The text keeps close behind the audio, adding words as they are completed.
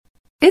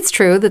It's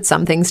true that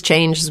some things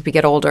change as we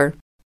get older.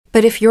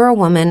 But if you're a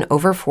woman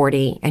over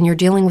 40 and you're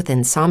dealing with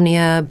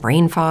insomnia,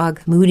 brain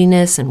fog,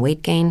 moodiness, and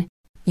weight gain,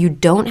 you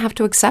don't have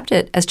to accept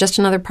it as just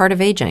another part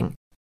of aging.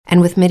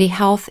 And with MIDI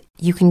Health,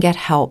 you can get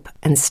help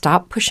and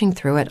stop pushing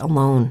through it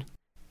alone.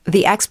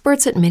 The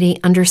experts at MIDI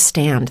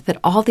understand that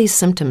all these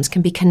symptoms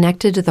can be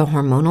connected to the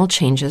hormonal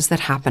changes that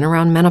happen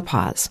around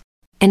menopause,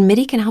 and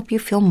MIDI can help you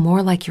feel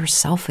more like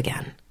yourself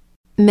again.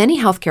 Many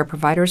healthcare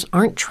providers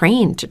aren't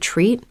trained to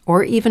treat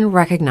or even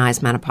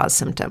recognize menopause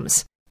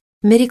symptoms.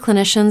 MIDI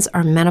clinicians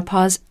are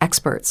menopause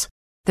experts.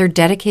 They're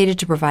dedicated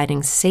to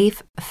providing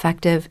safe,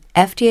 effective,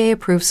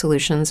 FDA-approved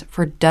solutions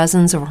for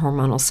dozens of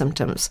hormonal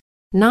symptoms,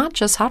 not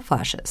just hot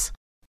flashes.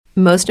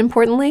 Most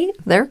importantly,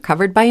 they're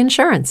covered by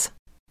insurance.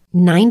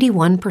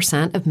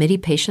 91% of MIDI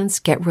patients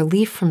get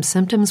relief from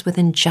symptoms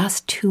within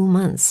just 2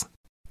 months.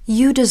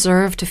 You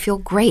deserve to feel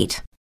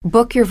great.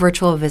 Book your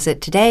virtual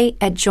visit today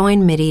at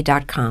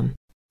joinmidi.com.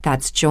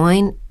 That's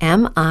joinmidi.com.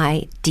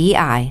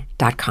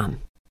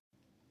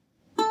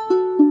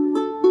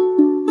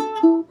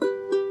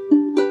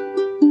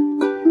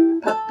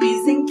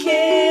 Puppies and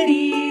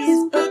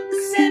kitties,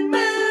 books and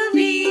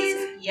movies.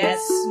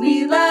 Yes,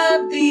 we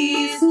love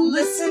these.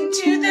 Listen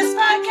to this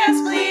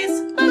podcast,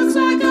 please. Books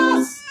like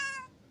us.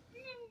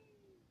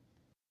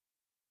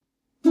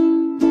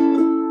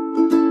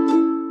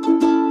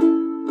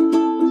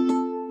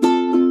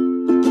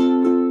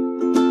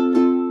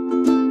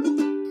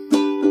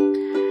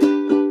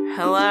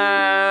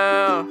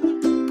 Hello.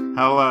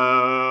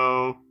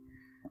 Hello.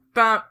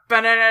 Bump,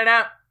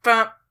 ba-da-da-da,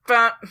 bump,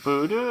 bump.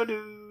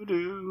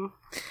 Boo-doo-doo-doo.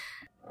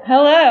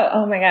 Hello.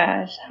 Oh my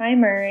gosh. Hi,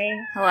 Murray.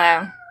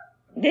 Hello.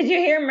 Did you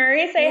hear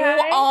Murray say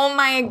hi? Oh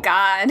my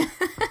god.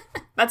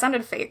 That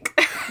sounded fake.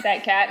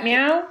 That cat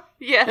meow?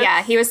 Yes.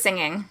 Yeah, he was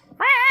singing.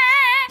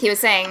 He was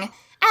saying,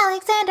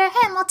 Alexander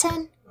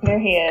Hamilton. There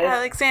he is.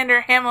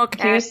 Alexander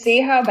Hamilton. Do you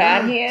see how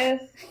bad he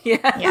is?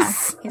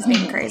 Yes. Yeah, he's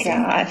being crazy.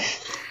 Gosh.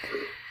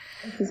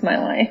 This is my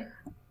life.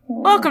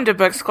 Welcome to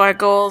Book Squad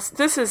Goals.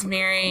 This is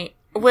Mary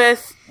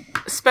with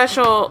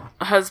special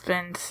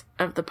husband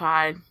of the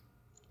pod,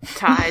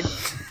 Tide.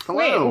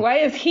 Wait, why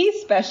is he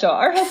special?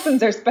 Our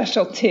husbands are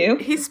special too.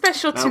 He's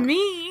special to me.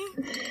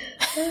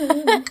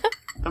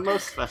 The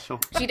most special.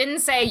 She didn't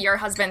say your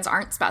husbands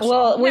aren't special.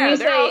 Well, when No, you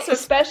they're say also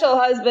special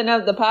husband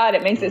of the pod,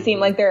 it makes it seem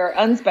like there are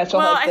unspecial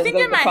Well, I husbands think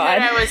of in the my pod.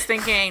 head I was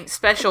thinking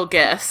special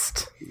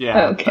guest.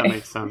 Yeah, Okay. that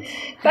makes sense.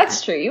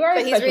 That's true. You are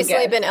But a he's special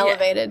recently guest. been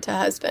elevated to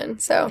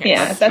husband, so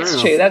Yeah, that's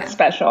true. true. That's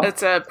special.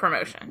 It's a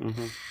promotion.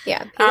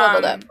 yeah, he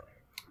leveled up.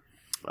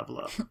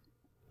 Level up.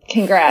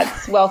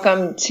 Congrats.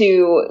 Welcome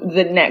to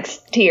the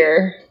next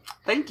tier.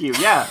 Thank you.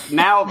 Yeah.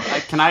 Now,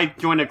 can I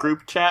join a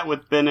group chat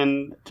with Ben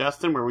and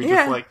Justin where we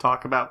Yeah. just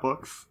talk about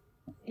books?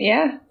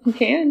 Yeah, you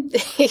can.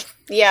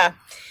 Yeah.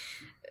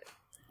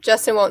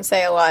 Justin won't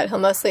say a lot. He'll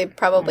mostly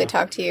probably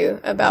talk to you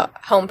about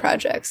home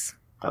projects.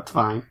 That's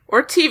fine.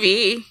 Or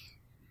TV.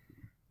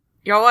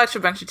 Y'all watch a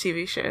bunch of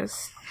TV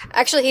shows.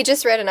 Actually, he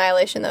just read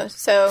Annihilation, though,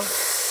 so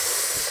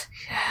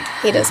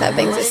he does have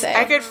things to say.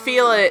 I could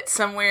feel it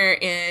somewhere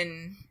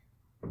in,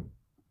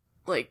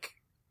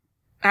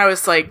 I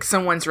was like,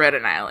 someone's read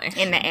Annihilation.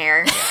 in the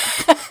air.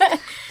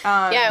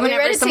 Yeah, we read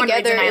Whenever it someone reads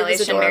together. It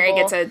was Annihilation, Mary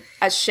adorable. gets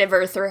a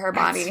shiver through her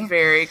body. It's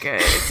very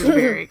good. It's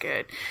very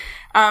good.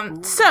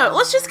 So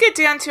let's just get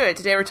down to it.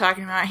 Today we're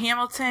talking about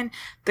Hamilton,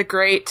 the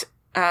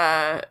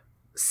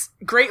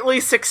greatly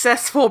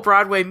successful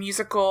Broadway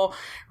musical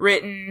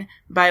written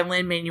by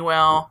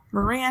Lin-Manuel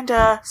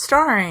Miranda,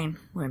 starring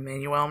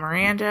Lin-Manuel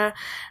Miranda.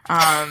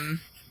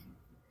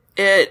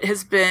 It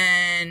has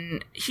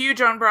been huge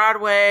on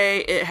Broadway.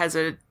 It has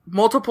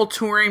multiple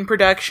touring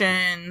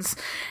productions,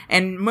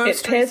 and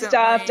It pissed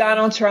off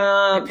Donald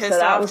Trump, so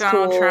that was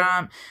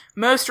cool.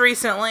 Most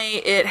recently,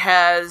 it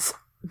has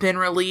been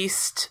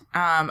released.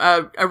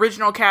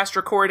 Original cast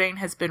recording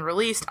has been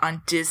released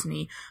on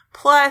Disney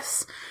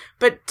Plus.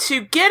 But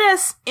to get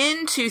us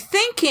into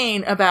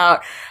thinking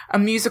about a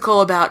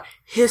musical about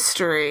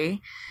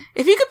history,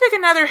 if you could pick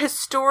another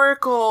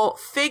historical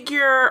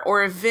figure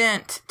or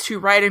event to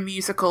write a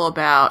musical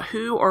about,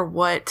 who or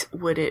what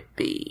would it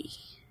be?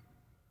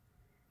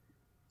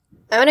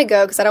 I'm going to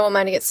go because I don't want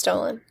mine to get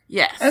stolen.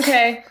 Yes.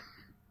 Okay.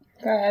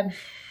 Go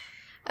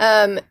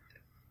ahead.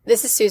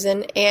 This is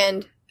Susan,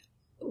 and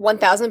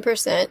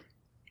 1000%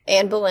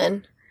 Anne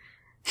Boleyn.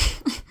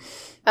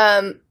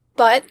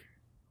 But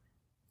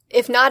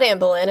if not Anne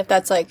Boleyn, if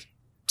that's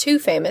too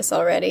famous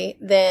already,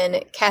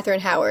 then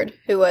Catherine Howard,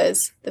 who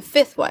was the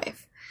fifth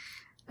wife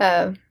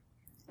of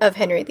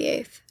Henry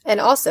VIII, and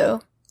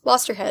also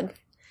lost her head.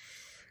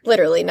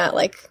 Literally, not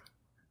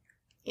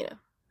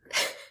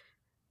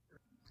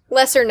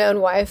lesser known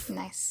wife.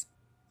 Nice.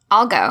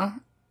 I'll go.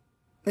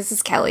 This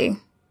is Kelly.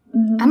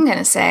 I'm going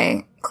to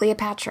say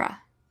Cleopatra.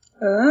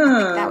 I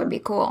think that would be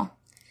cool.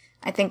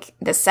 I think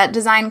the set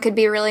design could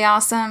be really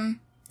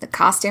awesome. The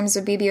costumes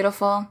would be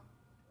beautiful.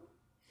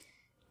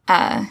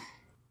 Yeah.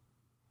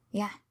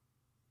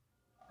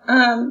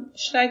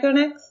 Should I go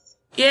next?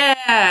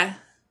 Yeah.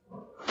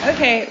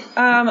 Okay.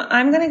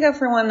 I'm gonna go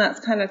for one that's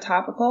kind of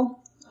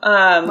topical.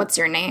 What's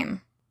your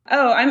name?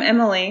 Oh, I'm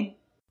Emily.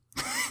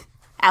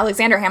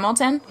 Alexander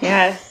Hamilton?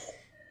 Yes.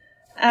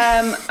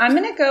 I'm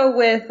going to go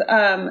with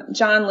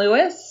John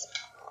Lewis.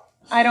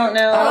 I don't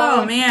know.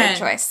 Oh, man. Good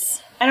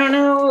choice. I don't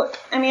know.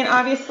 I mean,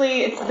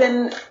 obviously, it's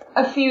been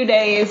a few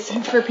days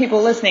for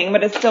people listening,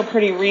 but it's still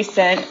pretty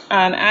recent.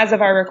 As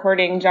of our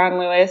recording, John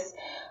Lewis,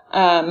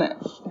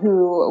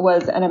 who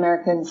was an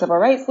American civil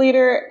rights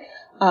leader,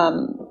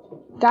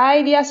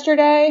 died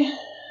yesterday.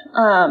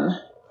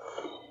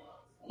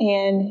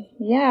 And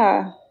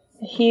yeah,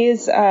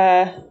 he's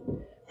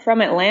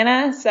from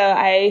Atlanta, so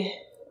I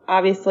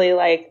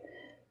obviously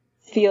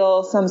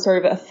feel some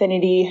sort of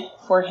affinity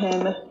for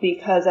him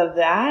because of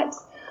that.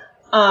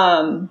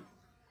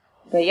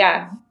 But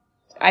yeah,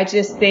 I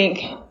just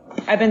think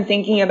I've been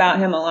thinking about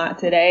him a lot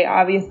today,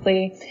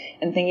 obviously,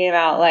 and thinking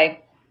about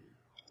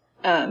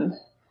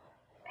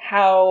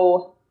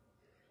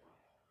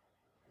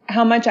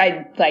how much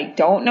I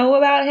don't know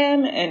about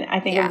him, and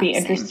I think it would be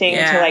interesting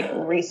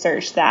to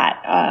research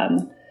that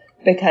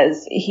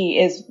because he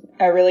is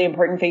a really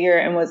important figure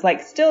and was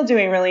still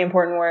doing really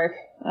important work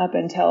up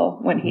until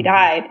when he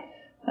died.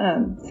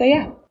 So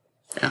yeah.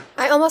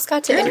 I almost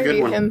got to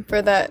interview him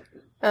for that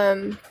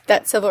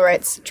civil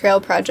rights trail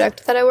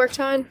project that I worked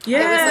on.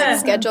 Yeah. It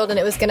was scheduled and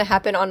it was going to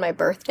happen on my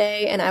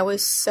birthday, and I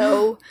was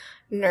so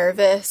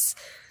nervous.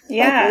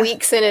 Yeah.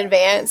 Weeks in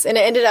advance, and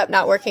it ended up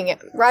not working.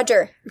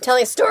 Roger, I'm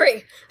telling a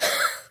story.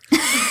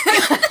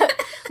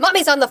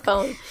 Mommy's on the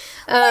phone.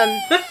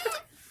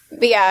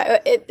 But yeah,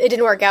 it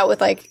didn't work out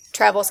with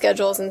travel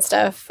schedules and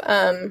stuff.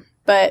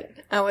 But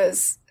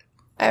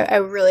I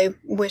really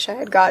wish I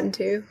had gotten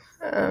to.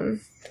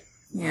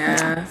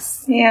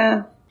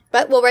 Yeah.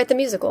 But we'll write the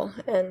musical,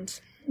 and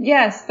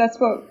yes, that's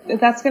going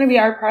to be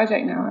our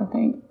project now, I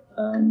think.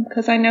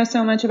 Because I know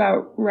so much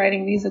about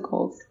writing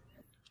musicals.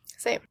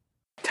 Same.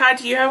 Todd,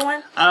 do you have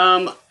one?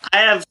 I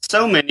have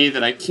so many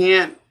that I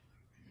can't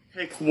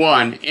pick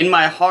one. In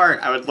my heart,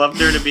 I would love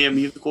there to be a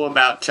musical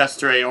about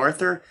Chester A.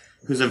 Arthur,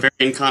 who's a very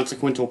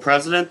inconsequential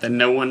president that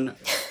no one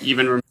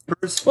even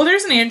remembers. Well,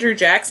 there's an Andrew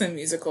Jackson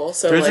musical,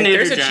 so there's an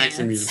Andrew a Jackson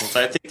chance. musical,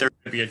 so I think there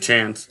could be a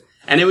chance.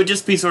 And it would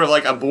just be sort of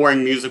like a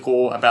boring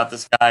musical about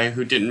this guy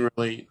who didn't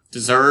really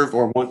deserve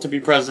or want to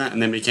be president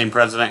and then became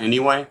president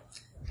anyway.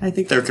 I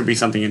think there could be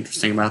something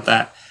interesting about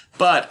that.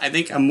 But I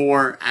think a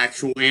more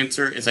actual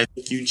answer is I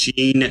think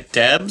Eugene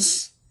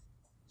Debs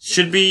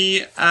should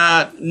be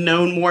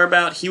known more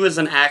about. He was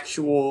an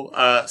actual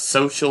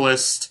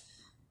socialist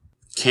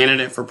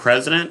candidate for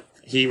president.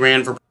 He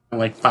ran for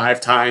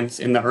 5 times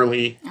in the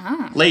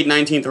late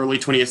 19th, early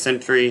 20th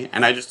century.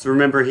 And I just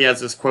remember he has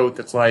this quote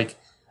that's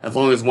as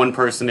long as one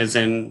person is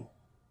in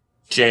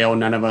jail,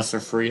 none of us are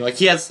free.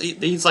 He's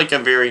a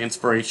very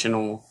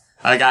inspirational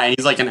guy, and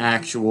he's an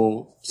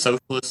actual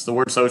socialist. The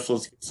word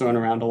socialist gets thrown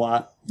around a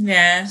lot.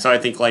 Yeah. So I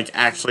think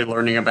actually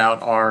learning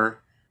about our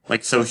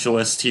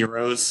socialist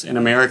heroes in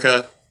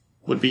America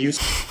would be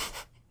useful.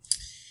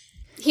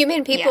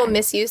 Human people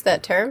misuse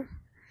that term.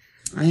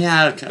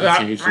 Yeah,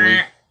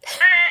 occasionally.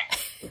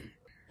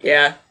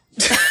 Yeah.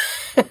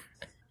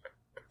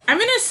 I'm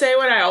going to say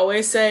what I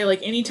always say.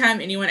 Anytime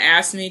anyone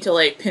asks me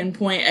to,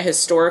 pinpoint a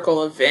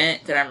historical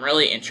event that I'm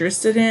really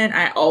interested in,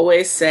 I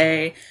always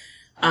say,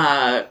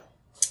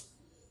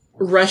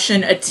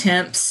 Russian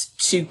attempts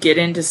to get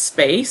into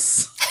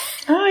space.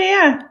 Oh,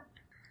 yeah.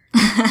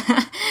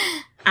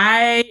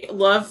 I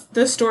love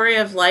the story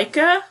of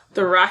Laika,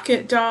 the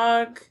rocket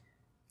dog.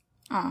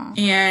 Aww.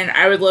 And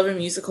I would love a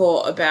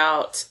musical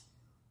about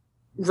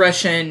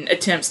Russian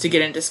attempts to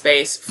get into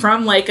space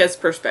from Laika's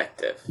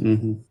perspective.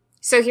 Mm-hmm.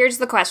 So here's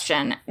the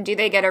question. Do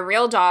they get a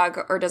real dog,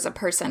 or does a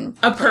person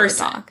A play the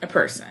person. dog? A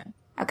person.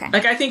 Okay.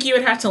 I think you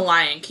would have to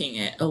Lion King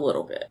it a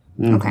little bit.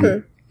 Mm-hmm.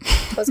 Okay.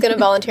 I was going to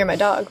volunteer my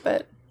dog,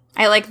 but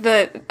I like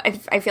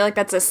I feel like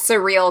that's a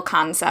surreal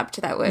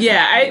concept that would.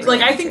 Yeah, I really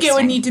think it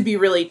would interesting. need to be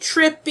really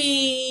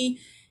trippy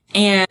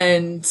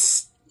and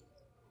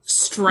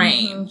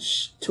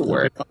strange to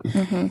work.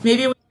 Mm-hmm.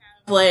 Maybe we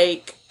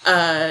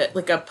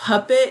have a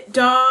puppet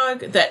dog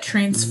that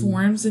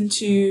transforms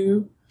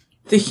into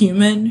the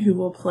human who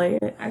will play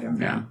it. I don't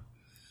know. Yeah.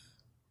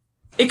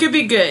 It could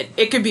be good.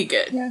 It could be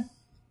good. Yeah.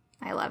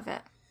 I love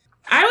it.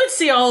 I would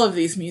see all of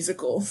these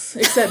musicals,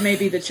 except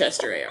maybe the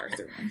Chester A.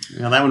 Arthur one.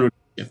 Yeah, that one would.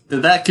 If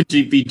that could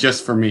be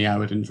just for me, I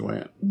would enjoy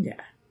it. Yeah.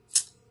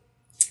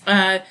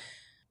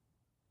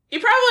 You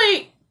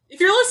probably, if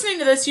you're listening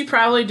to this, you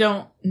probably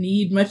don't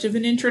need much of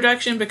an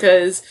introduction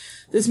because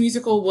this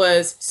musical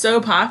was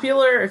so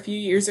popular a few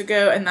years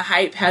ago and the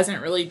hype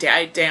hasn't really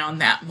died down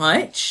that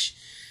much.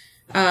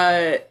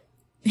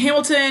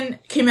 Hamilton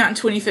came out in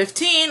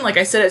 2015. Like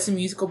I said, it's a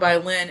musical by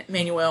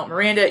Lin-Manuel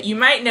Miranda. You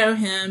might know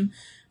him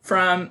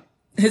from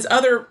his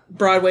other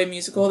Broadway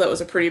musical that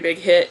was a pretty big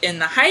hit, In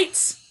the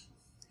Heights.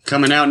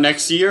 Coming out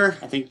next year,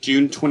 I think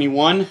June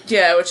 21.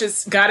 Yeah, which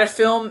has got a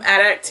film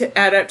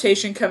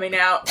adaptation coming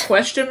out, ?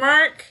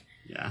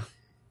 Yeah.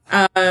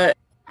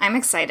 I'm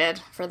excited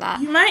for that.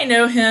 You might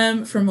know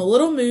him from a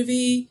little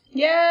movie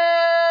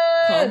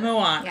Yeah. called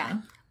Moana. Yeah.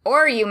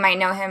 Or you might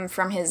know him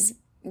from his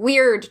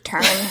weird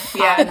turn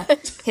on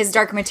his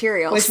Dark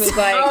Materials. Which was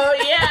like...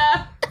 Oh,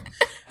 yeah.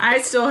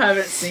 I still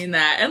haven't seen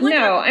that. And like,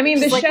 no, I mean,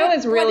 the show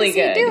is really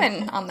good. What is he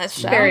doing on this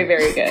show? Very,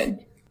 very good.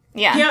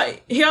 Yeah.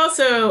 He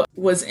also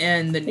was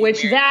in the new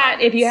Which Mary that,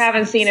 Poppins if you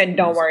haven't seen it, season.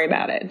 don't worry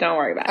about it. Don't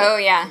worry about it. Oh,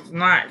 yeah.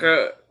 Not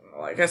good.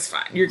 Like, that's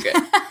fine. You're good.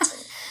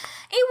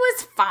 It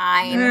was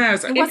fine. Yeah, it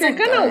was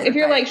okay. If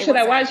you're like, should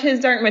I watch his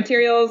Dark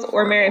Materials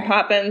or Mary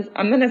Poppins?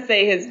 I'm gonna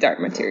say his Dark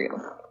Materials.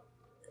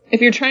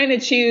 If you're trying to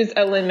choose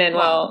a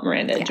Lin-Manuel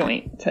Miranda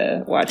joint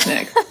to watch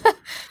next,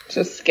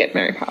 just skip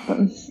Mary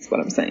Poppins. That's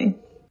what I'm saying.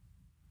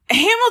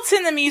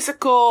 Hamilton the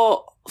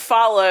musical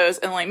follows,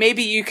 and like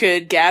maybe you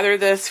could gather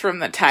this from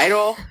the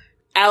title,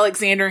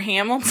 Alexander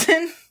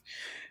Hamilton,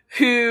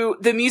 who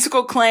the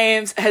musical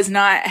claims has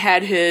not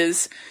had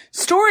his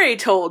story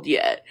told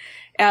yet.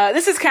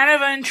 This is kind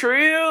of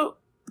untrue,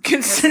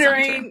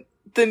 considering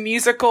the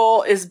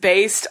musical is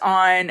based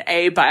on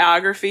a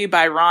biography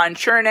by Ron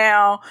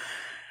Chernow.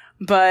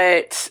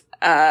 But,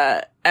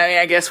 I mean,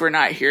 I guess we're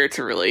not here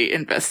to really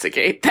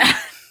investigate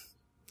that.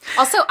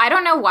 Also, I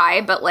don't know why,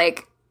 but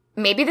like,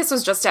 maybe this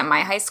was just at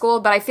my high school,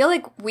 but I feel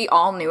like we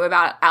all knew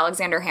about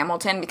Alexander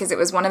Hamilton because it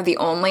was one of the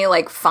only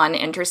like fun,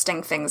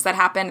 interesting things that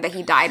happened, that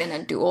he died in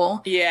a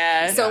duel.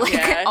 Yeah. So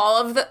like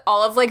all of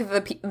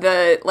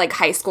the like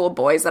high school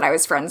boys that I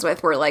was friends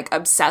with were like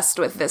obsessed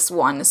with this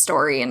one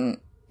story and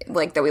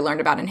like that we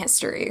learned about in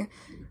history,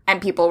 and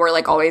people were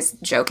like always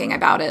joking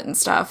about it and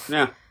stuff.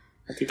 Yeah,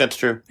 I think that's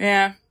true.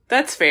 Yeah.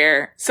 That's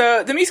fair.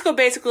 So the musical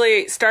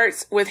basically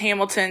starts with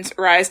Hamilton's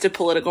rise to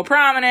political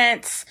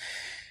prominence,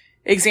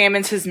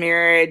 examines his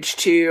marriage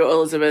to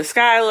Elizabeth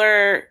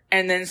Schuyler,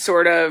 and then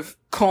sort of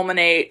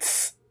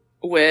culminates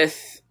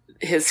with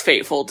his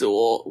fateful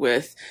duel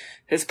with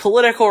his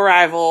political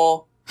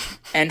rival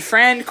and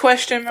friend,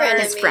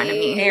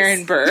 Frenemies.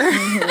 Aaron Burr.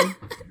 Mm-hmm.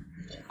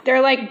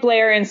 They're like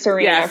Blair and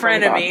Serena.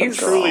 Frenemies.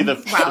 Truly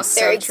the Wow,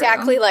 so They're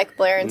exactly like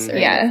Blair and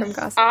Serena from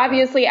Gossip Girl.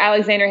 Obviously,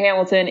 Alexander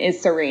Hamilton is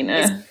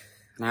Serena.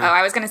 Oh,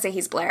 I was gonna say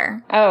he's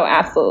Blair. Oh,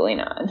 absolutely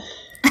not.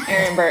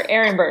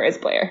 Aaron Burr is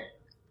Blair.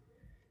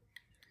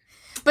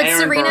 But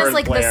Aaron Burr Serena's and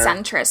like Blair. the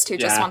centrist who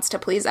just wants to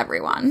please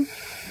everyone.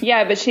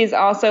 Yeah, but she's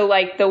also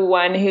like the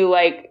one who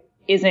like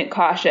isn't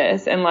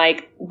cautious and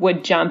like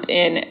would jump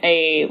in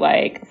a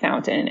like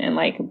fountain and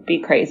like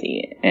be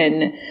crazy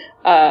and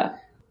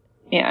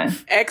yeah.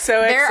 XOXO.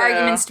 There are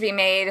arguments to be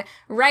made.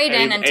 Write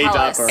in and tell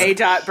us A.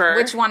 Burr.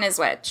 which one is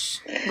which.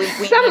 We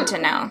need to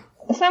know.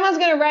 Someone's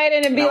gonna write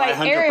in and be No, like,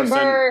 100% Aaron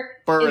Burr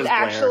Burr is is Blair.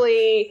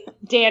 actually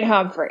Dan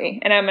Humphrey,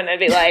 and I'm gonna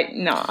be like,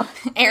 nah.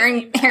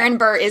 Aaron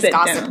Burr is Sit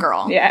Gossip down.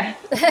 Girl. Yeah.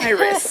 My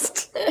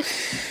wrist.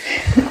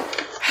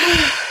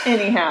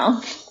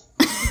 Anyhow.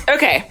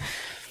 Okay.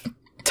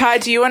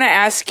 Todd, do you want to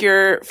ask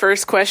your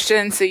first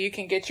question so you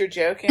can get your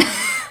joke in?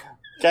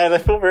 Guys, I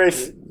feel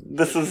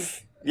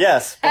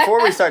yes.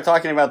 Before we start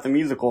talking about the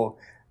musical,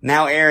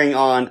 now airing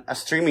on a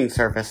streaming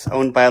service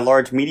owned by a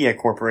large media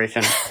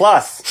corporation.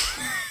 Plus,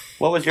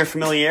 what was your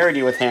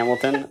familiarity with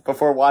Hamilton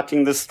before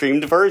watching this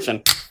streamed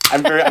version?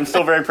 I'm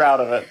still very proud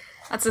of it.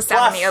 That's the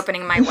sound of me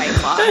opening my White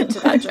Claw to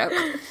that joke.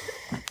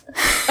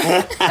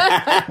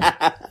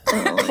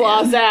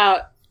 Claws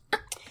out.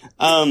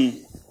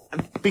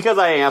 Because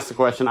I asked the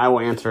question, I will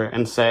answer it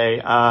and say,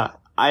 I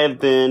have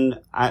been,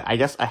 I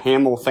guess, a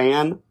Hamill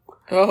fan.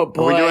 Oh,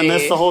 boy. Are we doing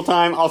this the whole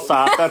time? I'll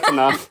stop. That's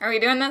enough. Are we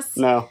doing this?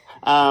 No.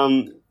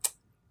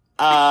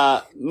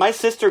 My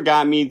sister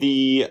got me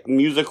the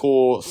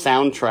musical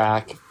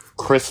soundtrack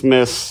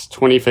Christmas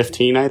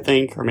 2015, I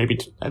think, or maybe,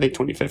 I think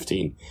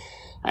 2015.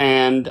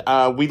 And,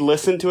 we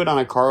listened to it on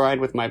a car ride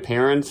with my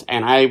parents,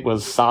 and I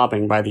was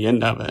sobbing by the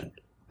end of it.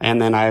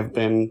 And then I've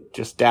been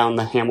just down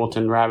the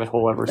Hamilton rabbit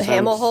hole ever since. The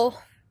Hamill hole?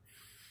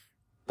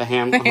 The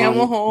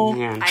Hamill hole.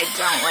 Man. I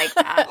don't like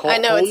that. I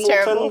know it's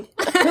terrible.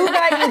 Who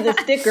got you the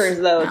stickers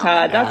though,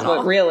 Todd? That's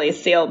what really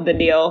sealed the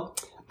deal.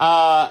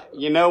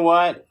 You know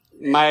what?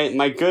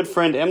 My good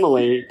friend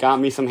Emily got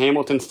me some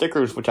Hamilton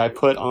stickers, which I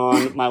put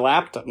on my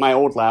laptop, my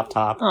old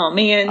laptop. Oh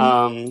man.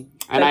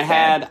 And I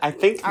had, I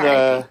think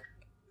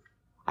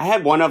I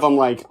had one of them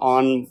like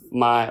on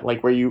my,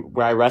 like where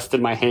I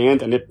rested my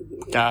hand, and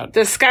it got.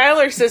 The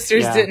Schuyler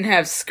sisters didn't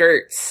have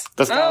skirts.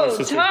 The Schuyler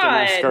sisters didn't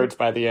have skirts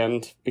by the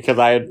end because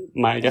I had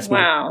my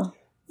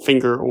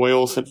finger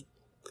oils had.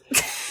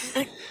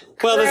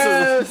 Well,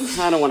 this is.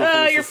 I don't want to.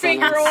 Oh, your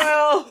finger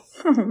oil.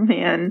 Oh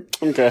man.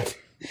 I'm good.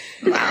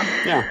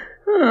 Wow. Yeah.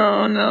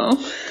 Oh no.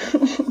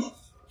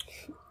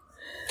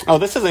 Oh,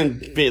 this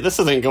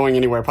isn't going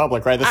anywhere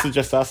public, right? This is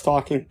just us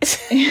talking.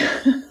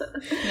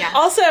 Yeah.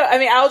 Also, I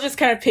mean, I'll just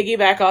kind of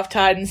piggyback off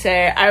Todd and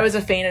say I was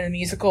a fan of the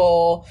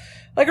musical.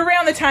 Like,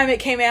 around the time it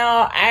came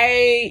out,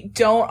 I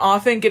don't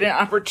often get an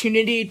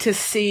opportunity to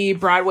see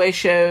Broadway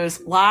shows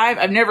live.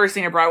 I've never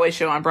seen a Broadway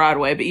show on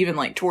Broadway, but even,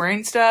 like,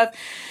 touring stuff.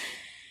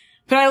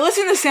 But I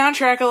listened to the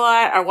soundtrack a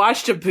lot. I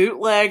watched a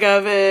bootleg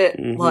of it,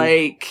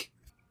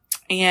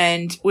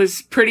 and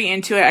was pretty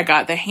into it. I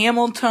got the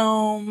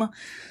Hamiltome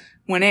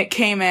when it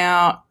came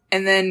out.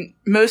 And then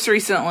most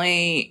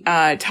recently,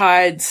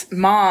 Todd's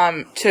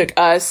mom took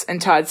us and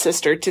Todd's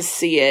sister to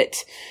see it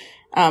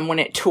when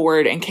it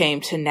toured and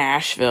came to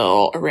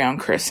Nashville around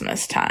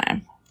Christmas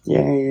time.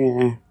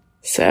 Yeah.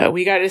 So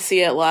we got to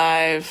see it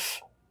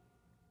live,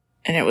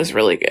 and it was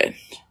really good.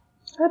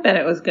 I bet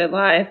it was good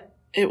live.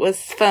 It was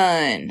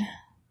fun.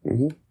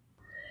 Mm-hmm.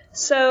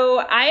 So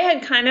I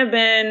had kind of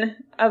been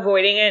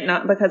avoiding it,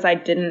 not because I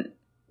didn't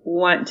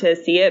want to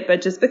see it,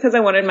 but just because I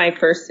wanted my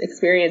first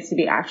experience to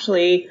be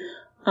actually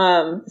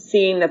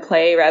seeing the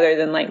play rather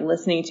than like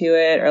listening to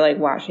it or like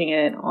watching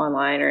it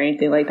online or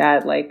anything like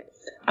that. Like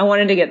I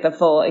wanted to get the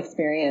full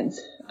experience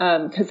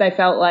because I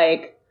felt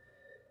like,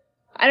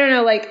 I don't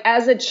know, like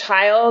as a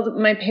child,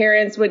 my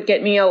parents would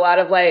get me a lot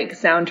of like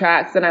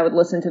soundtracks and I would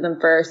listen to them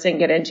first and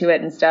get into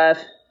it and stuff.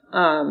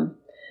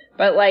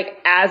 But like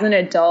as an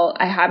adult,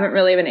 I haven't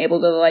really been able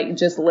to like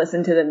just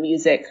listen to the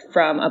music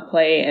from a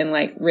play and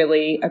like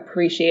really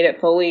appreciate it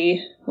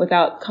fully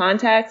without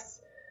context.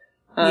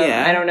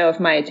 I don't know if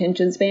my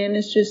attention span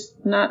is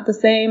just not the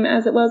same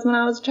as it was when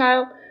I was a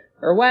child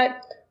or what.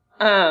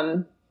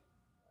 So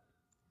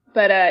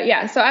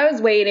I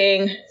was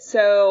waiting.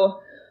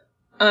 So,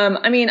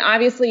 I mean,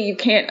 obviously you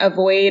can't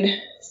avoid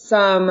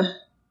some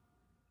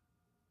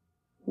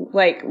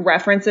like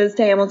references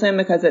to Hamilton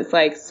because it's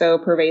like so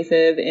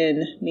pervasive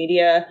in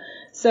media.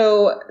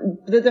 So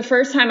the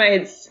first time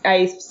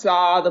I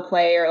saw the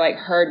play or like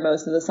heard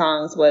most of the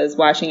songs was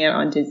watching it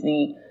on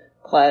Disney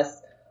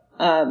Plus.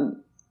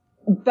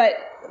 But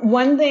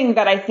one thing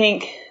that I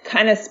think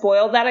kind of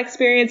spoiled that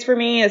experience for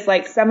me is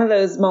like some of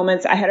those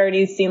moments I had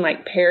already seen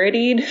like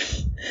parodied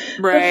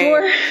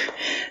before.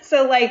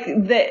 So like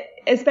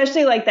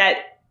especially like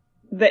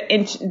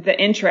the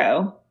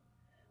intro.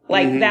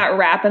 Like that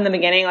rap in the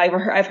beginning, like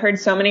I've heard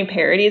so many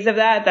parodies of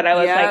that I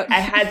was like, I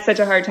had such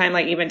a hard time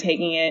like even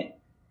taking it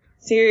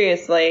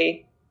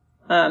seriously.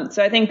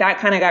 So I think that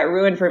kind of got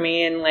ruined for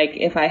me. And like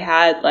if I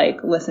had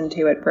like listened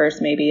to it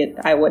first, maybe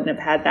I wouldn't have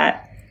had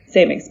that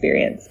same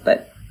experience.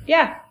 But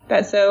yeah,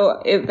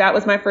 that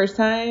was my first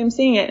time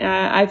seeing it.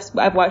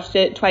 I've watched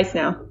it twice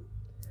now.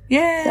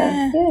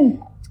 Yeah.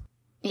 So,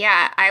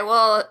 yeah, I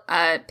will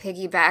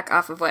piggyback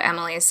off of what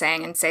Emily is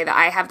saying and say that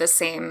I have the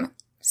same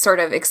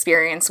sort of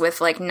experience with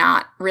like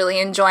not really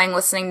enjoying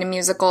listening to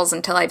musicals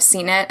until I've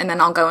seen it, and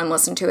then I'll go and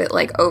listen to it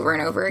like over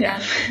and over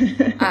again.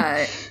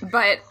 Yeah.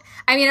 But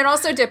I mean, it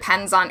also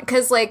depends on,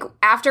 because like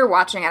after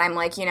watching it, I'm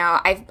like, you know,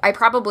 I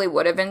probably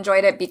would have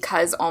enjoyed it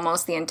because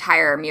almost the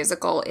entire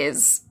musical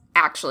is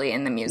actually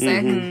in the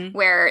music,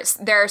 where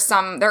there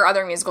are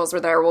other musicals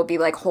where there will be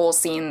like whole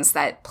scenes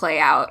that play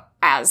out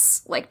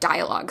as like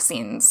dialogue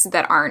scenes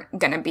that aren't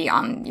going to be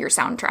on your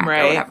soundtrack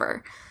or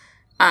whatever.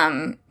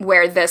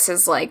 Where this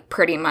is like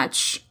pretty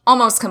much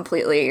almost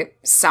completely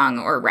sung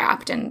or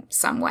rapped in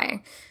some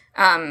way.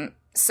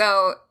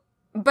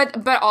 But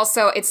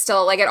also it's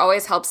still like, it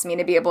always helps me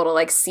to be able to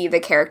like see the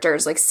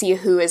characters, like see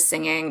who is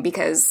singing,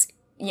 because,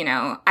 you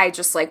know, I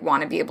just like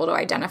want to be able to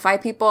identify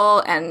people,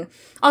 and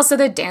also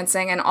the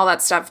dancing and all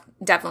that stuff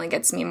definitely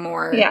gets me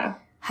more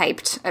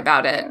hyped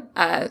about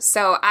it.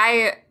 So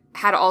I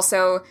had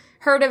also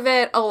heard of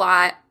it a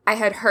lot. I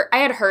had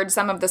heard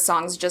some of the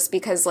songs just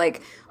because,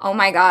 like, oh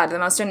my god, the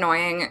most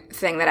annoying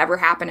thing that ever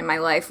happened in my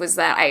life was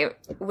that I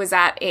was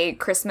at a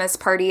Christmas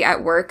party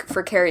at work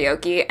for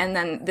karaoke, and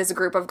then this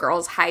group of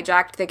girls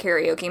hijacked the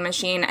karaoke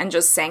machine and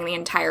just sang the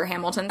entire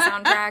Hamilton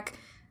soundtrack.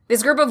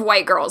 This group of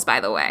white girls,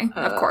 by the way,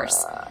 of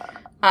course,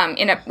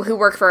 who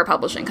work for a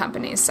publishing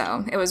company,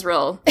 so it was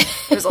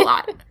a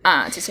lot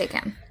to take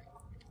in.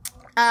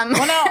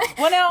 Well,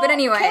 now, but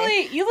anyway,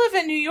 Kelly, you live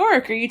in New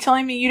York. Are you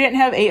telling me you didn't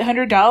have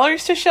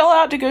 $800 to shell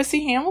out to go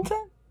see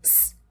Hamilton?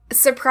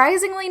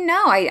 Surprisingly,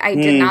 no. I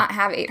did not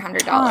have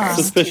 $800.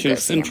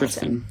 Suspicious.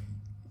 Interesting.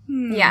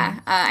 Yeah,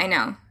 I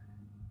know.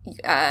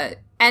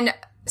 And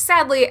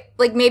sadly,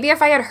 like maybe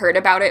if I had heard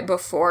about it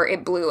before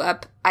it blew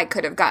up, I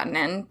could have gotten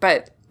in.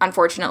 But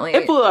unfortunately,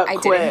 it blew up I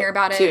quick, didn't hear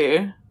about it.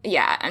 Too.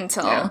 Yeah,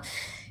 until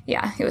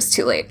it was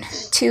too late.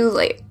 Too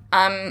late.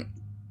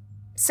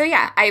 So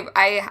yeah,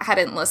 I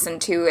hadn't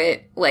listened to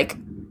it, like,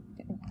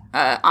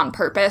 on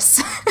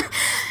purpose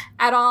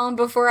at all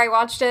before I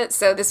watched it,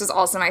 so this was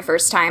also my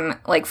first time,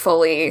 like,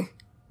 fully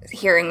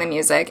hearing the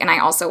music, and I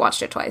also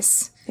watched it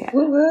twice. Yeah.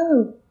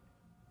 Woo-hoo.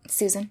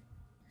 Susan?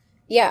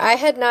 Yeah, I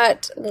had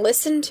not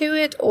listened to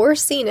it or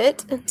seen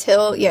it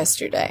until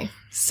yesterday,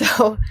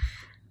 so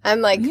I'm,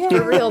 like,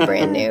 for real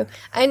brand new.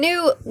 I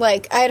knew,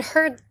 like, I had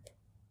heard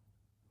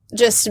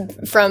just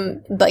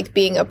from, like,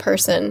 being a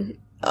person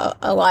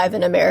alive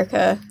in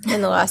America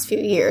in the last few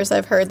years,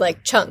 I've heard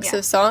like chunks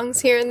of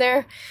songs here and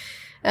there,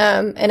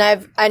 and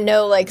I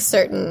know like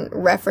certain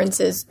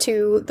references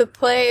to the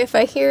play if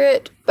I hear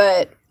it,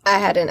 but I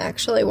hadn't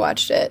actually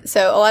watched it,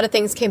 so a lot of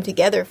things came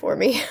together for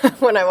me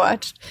when I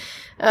watched.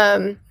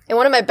 And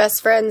one of my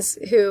best friends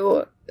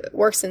who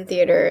works in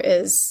theater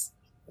is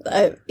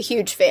a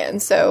huge fan,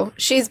 so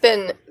she's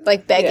been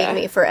like begging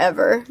me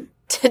forever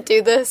to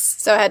do this,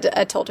 so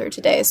I told her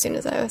today as soon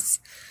as I was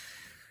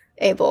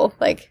able,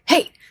 like,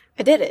 hey,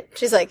 I did it.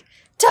 She's like,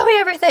 tell me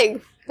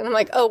everything. And I'm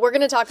like, oh, we're going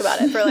to talk about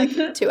it for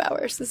like 2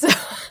 hours.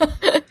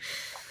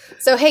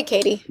 So hey,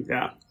 Katie.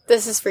 Yeah.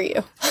 This is for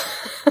you.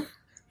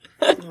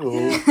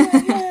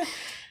 I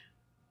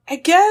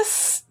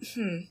guess,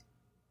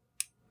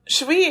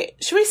 should we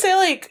say,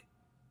 like,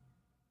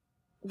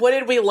 what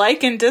did we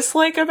like and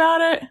dislike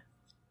about it?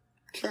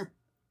 Sure.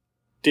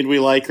 Did we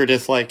like or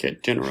dislike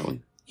it,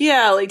 generally?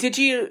 Yeah, like, did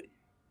you...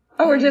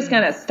 Oh, we're just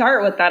going to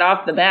start with that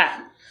off the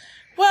bat.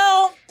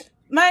 Well,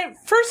 my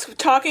first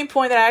talking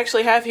point that I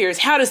actually have here is,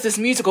 how does this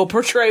musical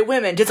portray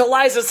women? Does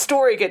Eliza's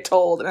story get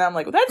told? And I'm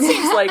like, well, that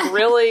seems like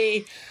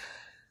really...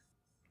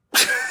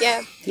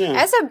 Yeah.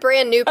 As a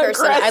brand new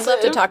person, Aggressive. I'd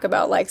love to talk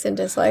about likes and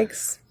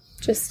dislikes.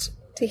 Just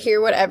to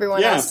hear what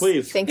everyone else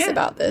thinks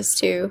about this,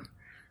 too.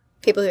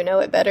 People who know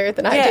it better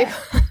than I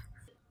do.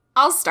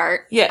 I'll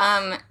start.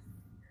 Yeah.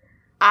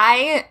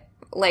 I,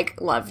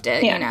 loved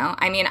it, you know?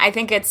 I mean, I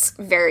think it's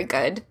very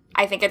good.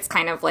 I think it's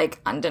kind of,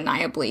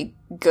 undeniably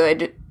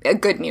good, a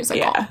good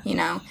musical, you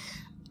know?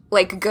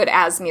 Good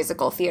as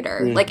musical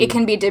theater. Mm-hmm. It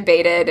can be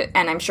debated,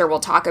 and I'm sure we'll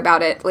talk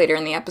about it later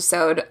in the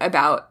episode,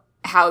 about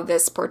how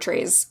this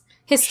portrays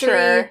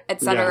history,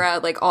 etc.,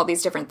 all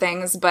these different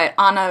things. But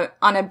on a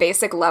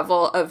basic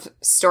level of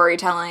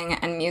storytelling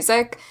and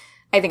music,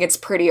 I think it's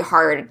pretty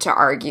hard to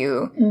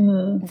argue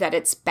that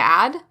it's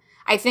bad.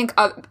 I think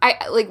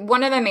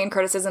one of the main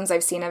criticisms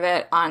I've seen of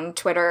it on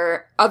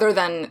Twitter, other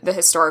than the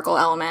historical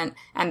element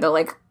and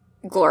the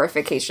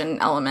glorification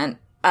element,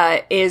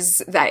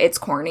 is that it's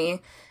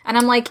corny. And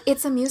I'm like,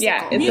 it's a musical.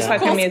 Yeah, it's a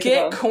fucking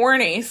musical. Get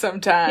corny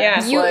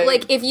sometimes.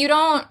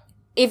 Yeah.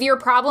 If your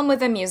problem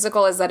with a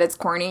musical is that it's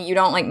corny, you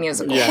don't like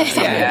musicals. That's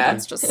what I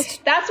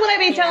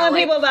be telling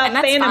people about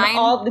fandom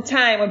all the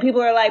time. When people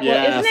are like,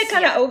 well, isn't it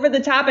kind of over the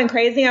top and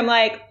crazy? I'm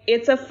like,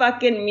 it's a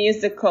fucking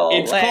musical.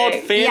 It's called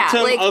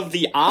Phantom of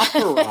the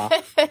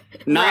Opera.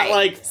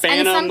 Not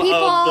Phantom of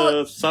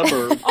the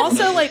Suburbs.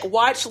 Also,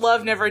 watch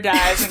Love Never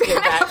Dies and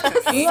get back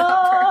to me.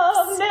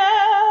 Love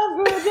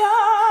never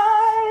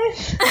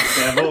dies.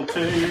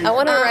 I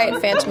want to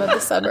write Phantom of the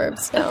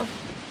Suburbs now.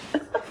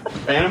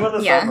 Phantom of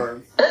the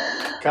Suburbs.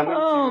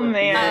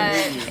 Man.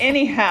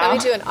 Anyhow.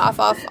 Coming to an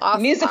off.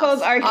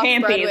 Musicals are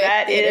campy. Broadway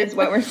That theater. is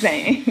what we're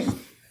saying.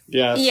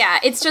 Yes. Yeah,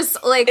 it's just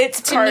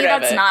it's to me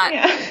that's it. not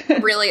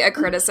really a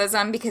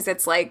criticism, because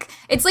it's like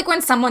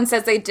when someone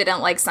says they didn't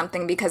like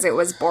something because it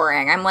was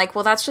boring. I'm like,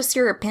 well, that's just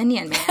your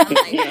opinion, man.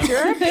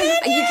 Your opinion.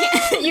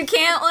 You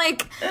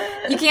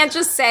can't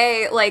just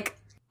say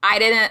I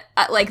didn't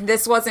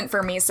this wasn't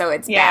for me, so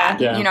it's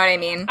bad. Yeah. You know what I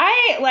mean?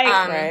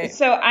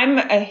 So I'm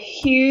a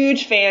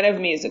huge fan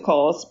of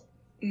musicals.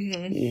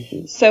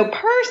 Mm-hmm. So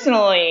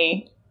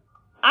personally,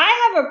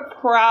 I have a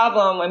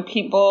problem when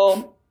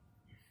people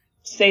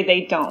say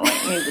they don't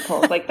like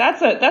musicals.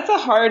 That's a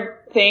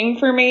hard thing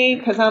for me,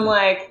 because I'm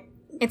like,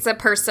 it's a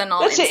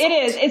personal. It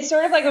is. It's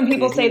sort of like when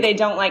people say they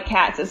don't like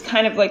cats. It's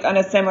kind of on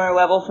a similar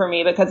level for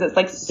me, because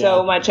it's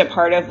so much a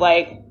part of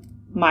my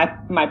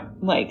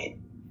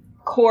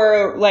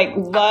core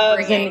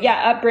loves and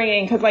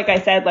upbringing, because like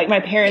I said, my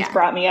parents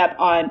brought me up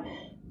on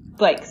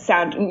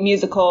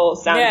musical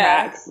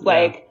soundtracks.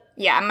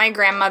 My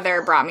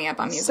grandmother brought me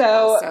up on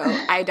musicals, so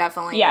I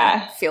definitely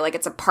feel like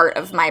it's a part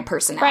of my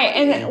personality. Right,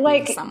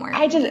 and somewhere.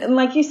 I just,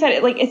 like you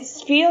said, it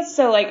feels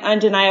so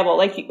undeniable.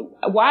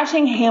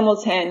 Watching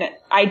Hamilton,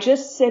 I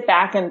just sit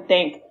back and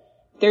think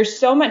there's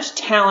so much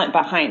talent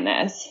behind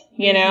this,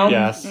 you know?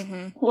 Yes.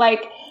 Mm-hmm.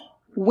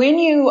 When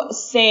you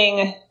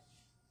sing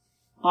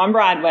on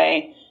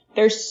Broadway,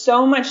 there's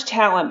so much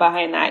talent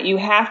behind that. You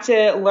have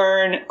to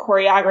learn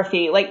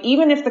choreography.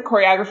 Even if the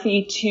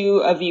choreography to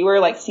a viewer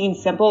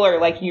seems simple,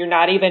 or you're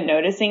not even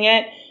noticing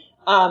it,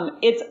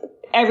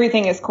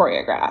 everything is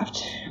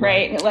choreographed,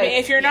 right?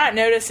 If you're not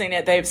noticing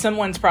it,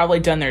 someone's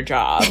probably done their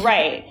job.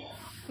 Right.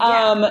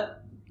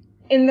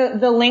 In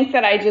the link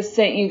that I just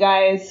sent you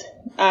guys,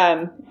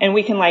 and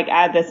we can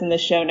add this in the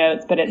show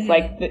notes, but it's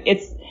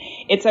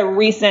it's a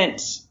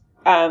recent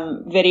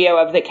video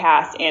of the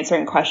cast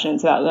answering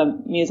questions about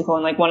the musical.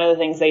 And one of the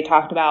things they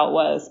talked about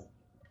was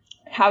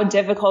how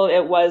difficult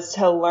it was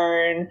to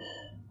learn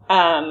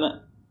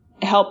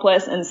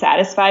Helpless and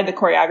Satisfied, the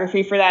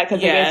choreography for that,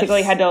 because they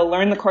basically had to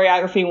learn the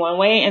choreography one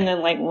way and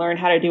then learn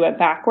how to do it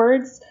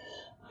backwards.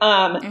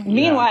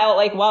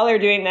 Meanwhile, while they're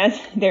doing this,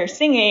 they're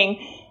singing,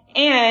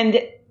 and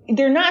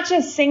they're not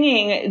just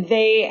singing,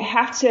 they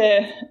have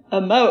to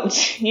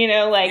emote, you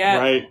know,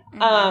 right.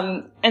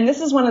 And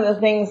this is one of the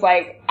things,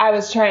 I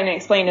was trying to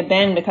explain to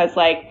Ben, because,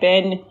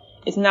 Ben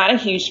is not a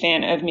huge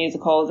fan of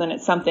musicals, and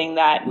it's something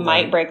that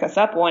might break us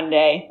up one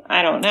day.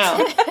 I don't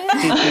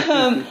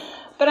know.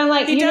 But I'm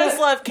like, he does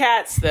love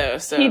cats, though,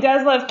 so. He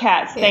does love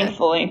cats,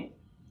 thankfully.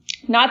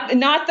 Not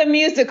the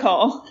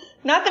musical.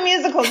 Not the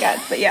musical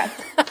cats, but yeah.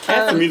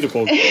 Cats the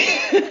musical.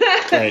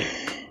 Right.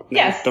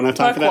 Yes. Don't have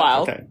time for that?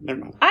 Wild. Okay, never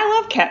mind. I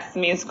love Cats the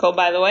musical,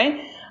 by the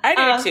way.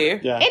 I do too.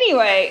 Yeah.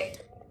 Anyway.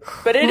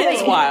 But it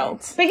is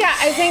wild. But yeah,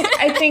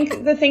 I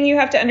think the thing you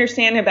have to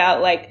understand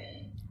about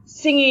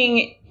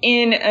singing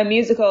in a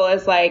musical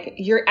is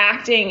you're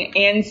acting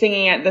and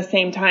singing at the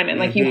same time,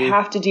 and you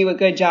have to do a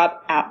good job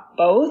at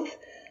both.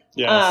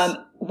 Yes.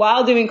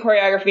 While doing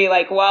choreography,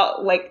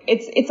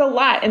 it's a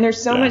lot, and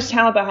there's so much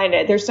talent behind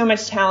it. There's so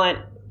much talent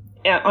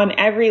on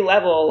every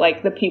level,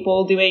 like the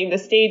people doing the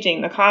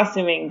staging, the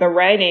costuming, the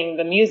writing,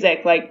 the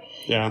music, like,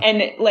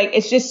 and like,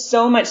 it's just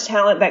so much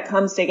talent that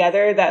comes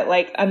together that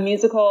like a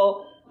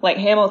musical like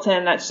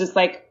Hamilton, that's just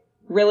like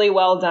really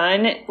well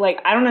done.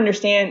 Like, I don't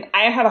understand.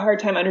 I have a hard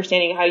time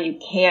understanding how you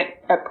can't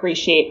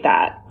appreciate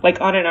that,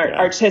 like on an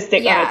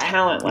artistic, on a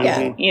talent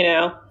level, you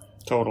know?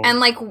 Totally. And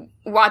like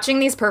watching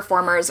these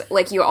performers,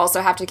 like you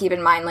also have to keep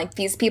in mind, like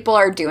these people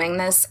are doing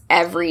this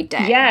every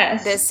day.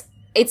 Yes.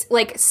 It's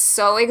like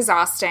so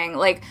exhausting.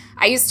 Like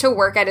I used to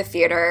work at a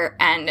theater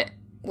and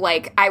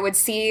like I would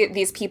see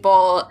these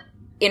people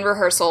in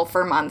rehearsal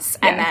for months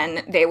and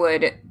then they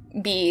would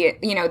be,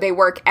 you know, they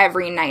work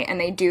every night and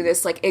they do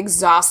this like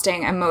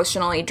exhausting,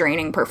 emotionally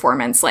draining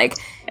performance like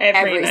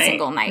every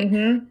single night.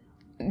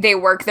 Mm-hmm. They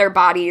work their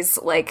bodies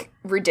like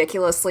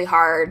ridiculously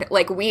hard.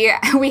 Like we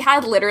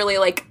had literally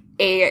like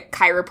a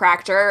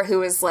chiropractor who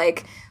was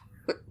like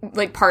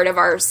part of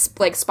our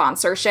like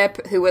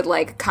sponsorship who would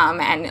like come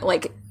and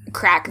like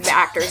crack the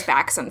actors'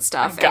 backs and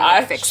stuff and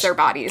like, fix their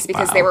bodies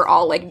because they were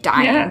all like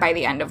dying by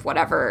the end of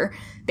whatever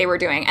they were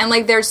doing. And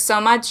like there's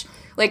so much,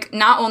 like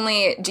not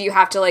only do you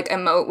have to like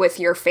emote with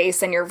your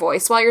face and your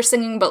voice while you're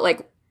singing, but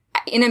like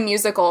in a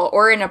musical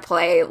or in a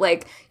play,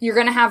 like you're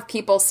gonna have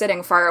people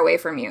sitting far away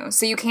from you,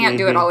 so you can't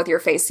do it all with your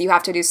face. So you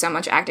have to do so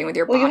much acting with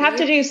your body. Well, you have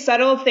to do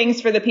subtle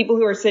things for the people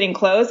who are sitting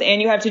close,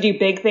 and you have to do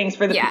big things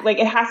for the like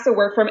it has to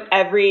work from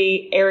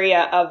every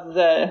area of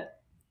the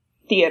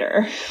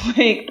theater.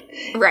 Like,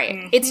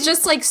 right. It's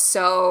just like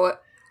so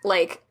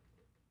like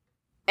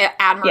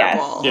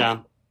admirable. Yes.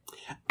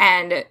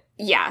 And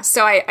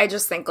so I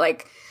just think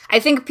like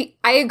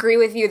I agree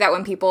with you that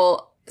when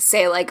people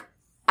say like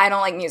I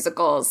don't like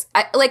musicals,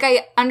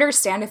 I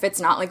understand if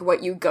it's not like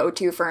what you go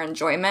to for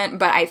enjoyment,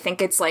 but I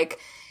think it's like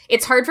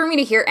it's hard for me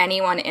to hear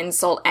anyone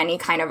insult any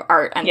kind of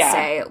art and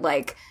say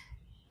like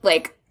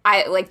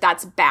I like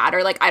that's bad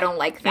or like I don't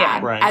like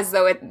that as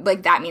though it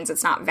like that means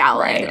it's not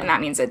valid and that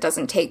means it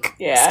doesn't take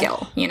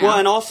skill, you know. Well,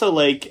 and also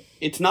like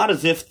it's not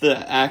as if the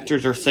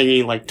actors are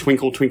singing like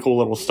Twinkle Twinkle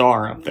Little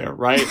Star up there,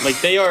 right? Like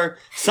they are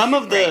some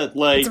of the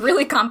like it's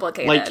really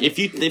complicated. Like if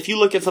you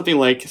look at something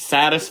like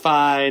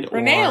Satisfied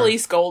Renee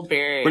Elise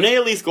Goldberry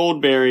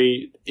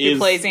who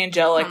plays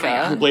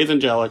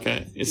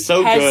Angelica is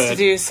so has good. To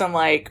do some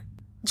like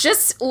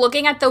just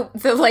looking at the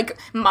like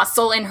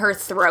muscle in her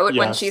throat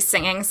when she's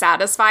singing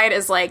Satisfied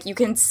is like you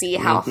can see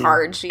how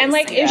hard she is. And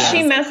like if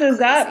she messes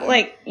up,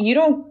 like you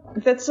don't.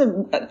 That's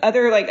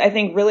other like I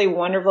think really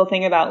wonderful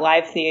thing about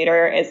live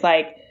theater is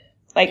like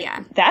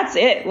that's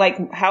it.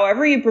 Like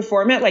however you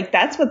perform it, like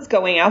that's what's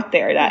going out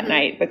there that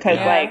night because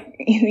like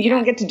you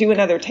don't get to do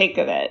another take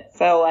of it.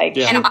 So like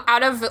and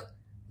out of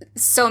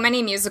so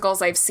many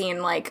musicals I've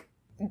seen, like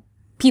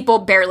people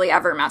barely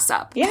ever mess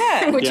up.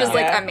 Which is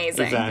like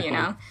amazing, you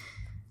know.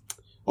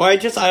 Well,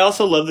 I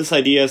also love this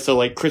idea. So,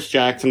 like, Chris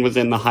Jackson was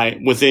in the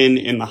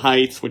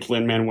Heights, which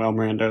Lin-Manuel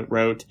Miranda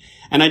wrote,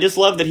 and I just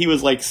love that he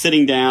was like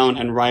sitting down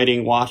and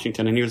writing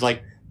Washington, and he was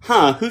like,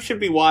 who should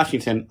be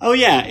Washington? Oh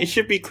yeah, it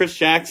should be Chris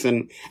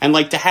Jackson, and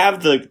like to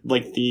have the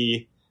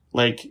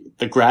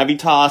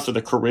gravitas or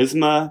the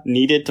charisma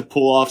needed to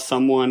pull off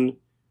someone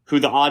who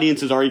the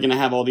audience is already going to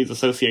have all these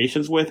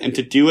associations with, and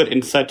to do it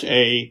in such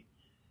a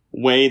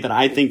way that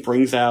I think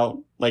brings out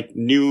like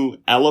new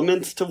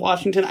elements to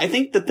Washington. I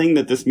think the thing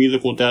that this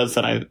musical does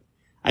that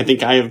I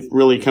think I have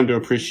really come to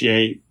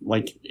appreciate,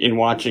 like in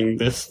watching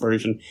this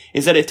version,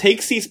 is that it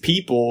takes these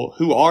people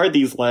who are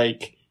these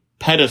like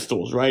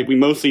pedestals, right? We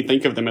mostly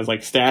think of them as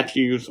like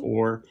statues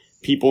or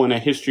people in a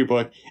history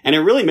book, and it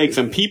really makes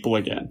them people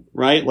again,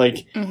 right?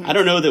 Like, I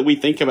don't know that we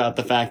think about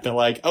the fact that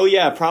like, oh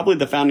yeah, probably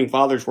the founding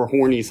fathers were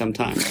horny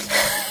sometimes,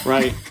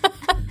 right?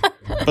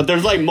 But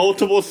there's like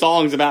multiple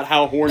songs about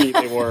how horny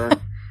they were.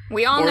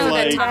 We all know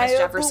like, that Thomas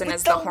Jefferson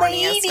is the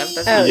horniest of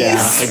the three.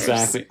 Yeah,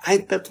 exactly.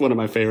 That's one of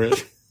my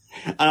favorites.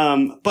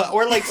 But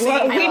or like,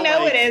 well, we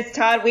know it is,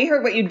 Todd. We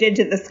heard what you did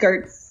to the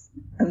skirts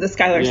of the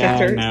Schuyler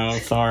sisters. No,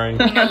 sorry.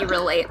 We know you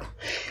relate.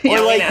 Or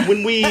like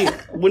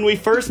when we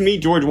first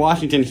meet George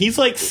Washington, he's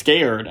like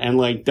scared and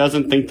like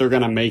doesn't think they're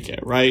gonna make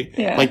it, right?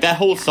 Yeah. Like that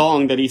whole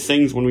song that he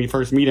sings when we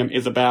first meet him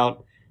is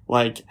about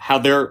like how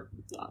they're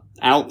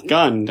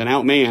outgunned and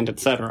outmanned,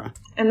 etc.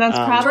 And that's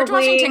probably George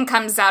Washington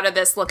comes out of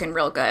this looking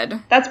real good.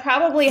 That's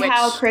probably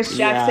how Chris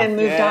Jackson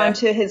moved on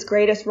to his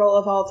greatest role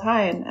of all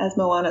time as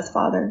Moana's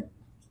father.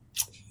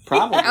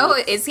 Probably. Oh,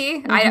 is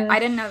he? I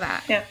didn't know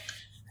that. Yeah.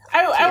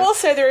 I will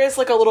say there is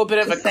like a little bit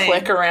of a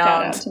click around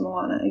Shout out to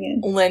Moana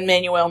again.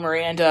 Lin-Manuel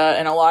Miranda,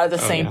 and a lot of the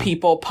same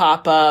people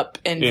pop up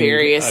in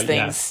various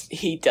things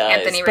he does.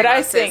 Anthony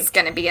Ramos is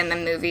going to be in the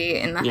movie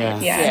in the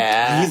Heights.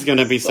 Yeah. He's going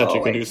to be such a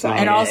good Usama.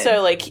 And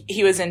also, like,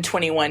 he was in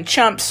 21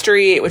 Chump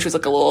Street, which was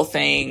like a little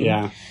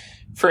thing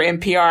for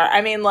NPR.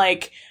 I mean,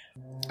 like...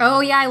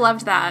 Oh, yeah, I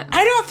loved that.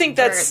 I don't think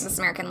that's This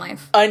American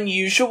Life.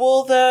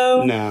 unusual,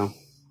 though. No.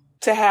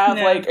 To have,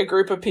 like, a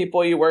group of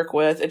people you work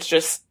with. It's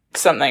just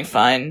something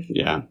fun.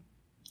 Yeah.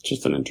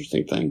 Just an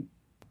interesting thing.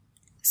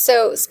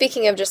 So,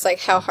 speaking of just, like,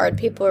 how hard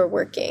people are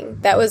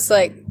working, that was,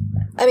 like,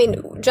 I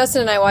mean,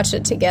 Justin and I watched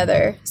it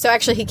together, so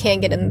actually he can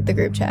get in the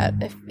group chat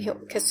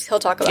because he'll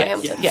talk about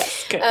Hamilton.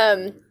 Yes,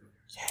 good.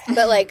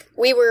 But like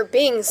we were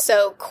being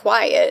so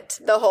quiet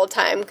the whole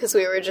time because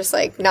we were just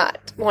like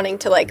not wanting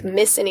to like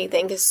miss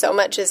anything because so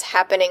much is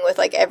happening with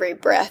like every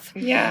breath.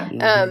 Yeah.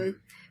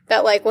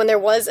 That like when there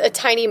was a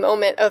tiny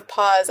moment of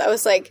pause, I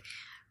was like,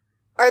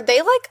 are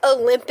they like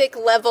Olympic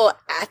level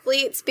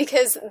athletes?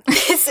 Because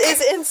this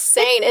is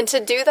insane. And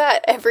to do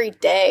that every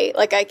day,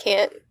 like I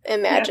can't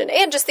imagine.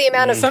 Yeah. And just the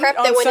amount of prep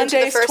that went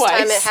into the first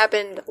time it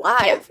happened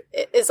live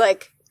is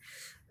like,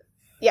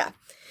 yeah.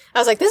 I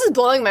was like, this is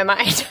blowing my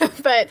mind.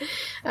 But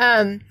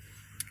on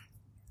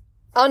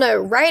a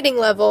writing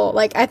level,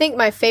 like I think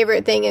my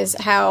favorite thing is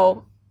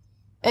how,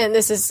 and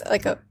this is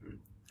like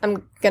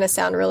I'm going to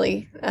sound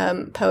really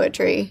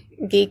poetry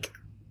geek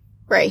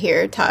right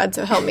here, Todd,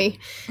 so help me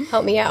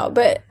out.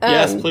 But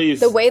yes, please.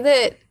 The way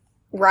that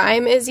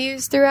rhyme is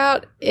used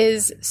throughout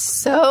is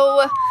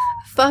so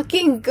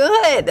fucking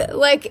good.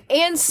 Like,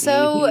 and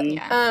so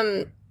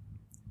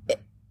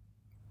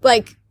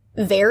like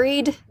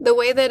varied the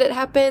way that it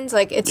happens.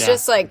 Like it's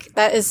just like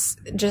that is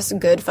just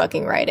good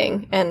fucking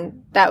writing,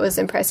 and that was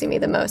impressing me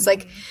the most.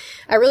 Like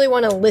I really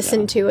want to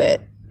listen to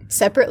it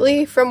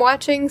separately from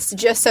watching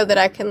just so that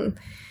I can,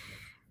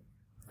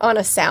 on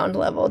a sound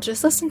level,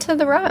 just listen to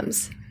the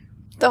rhymes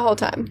the whole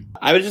time.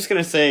 I was just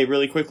going to say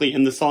really quickly,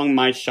 in the song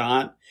My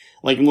Shot,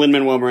 like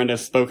Lin-Manuel Miranda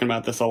has spoken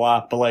about this a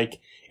lot, but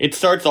like it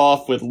starts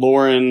off with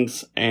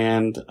Lawrence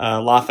and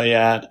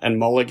Lafayette and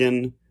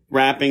Mulligan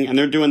rapping, and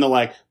they're doing the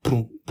like,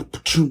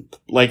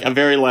 like a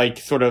very like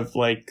sort of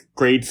like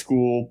grade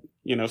school,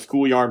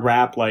 schoolyard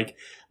rap, like,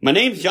 my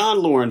name's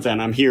John Lawrence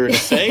and I'm here to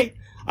say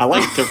I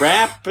like to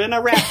rap and I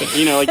rap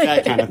it, like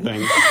that kind of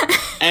thing.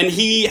 And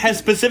he has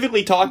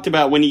specifically talked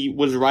about when he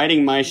was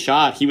writing My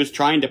Shot, he was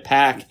trying to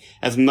pack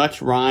as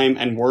much rhyme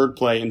and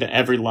wordplay into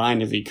every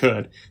line as he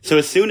could. So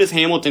as soon as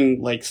Hamilton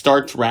like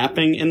starts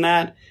rapping in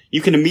that,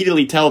 you can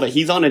immediately tell that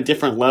he's on a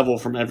different level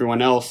from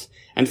everyone else.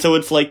 And so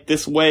it's like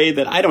this way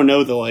that I don't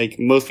know that like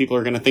most people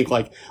are going to think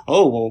like,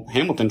 oh, well,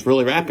 Hamilton's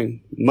really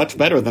rapping much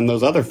better than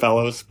those other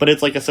fellows. But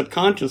it's like a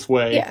subconscious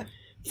way. Yeah.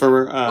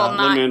 For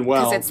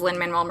Lin-Manuel. Because it's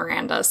Lin-Manuel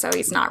Miranda, so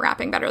he's not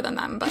rapping better than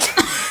them. But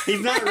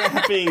he's not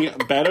rapping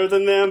better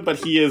than them, but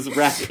he is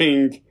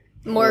rapping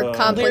more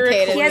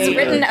complicated. He has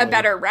written a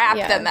better rap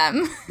than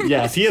them.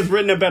 Yes, he has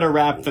written a better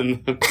rap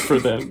than for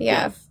them.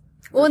 Yeah. Yes.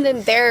 Well, and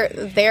then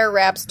their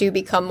raps do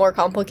become more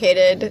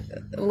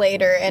complicated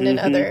later, and in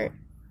other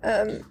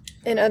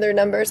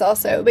numbers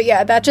also. But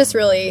yeah, that just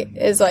really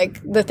is like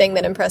the thing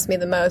that impressed me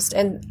the most.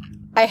 And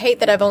I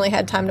hate that I've only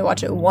had time to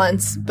watch it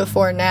once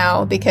before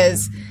now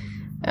because.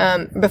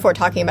 Before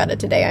talking about it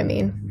today, I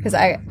mean, because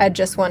I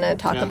just want to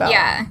talk about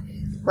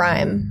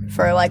rhyme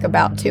for like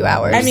about 2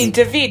 hours. I mean,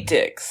 Daveed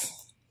Diggs.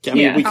 I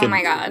mean, we could, oh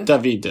my god,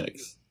 Daveed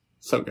Diggs,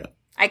 so good.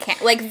 I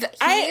can't like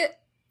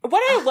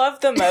what I love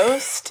the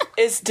most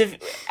is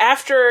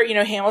after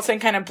Hamilton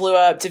kind of blew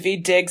up,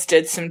 Daveed Diggs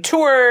did some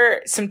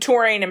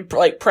touring and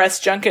like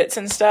press junkets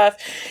and stuff,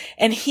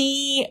 and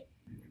I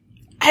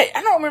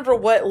don't remember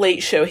what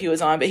late show he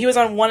was on, but he was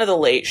on one of the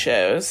late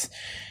shows.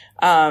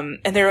 And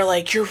they were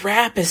like, your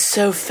rap is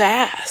so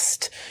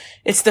fast.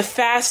 It's the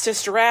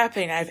fastest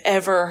rapping I've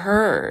ever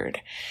heard.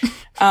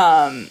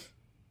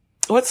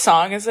 What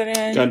song is it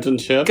in? Guns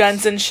and Ships.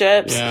 Guns and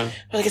Ships. Yeah.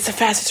 They're like, it's the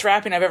fastest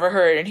rapping I've ever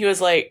heard. And he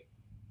was like,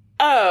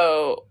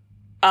 oh,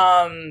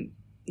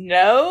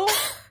 no,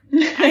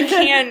 I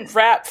can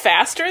rap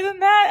faster than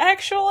that,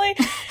 actually.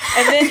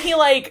 And then he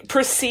like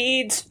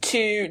proceeds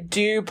to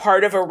do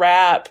part of a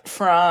rap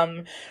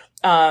from,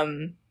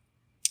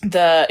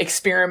 the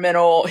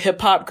experimental hip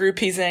hop group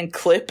he's in,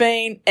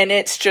 Clipping, and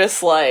it's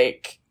just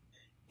like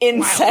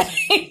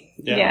insane.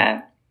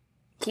 Yeah.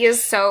 He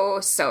is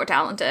so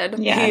talented.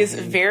 Yeah. He is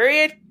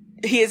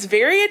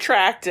very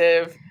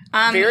attractive.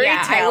 Very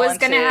talented. I was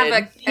gonna have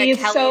a he's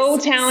Kelly's so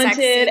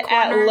talented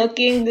at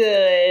looking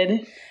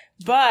good.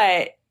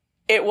 But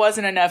it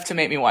wasn't enough to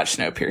make me watch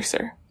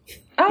Snowpiercer.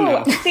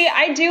 Oh, see,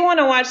 I do want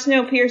to watch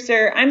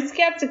Snowpiercer. I'm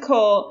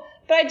skeptical.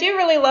 But I do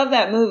really love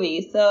that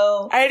movie,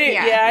 so I do.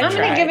 Yeah, I'm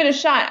going to give it a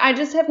shot. I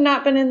just have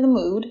not been in the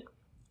mood.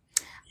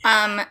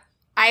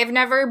 I've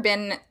never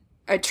been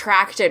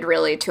attracted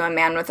really to a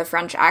man with a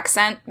French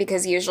accent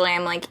because usually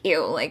I'm like,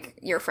 ew, like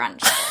you're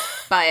French.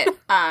 But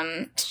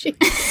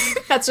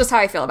that's just how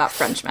I feel about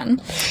Frenchmen.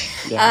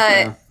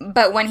 Yeah.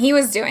 But when he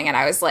was doing it,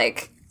 I was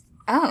like,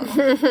 oh,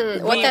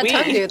 what that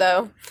tongue do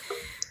though?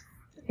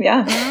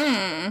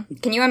 Yeah.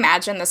 Can you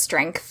imagine the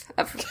strength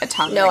of a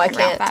tongue no, that can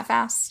I can't. rap that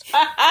fast?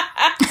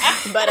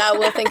 But I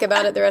will think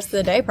about it the rest of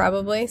the day,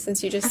 probably,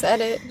 since you just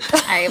said it.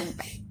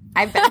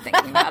 I've been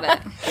thinking about it.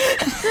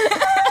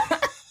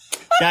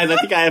 Guys, I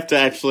think I have to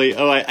actually...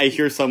 Oh, I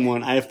hear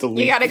someone. I have to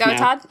leave. You gotta go, now.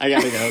 Todd? I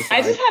gotta go.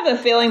 I just have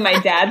a feeling my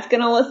dad's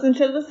gonna listen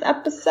to this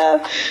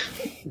episode.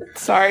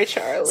 Sorry,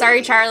 Charlie.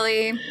 Sorry,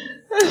 Charlie.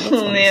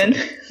 Oh, man.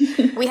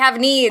 We have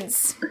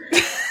needs.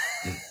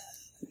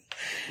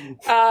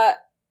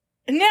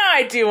 Now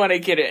I do want to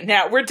get it.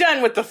 Now we're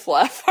done with the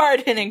fluff.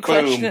 Hard-hitting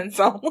questions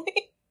only.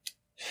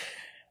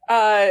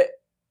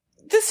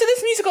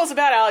 this musical is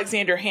about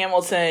Alexander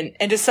Hamilton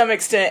and to some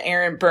extent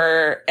Aaron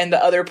Burr and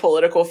the other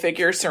political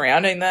figures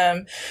surrounding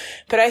them.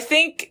 But I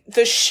think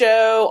the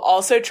show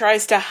also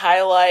tries to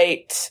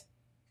highlight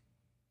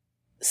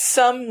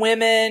some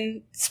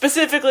women,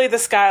 specifically the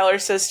Schuyler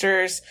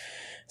sisters,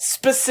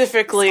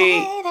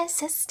 specifically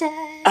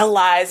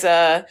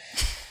Eliza.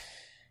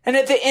 And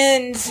at the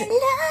end,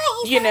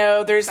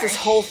 there's this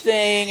whole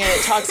thing and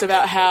it talks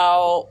about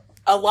how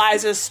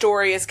Eliza's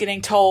story is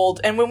getting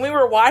told. And when we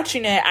were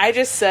watching it, I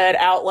just said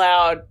out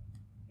loud,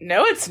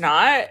 no, it's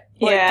not.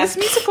 This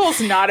musical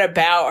is not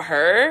about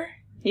her.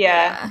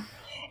 Yeah.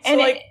 So, and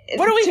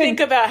what do we think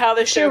about how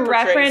the show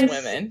portrays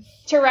women?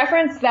 To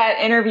reference that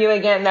interview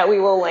again that we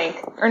will link,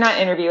 or not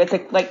interview, it's a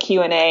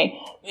Q&A.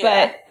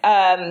 Yeah.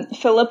 But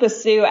Philippa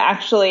Sue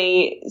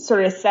actually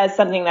sort of says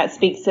something that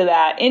speaks to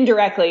that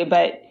indirectly,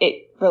 but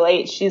it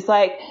relates. She's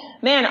like,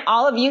 man,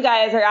 all of you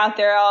guys are out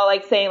there all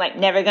saying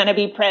never gonna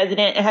be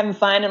president and having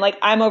fun, and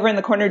I'm over in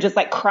the corner just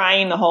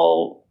crying the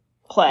whole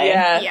play.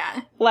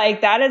 Yeah.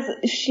 That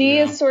is, she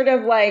is sort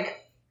of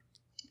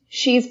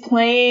she's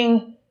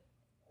playing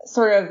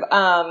sort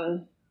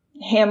of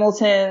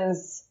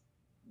Hamilton's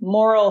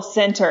moral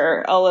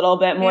center a little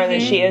bit more than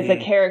she is a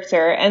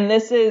character. And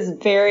this is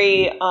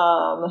very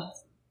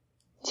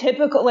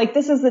typical,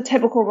 this is the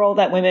typical role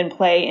that women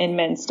play in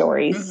men's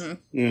stories.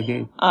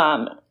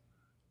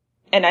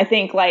 And I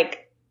think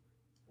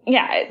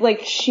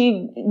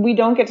we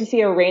don't get to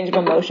see a range of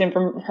emotion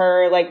from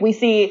her. We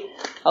see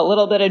a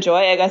little bit of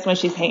joy, I guess, when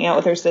she's hanging out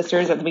with her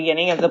sisters at the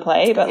beginning of the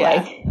play. But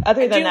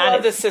other than that, I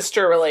love the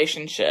sister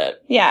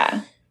relationship.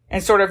 Yeah.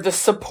 And sort of the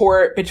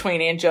support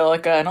between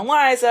Angelica and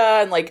Eliza.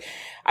 And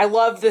I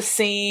love the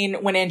scene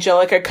when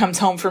Angelica comes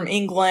home from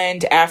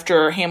England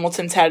after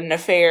Hamilton's had an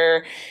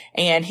affair.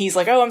 And he's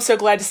like, oh, I'm so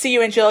glad to see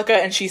you, Angelica.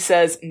 And she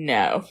says,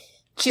 no.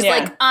 She's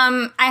like,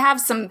 I have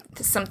some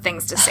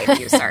things to say to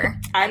you, sir.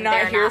 I'm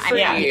not here for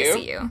you. I'm here to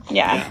see you.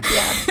 Yeah.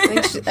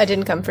 I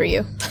didn't come for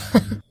you.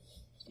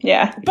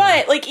 Yeah.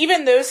 But,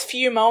 even those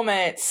few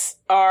moments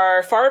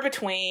are far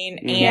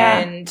between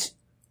and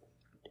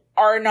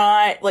are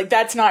not,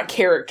 that's not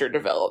character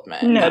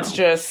development. No. That's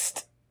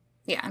just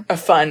a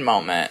fun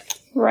moment.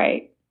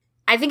 Right.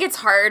 I think it's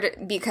hard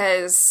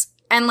because,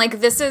 and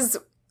this is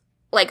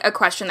a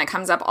question that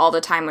comes up all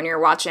the time when you're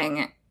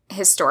watching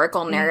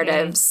historical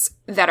narratives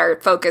that are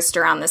focused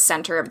around the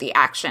center of the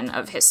action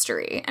of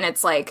history. And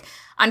it's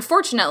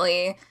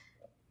unfortunately,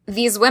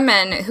 these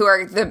women who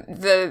are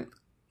the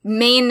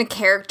main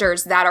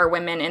characters that are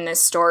women in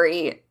this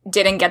story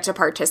didn't get to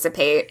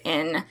participate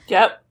in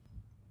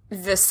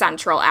the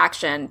central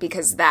action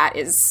because that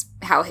is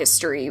how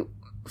history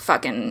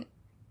fucking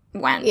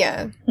went.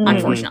 Yeah.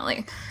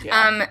 Unfortunately.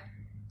 Yeah.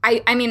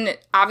 I mean,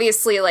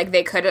 obviously,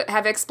 they could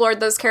have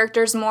explored those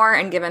characters more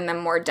and given them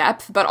more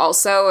depth, but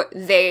also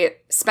they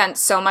spent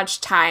so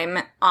much time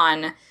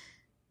on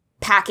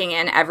packing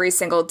in every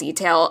single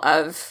detail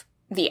of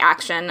the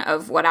action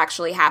of what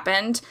actually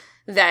happened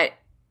that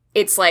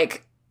it's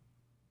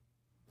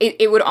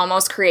it would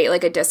almost create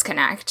a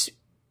disconnect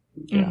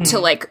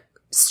to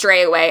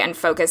stray away and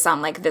focus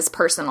on this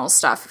personal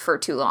stuff for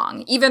too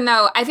long. Even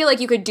though I feel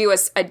you could do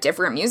a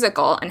different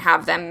musical and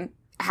have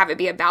it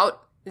be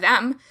about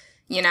them.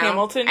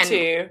 Hamilton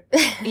too.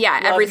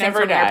 Yeah, everything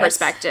from their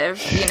perspective,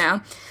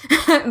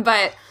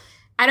 But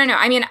I don't know.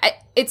 I mean,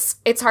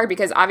 it's hard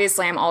because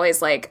obviously I'm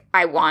always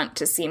I want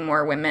to see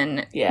more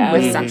women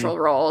with central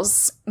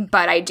roles,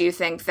 but I do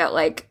think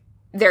that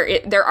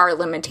there are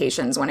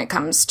limitations when it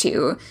comes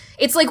to.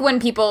 It's when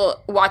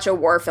people watch a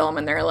war film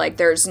and they're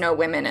there's no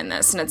women in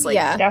this, and it's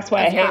that's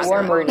why I hate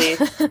war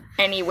movies.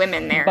 Any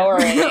women there?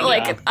 Boring.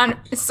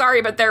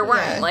 Sorry, but there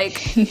weren't. And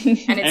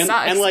it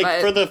sucks.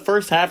 And for the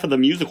first half of the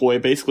musical,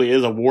 it basically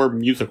is a war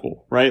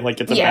musical, right?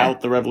 It's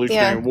about the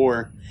Revolutionary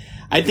War.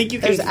 I think you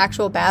can. There's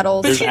actual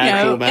battles. But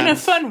in a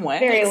fun way.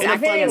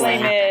 Very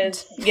limited,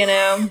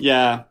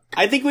 Yeah.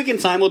 I think we can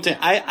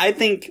I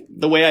think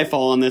the way I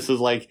fall on this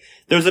is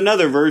there's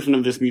another version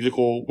of this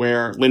musical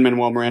where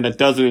Lin-Manuel Miranda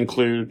doesn't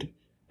include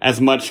as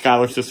much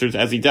Schuyler Sisters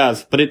as he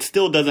does, but it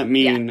still doesn't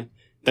mean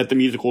that the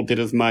musical did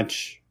as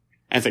much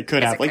as it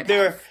could have.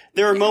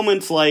 There are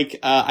moments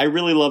I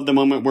really love the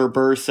moment where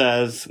Burr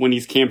says when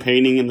he's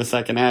campaigning in the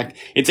second act,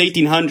 it's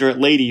 1800,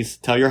 ladies,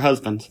 tell your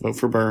husbands, vote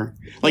for Burr.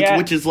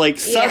 Which is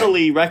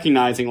subtly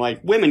recognizing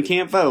women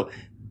can't vote,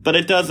 but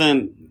it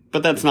doesn't.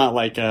 But that's not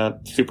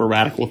a super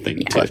radical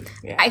thing.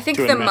 I think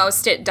the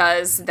most it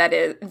does that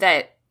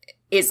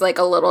is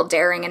a little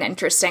daring and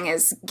interesting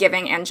is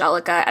giving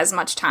Angelica as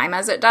much time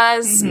as it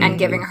does and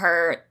giving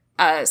her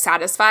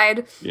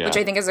Satisfied, which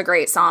I think is a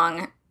great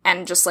song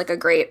and just a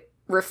great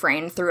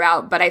refrain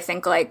throughout. But I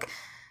think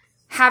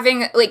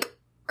having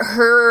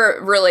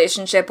her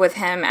relationship with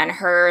him and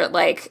her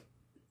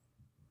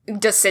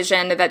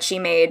decision that she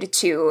made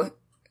to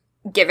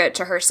give it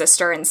to her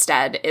sister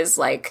instead is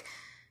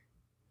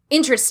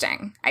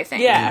interesting, I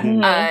think.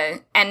 Yeah.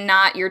 And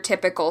not your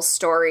typical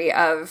story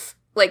of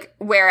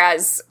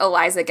whereas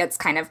Eliza gets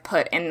kind of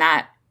put in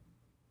that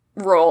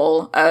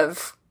role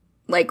of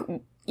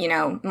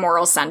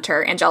moral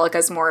center,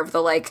 Angelica's more of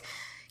the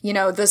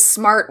the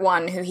smart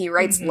one who he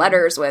writes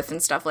letters with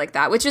and stuff like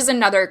that, which is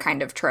another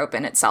kind of trope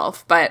in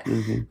itself. But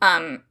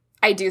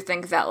I do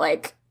think that,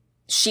 like,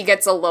 she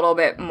gets a little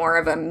bit more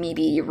of a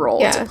meaty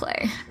role to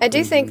play. I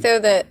do think, though,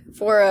 that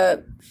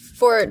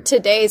for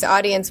today's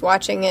audience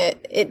watching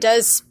it, it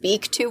does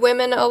speak to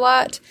women a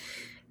lot,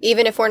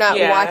 even if we're not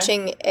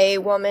watching a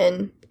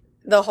woman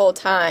the whole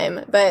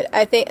time. But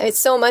I think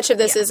so much of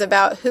this is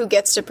about who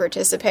gets to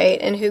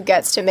participate and who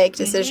gets to make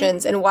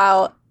decisions. And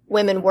while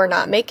women were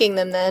not making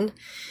them then,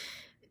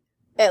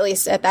 at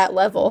least at that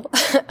level,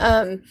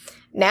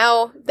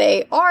 now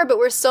they are, but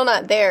we're still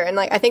not there. And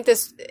like, I think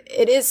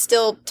it is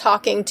still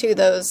talking to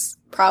those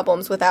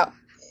problems without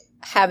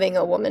having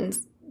a woman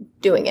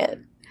doing it.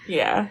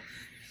 Yeah.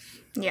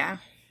 Yeah.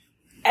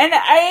 And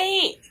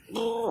I,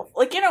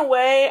 like, in a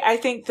way, I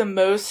think the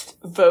most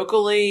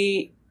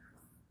vocally,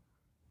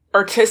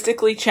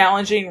 artistically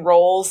challenging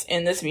roles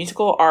in this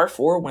musical are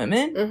for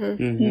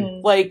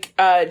women. Like,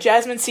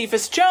 Jasmine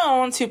Cephas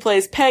Jones, who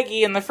plays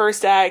Peggy in the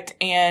first act,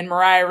 and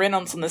Mariah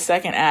Reynolds in the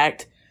second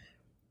act.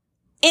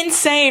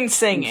 Insane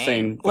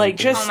singing. Like,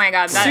 just oh my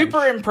God,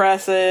 super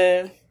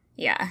impressive.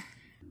 Yeah.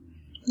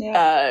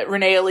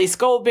 Renee Elise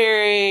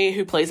Goldberry,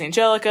 who plays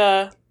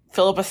Angelica.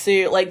 Philippa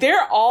Sue. Like,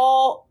 they're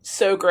all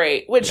so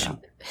great, which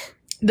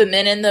the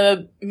men in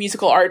the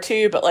musical are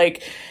too, but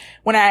like,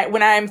 when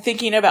I'm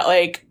thinking about,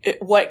 like,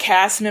 what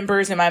cast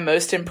members am I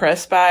most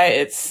impressed by,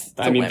 it's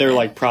the women. They're,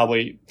 like,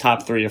 probably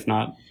top 3, if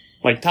not,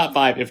 like, top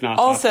 5, if not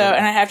also, top 3.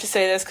 and I have to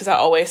say this because I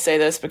always say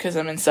this because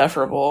I'm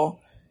insufferable,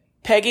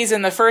 Peggy's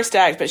in the first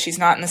act, but she's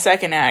not in the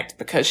second act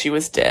because she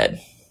was dead.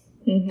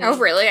 Oh,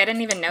 really? I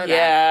didn't even know that.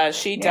 Yeah,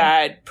 she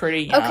died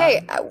pretty young.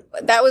 Okay,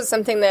 that was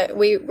something that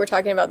we were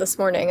talking about this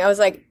morning. I was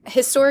like,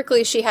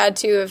 historically, she had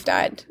to have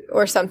died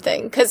or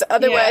something, because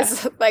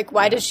otherwise, like,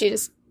 why did she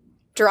just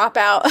drop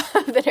out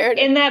of the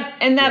narrative? In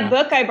that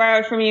book I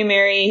borrowed from you,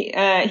 Mary,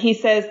 he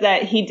says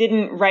that he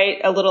didn't write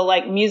a little,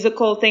 like,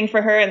 musical thing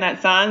for her in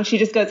that song. She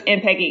just goes,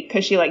 "And Peggy,"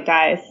 because she, like,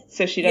 dies,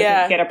 so she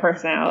doesn't get a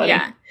personality.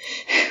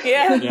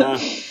 Yeah.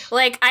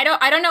 Like, I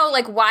don't know,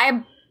 like,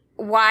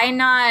 why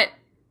not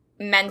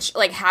mention,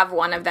 like, have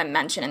one of them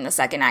mention in the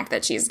second act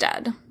that she's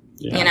dead?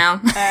 You know?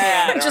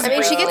 I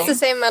mean, she gets the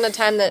same amount of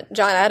time that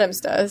John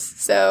Adams does,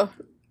 so.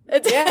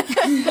 Yeah.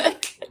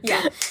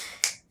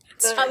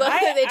 I love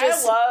that they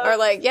just are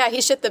like, yeah,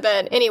 he shit the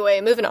bed.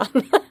 Anyway, moving on.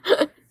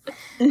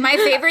 My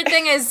favorite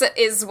thing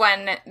is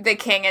when the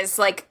king is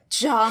like,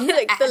 John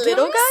like the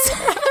little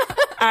guy?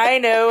 I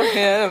know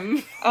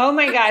him. Oh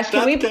my gosh,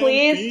 can we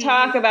please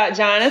talk about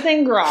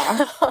Jonathan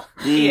Groff?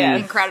 Yeah.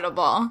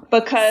 Incredible.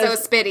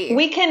 Because so spitty.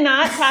 We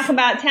cannot talk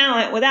about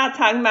talent without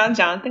talking about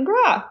Jonathan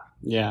Groff.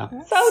 Yeah.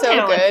 So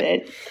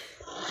talented. Good.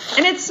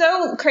 And it's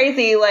so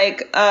crazy,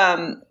 like,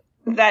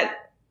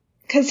 that,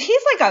 because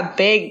he's like a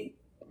big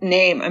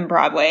name on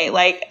Broadway,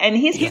 like, and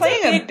he's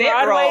playing a big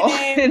Broadway role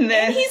in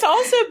this. And he's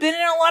also been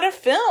in a lot of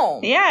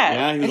film.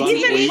 Yeah, and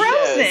he's in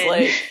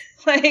Frozen.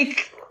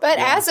 Like, but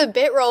as a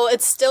bit role,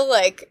 it's still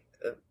like,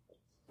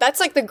 that's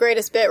like the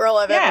greatest bit role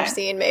I've ever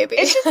seen. Maybe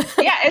it's just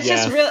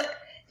just really,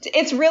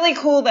 it's really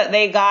cool that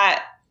they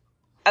got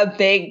a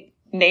big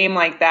name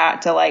like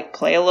that to, like,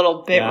 play a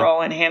little bit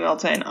role in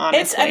Hamilton.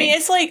 Honestly,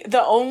 it's like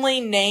the only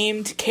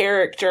named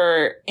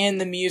character in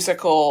the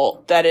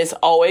musical that is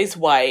always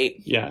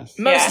white. Yes,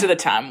 most of the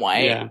time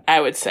white. I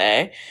would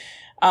say,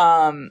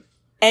 and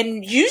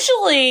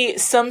usually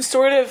some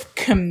sort of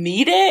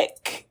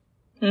comedic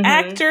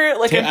actor.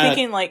 Like, I'm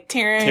thinking like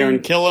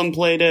Taron Killam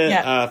played it.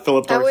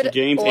 Philip Darcy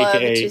James,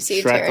 aka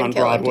Shrek on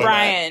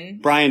Broadway.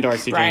 Brian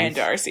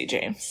Darcy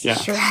James. Yeah,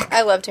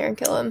 I love Taron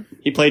Killam.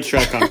 He played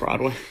Shrek on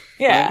Broadway.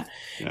 Yeah.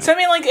 So, I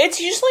mean, like,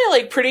 it's usually,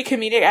 like, pretty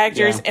comedic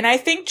actors. Yeah. And I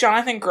think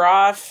Jonathan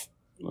Groff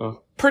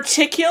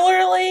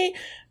particularly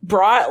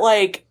brought,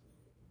 like,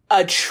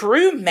 a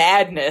true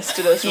madness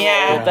to this role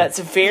that's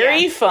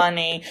very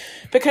funny.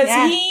 Because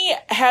he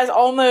has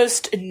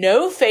almost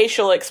no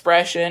facial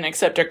expression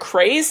except a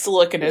crazed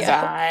look in his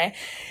eye.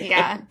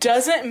 Yeah. It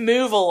doesn't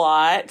move a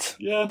lot.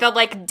 Yeah. The,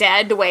 like,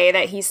 dead way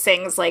that he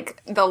sings,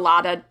 like, the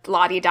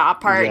la-di-da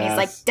part. Yes. And he's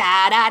like,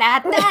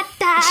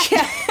 da-da-da-da-da.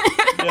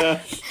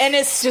 And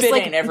it's spitting just,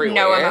 like, everywhere.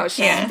 No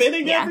emotion.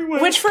 Spitting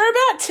everywhere. Which, for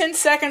about 10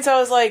 seconds, I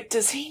was like,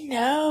 does he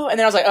know? And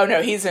then I was like, oh,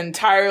 no, he's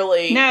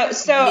entirely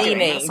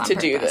meaning to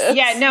do this.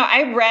 Yeah, no,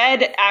 I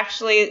read,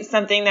 actually,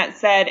 something that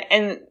said,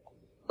 and,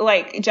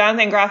 like,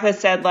 Jonathan Groff has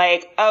said,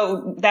 like,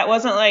 oh, that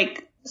wasn't,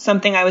 like,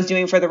 something I was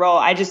doing for the role.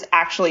 I just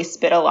actually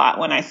spit a lot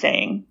when I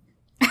sang.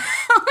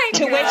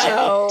 To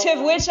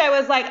which I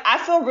was like, I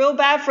feel real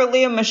bad for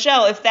Lea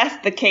Michele if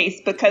that's the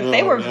case, because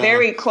they were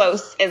very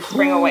close in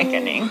Spring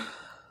Awakening.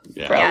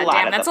 For a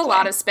lot of that's the a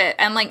lot of spit.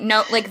 And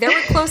there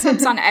were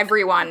close-ups on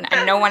everyone,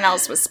 and no one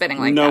else was spitting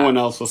like that. No one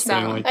else was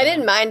spitting like that. I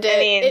didn't mind it. I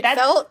mean,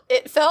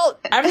 it felt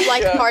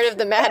like part of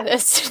the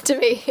madness to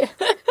me.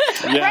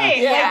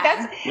 Right.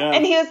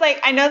 And he was like,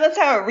 I know that's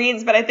how it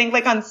reads, but I think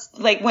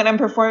when I'm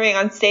performing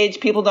on stage,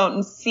 people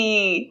don't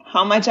see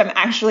how much I'm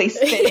actually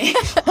spitting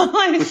while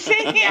I'm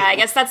singing. Yeah, I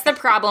guess that's the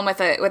problem with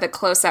a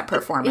close-up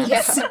performance.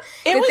 Yes.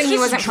 Good thing he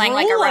wasn't playing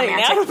like a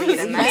romantic lead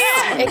in this.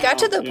 It got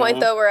to the point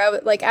though where I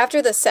was like,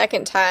 after the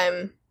second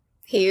time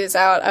he was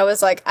out, I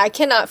was like, I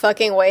cannot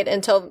fucking wait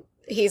until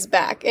he's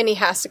back, and he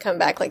has to come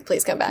back. Like,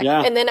 please come back.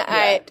 Yeah. And then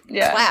I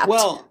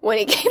clapped when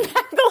he came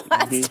back the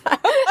last time.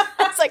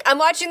 It's like, I'm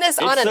watching this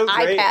on an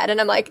iPad, and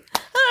I'm like,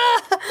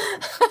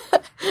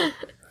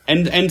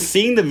 And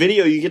seeing the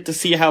video, you get to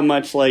see how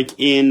much, like,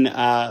 in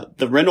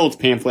the Reynolds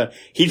pamphlet,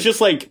 he's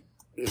just, like,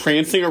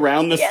 prancing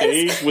around the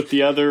stage with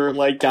the other,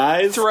 like,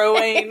 guys.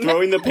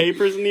 Throwing the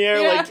papers in the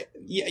air. Yeah. Like,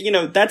 you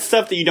know, that's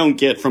stuff that you don't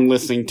get from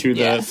listening to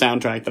the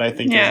soundtrack that I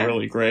think is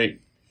really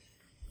great.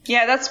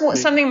 Yeah, that's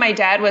something my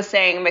dad was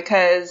saying,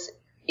 because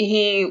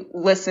he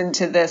listened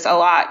to this a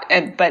lot,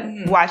 but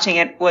watching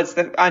it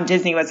on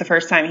Disney was the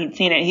first time he'd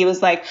seen it. He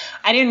was like,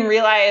 I didn't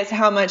realize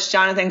how much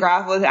Jonathan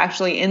Groff was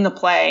actually in the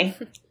play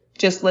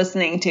just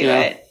listening to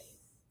it.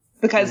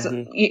 Because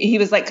he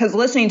was like, because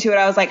listening to it,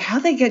 I was like,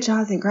 how'd they get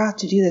Jonathan Groff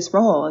to do this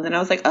role? And then I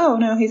was like, oh,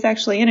 no, he's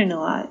actually in it a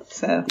lot.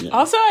 So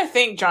Also, I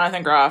think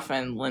Jonathan Groff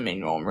and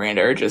Lin-Manuel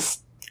Miranda are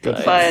just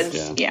good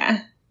buds.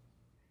 Yeah.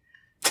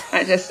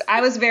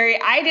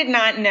 I did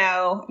not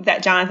know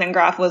that Jonathan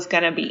Groff was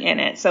going to be in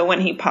it. So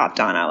when he popped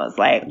on, I was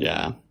like,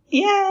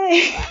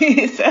 yay.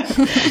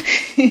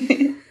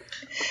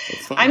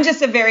 I'm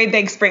just a very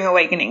big Spring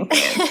Awakening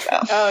fan. So.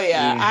 Oh,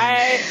 yeah.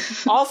 I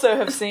also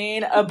have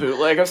seen a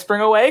bootleg of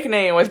Spring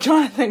Awakening with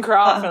Jonathan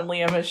Groff and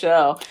Lea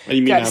Michele.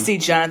 Got to see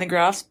Jonathan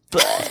Groff's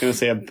butt. I was going to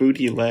say a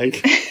booty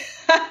leg.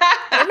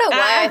 I don't know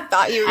why I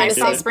thought you were going to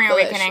say I saw Spring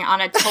Awakening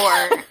on a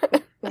tour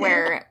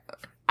where,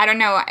 I don't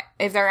know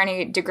if there are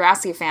any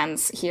Degrassi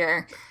fans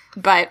here,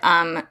 but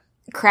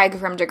Craig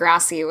from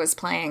Degrassi was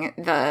playing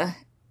the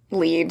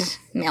lead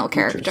male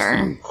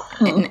character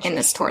in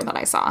this tour that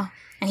I saw.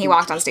 And he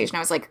walked on stage, and I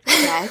was like,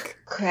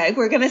 Craig,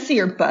 we're going to see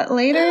your butt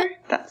later?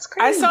 That's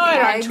crazy. I saw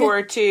it on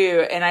tour,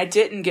 too, and I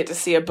didn't get to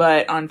see a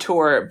butt on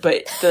tour,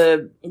 but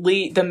the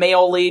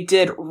male lead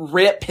did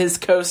rip his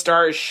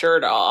co-star's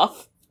shirt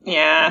off.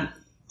 Yeah,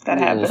 that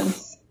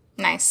happens.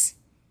 Nice.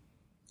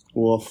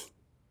 Wolf.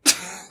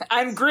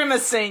 I'm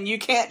grimacing. You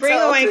can't Spring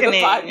tell Awakening, through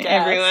the podcast,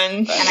 everyone.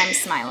 And I'm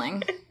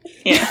smiling.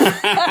 Yeah.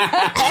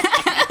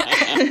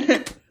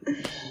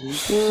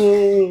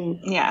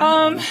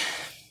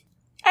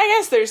 I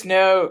guess there's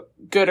no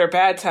good or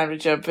bad time to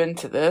jump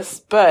into this,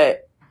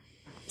 but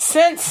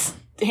since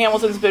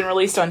Hamilton's been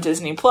released on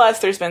Disney Plus,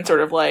 there's been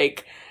sort of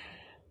like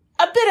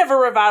a bit of a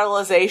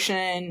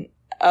revitalization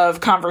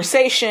of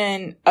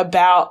conversation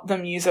about the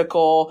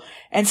musical,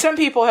 and some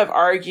people have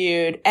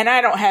argued, and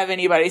I don't have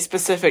anybody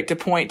specific to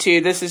point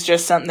to, this is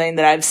just something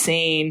that I've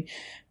seen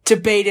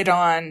debated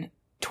on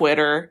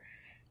Twitter.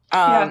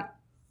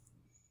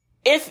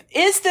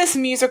 Is this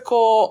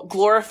musical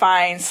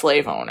glorifying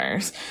slave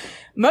owners?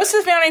 Most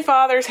of the Founding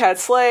Fathers had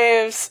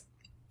slaves.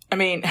 I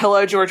mean,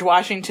 hello, George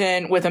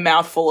Washington with a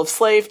mouthful of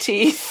slave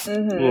teeth.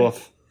 And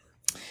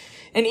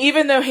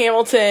even though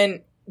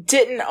Hamilton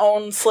didn't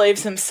own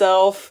slaves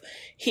himself,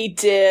 he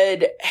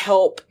did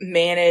help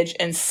manage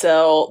and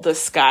sell the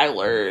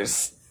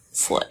Schuyler's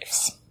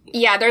slaves.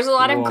 Yeah, there's a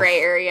lot of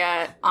gray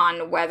area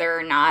on whether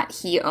or not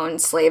he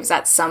owned slaves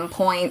at some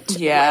point.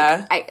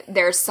 Yeah.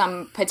 There's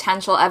some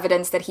potential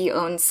evidence that he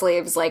owned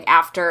slaves, like,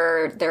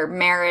 after their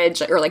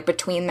marriage, or, like,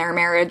 between their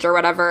marriage or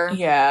whatever.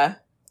 Yeah.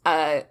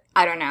 I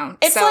don't know.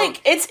 It's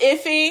it's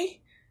iffy.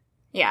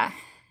 Yeah.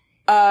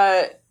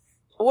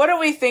 What do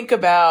we think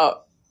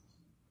about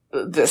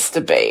this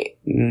debate?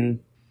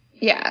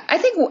 Yeah, I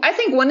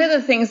think one of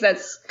the things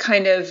that's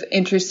kind of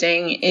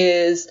interesting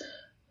is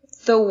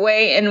the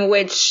way in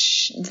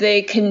which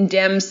they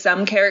condemn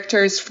some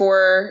characters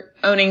for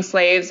owning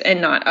slaves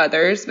and not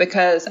others,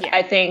 because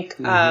I think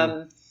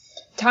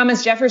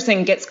Thomas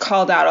Jefferson gets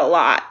called out a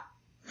lot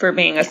for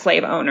being a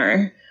slave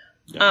owner.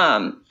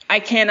 I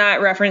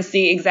cannot reference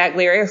the exact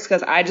lyrics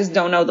because I just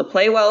don't know the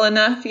play well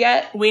enough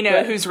yet. We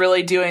know who's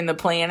really doing the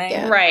planning.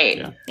 Yeah.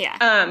 Right.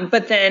 Yeah.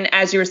 But then,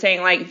 as you were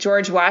saying, like,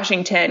 George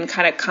Washington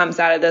kind of comes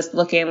out of this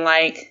looking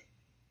like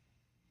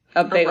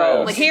a big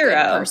old like hero. A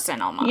good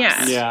person almost.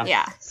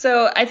 Yeah.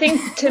 So I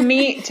think to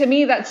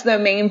me, that's the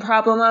main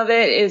problem of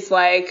it is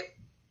like,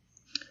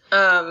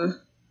 not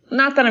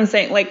that I'm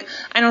saying, like,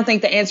 I don't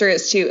think the answer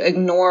is to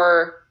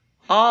ignore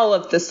all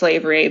of the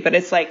slavery, but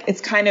it's like,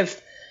 it's kind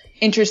of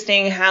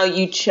interesting how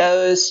you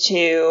chose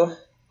to,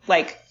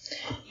 like,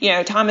 you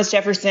know, Thomas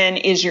Jefferson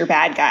is your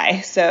bad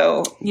guy.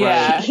 So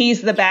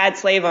he's the bad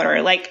slave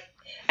owner. Like,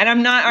 and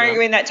I'm not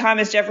arguing that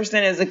Thomas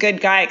Jefferson is a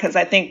good guy, because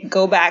I think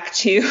go back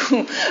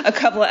to a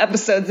couple of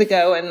episodes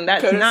ago and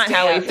that's not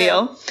how we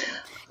feel.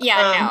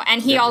 Yeah, no.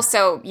 And he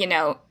also, you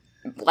know,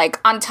 like,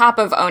 on top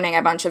of owning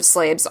a bunch of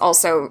slaves,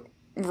 also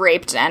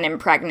raped and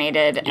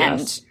impregnated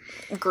and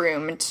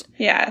groomed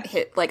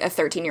hit like a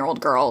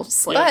 13-year-old girl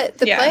slave. But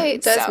the play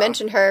does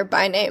mention her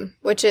by name,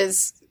 which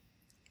is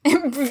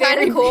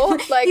kind of cool.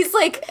 Like, he's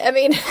like, I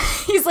mean,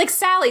 he's like,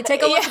 Sally,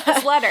 take a look at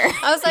this letter.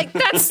 I was like,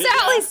 that's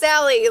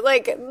Sally,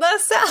 like,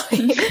 that's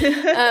Sally.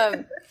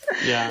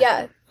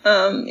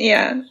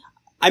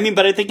 I mean,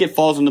 but I think it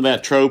falls into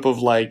that trope of,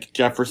 like,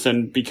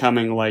 Jefferson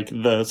becoming, like,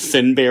 the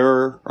sin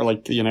bearer, or,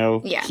 like, you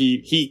know,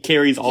 he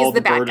carries all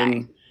the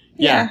burden.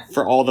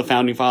 For all the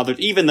founding fathers,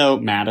 even though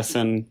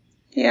Madison,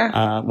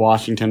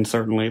 Washington,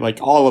 certainly, like,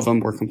 all of them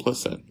were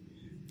complicit.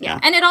 Yeah.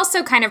 And it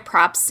also kind of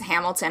props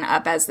Hamilton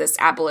up as this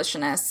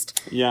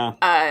abolitionist.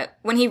 Yeah.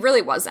 When he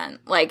really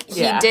wasn't. Like,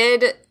 he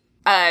did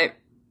have,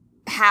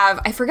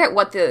 I forget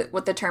what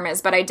the term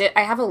is, but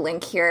I have a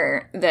link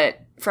here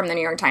that from the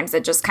New York Times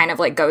that just kind of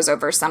like goes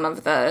over some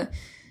of the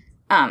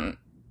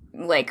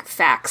like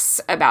facts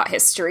about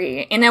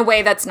history in a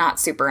way that's not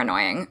super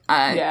annoying.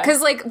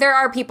 Because like there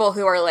are people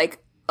who are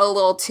like a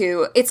little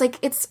too,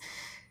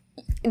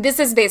 this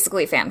is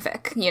basically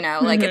fanfic, you know,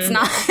 like it's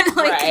not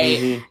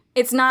like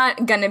it's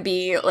not gonna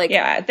be like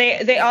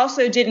they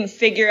also didn't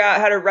figure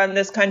out how to run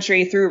this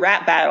country through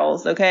rap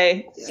battles,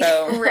 okay?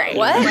 So what?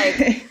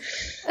 Like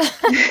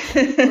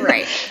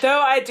right. Though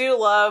I do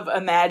love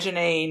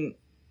imagining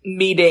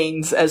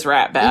meetings as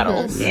rap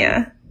battles.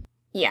 Yeah.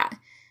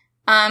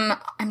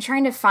 I'm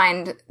trying to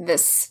find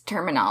this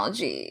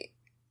terminology.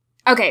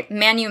 Okay,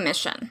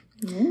 manumission.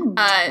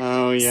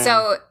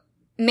 So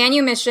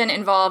manumission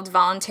involved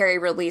voluntary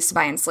release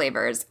by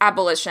enslavers.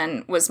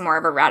 Abolition was more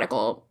of a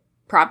radical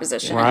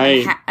proposition.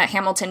 Right.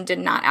 Hamilton did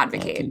not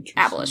advocate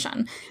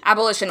abolition.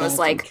 Abolition was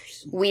like,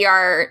 we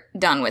are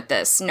done with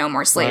this. No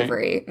more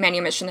slavery. Right.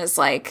 Manumission is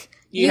like,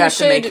 you have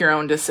to make your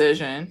own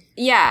decision.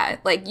 Yeah,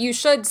 like, you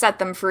should set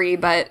them free,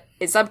 but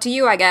it's up to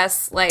you, I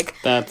guess. Like,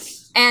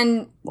 that's...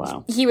 And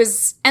he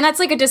was... And that's,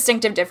 like, a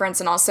distinctive difference.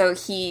 And also,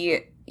 he,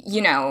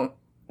 you know,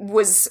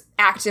 was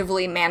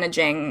actively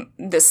managing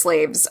the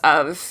slaves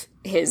of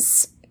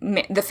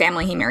the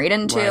family he married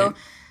into.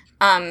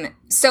 Right.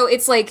 So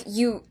it's, like,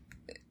 you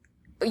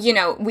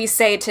know, we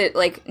say to,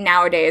 like,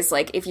 nowadays,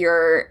 like, if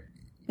you're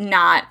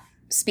not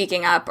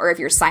speaking up or if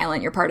you're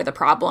silent, you're part of the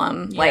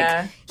problem.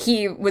 Like,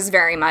 he was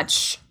very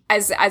much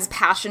as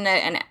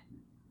passionate and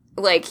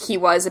like he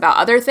was about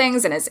other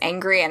things and as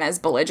angry and as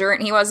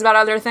belligerent he was about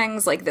other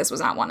things. Like, this was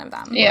not one of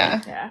them.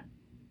 Yeah.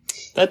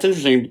 That's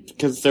interesting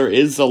because there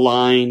is a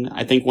line,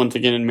 I think once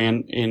again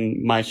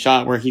in My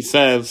Shot, where he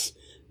says,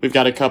 we've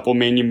got a couple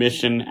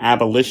manumission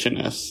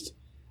abolitionists.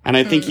 And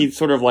I think he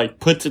sort of like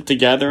puts it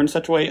together in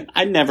such a way.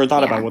 I never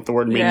thought about what the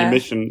word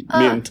manumission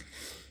meant.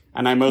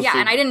 And I mostly... Yeah,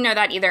 and I didn't know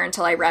that either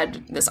until I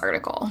read this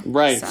article.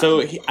 Right.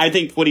 So I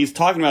think what he's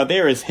talking about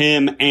there is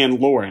him and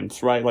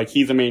Lawrence, right? Like,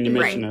 he's a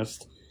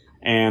manumissionist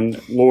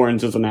and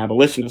Lawrence is an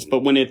abolitionist.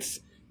 But when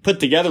it's put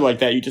together like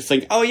that, you just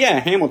think, oh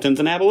yeah, Hamilton's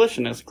an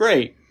abolitionist.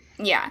 Great.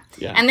 Yeah.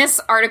 And this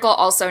article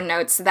also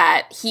notes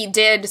that he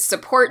did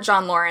support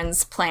John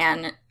Lawrence's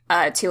plan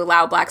to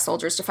allow black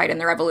soldiers to fight in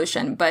the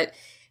Revolution, but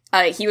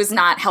he was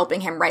not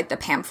helping him write the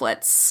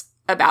pamphlets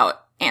about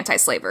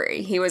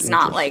anti-slavery. He was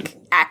not, like,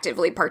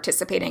 actively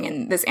participating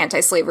in this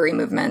anti-slavery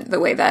movement the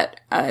way that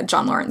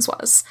John Lawrence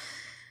was.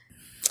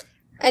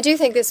 I do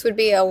think this would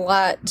be a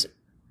lot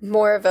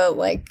more of a,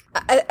 like...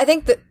 I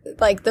think that,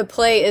 like, the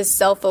play is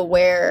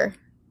self-aware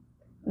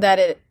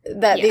that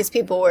these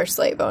people were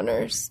slave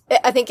owners.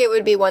 I think it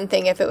would be one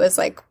thing if it was,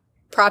 like,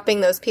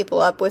 propping those people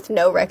up with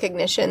no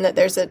recognition that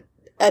there's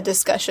a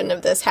discussion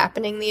of this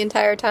happening the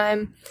entire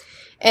time.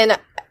 And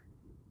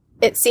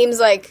it seems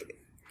like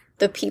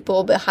the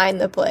people behind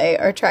the play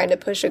are trying to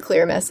push a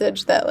clear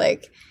message that,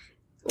 like,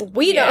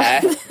 we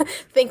don't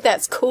think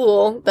that's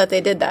cool that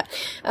they did that.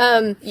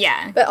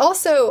 But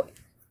also,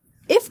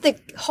 if the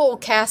whole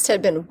cast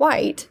had been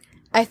white,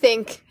 I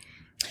think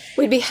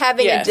we'd be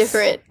having a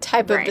different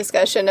type of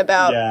discussion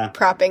about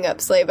propping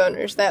up slave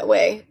owners that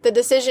way. The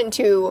decision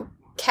to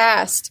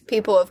cast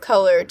people of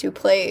color to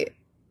play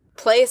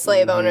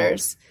slave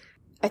owners,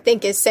 I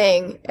think, is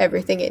saying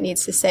everything it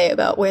needs to say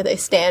about where they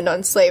stand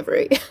on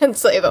slavery and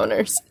slave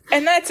owners.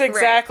 And that's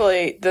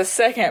exactly the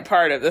second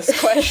part of this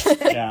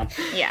question.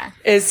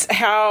 Is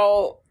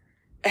how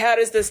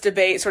does this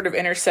debate sort of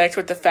intersect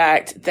with the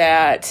fact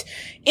that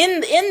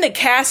in the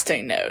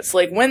casting notes,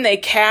 like when they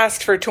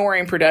cast for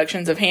touring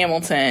productions of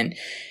Hamilton,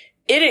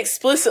 it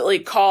explicitly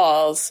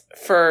calls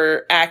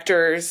for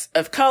actors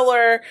of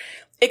color,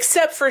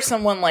 except for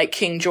someone like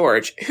King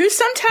George, who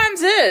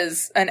sometimes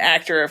is an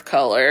actor of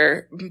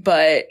color,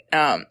 but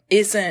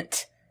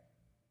isn't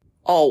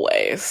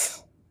always.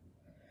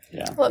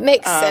 Yeah. Well, it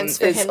makes sense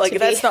for him to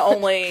that's be the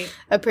only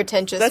a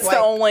pretentious. That's white. the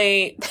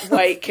only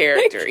white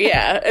character.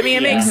 Yeah, I mean,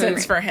 it makes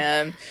sense for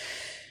him.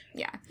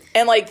 Yeah,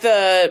 and like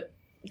the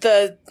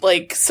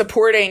like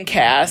supporting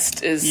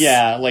cast is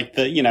like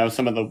the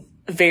some of the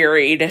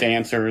varied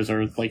dancers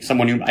or like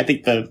someone who I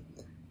think the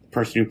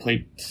person who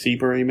played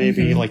Seabury,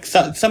 maybe like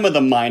some of the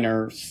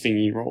minor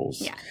singing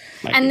roles. Yeah,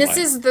 and this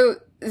is the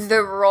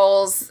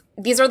roles.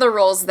 These are the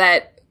roles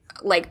that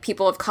like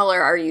people of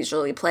color are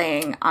usually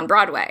playing on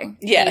Broadway.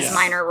 Yes. These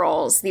minor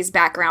roles, these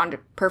background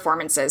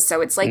performances.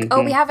 So it's like,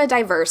 oh, we have a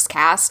diverse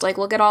cast. Like,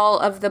 look at all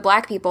of the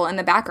Black people in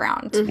the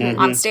background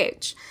on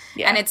stage.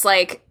 Yeah. And it's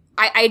like,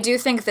 I do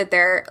think that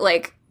they're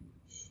like,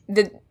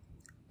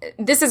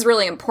 this is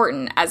really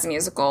important as a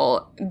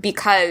musical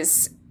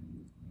because,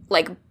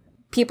 like,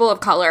 people of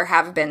color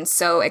have been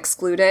so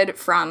excluded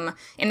from,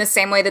 in the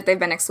same way that they've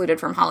been excluded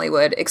from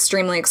Hollywood,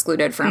 extremely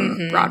excluded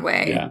from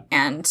Broadway. Yeah.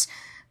 And,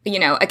 you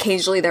know,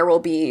 occasionally there will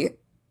be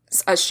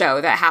a show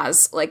that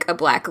has, like, a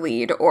Black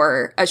lead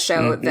or a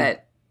show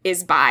that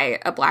is by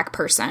a Black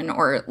person,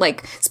 or,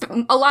 like,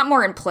 a lot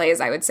more in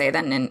plays, I would say,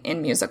 than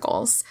in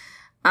musicals.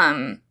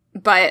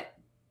 But,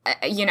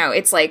 you know,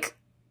 it's like,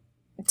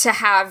 to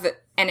have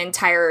an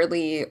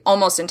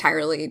almost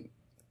entirely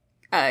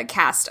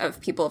cast of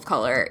people of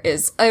color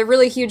is a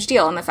really huge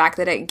deal. And the fact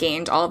that it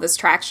gained all of this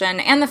traction,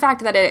 and the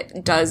fact that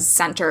it does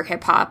center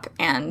hip hop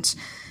and,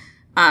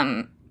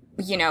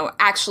 you know,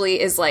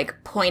 actually is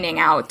like pointing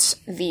out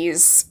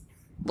these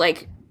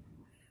like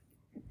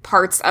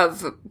parts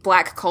of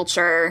Black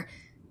culture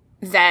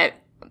that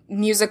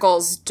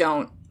musicals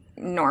don't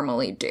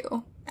normally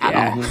do at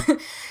all.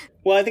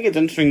 Well, I think it's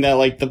interesting that,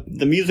 like,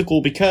 the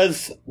musical,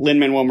 because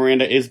Lin-Manuel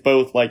Miranda is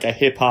both, like, a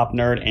hip-hop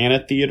nerd and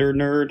a theater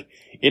nerd,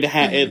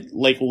 it,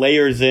 like,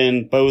 layers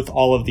in both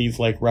all of these,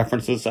 like,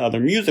 references to other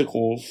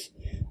musicals,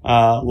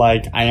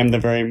 like, I Am the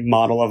Very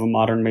Model of a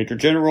Modern Major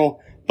General,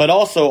 but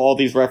also all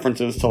these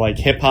references to, like,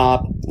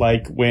 hip-hop,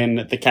 like,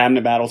 when the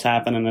cabinet battles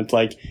happen, and it's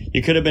like,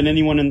 you could have been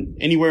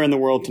anywhere in the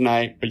world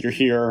tonight, but you're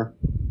here,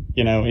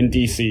 you know, in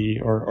D.C.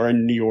 or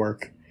in New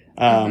York.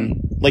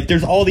 Like,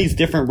 there's all these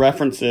different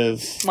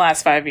references.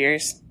 Last 5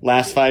 years.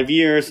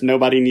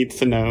 Nobody needs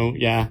to know.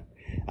 Yeah.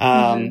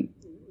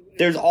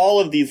 There's all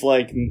of these,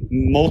 like,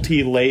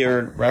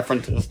 multi-layered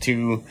references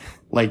to,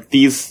 like,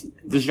 the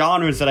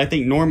genres that I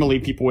think normally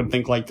people would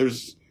think, like,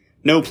 there's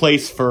no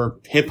place for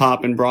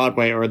hip-hop in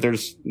Broadway, or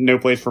there's no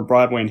place for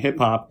Broadway and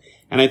hip-hop.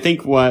 And I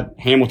think what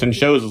Hamilton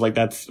shows is, like,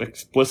 that's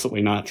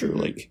explicitly not true.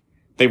 Like,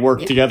 they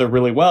work together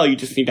really well. You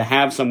just need to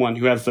have someone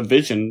who has the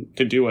vision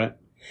to do it.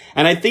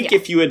 And I think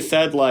if you had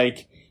said,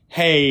 like,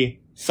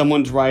 hey,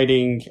 someone's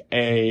writing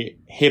a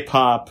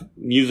hip-hop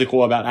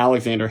musical about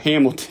Alexander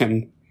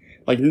Hamilton,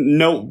 like,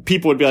 no,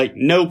 people would be like,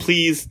 no,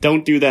 please,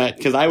 don't do that,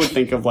 because I would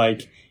think of,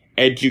 like,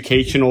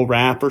 educational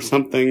rap or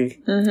something.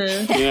 You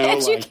know,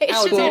 like,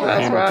 Alexander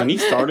Hamilton, he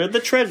started the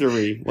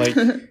Treasury. Like,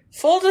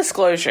 full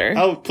disclosure.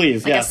 Oh,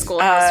 please, like yes.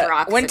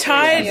 When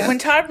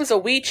Todd was a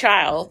wee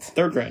child,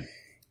 3rd grade,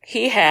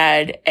 he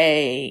had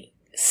a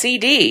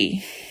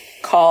CD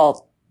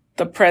called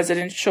The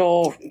President's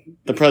Rap.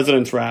 The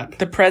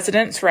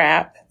President's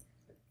Rap.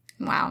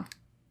 Wow.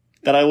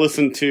 That I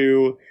listened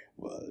to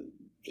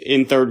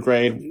in 3rd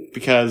grade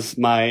because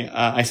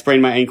I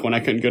sprained my ankle and I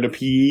couldn't go to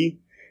PE,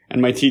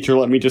 and my teacher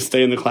let me just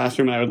stay in the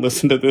classroom, and I would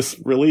listen to this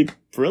really,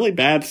 really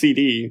bad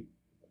CD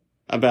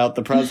about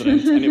the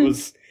president, and it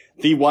was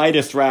the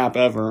widest rap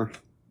ever.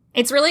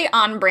 It's really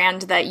on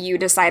brand that you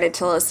decided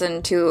to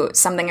listen to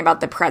something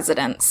about the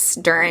presidents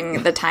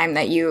during the time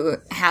that you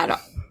had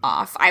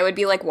off. I would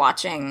be like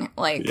watching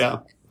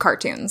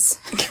cartoons.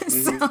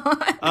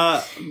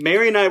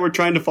 Mary and I were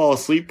trying to fall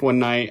asleep one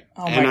night,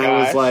 and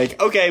I was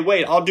like, okay,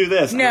 wait, I'll do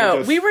this.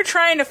 No, we were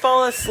trying to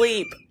fall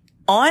asleep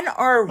on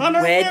our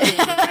wedding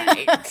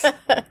night.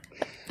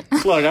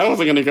 Look, I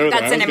wasn't going to go there.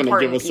 That's an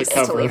important piece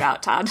to leave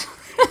out, Todd.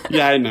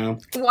 Yeah, I know.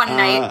 One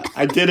night.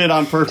 I did it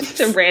on purpose. It's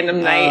a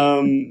random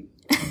night.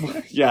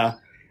 Yeah.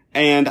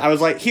 And I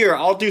was like, here,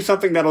 I'll do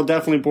something that'll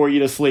definitely bore you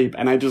to sleep.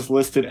 And I just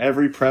listed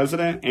every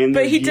president and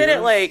But he did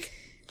it like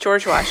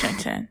George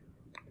Washington.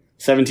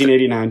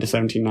 1789 to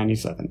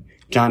 1797.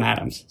 John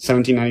Adams,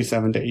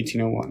 1797 to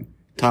 1801.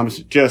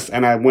 Thomas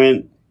and I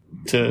went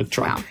to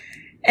Trump. Wow.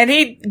 And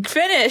he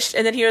finished,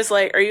 and then he was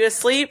like, are you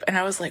asleep? And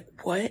I was like,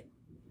 what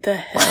the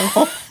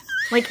hell?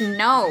 Like,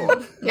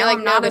 no. You're like,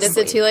 no, but is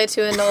it too late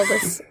to annul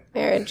this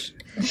marriage?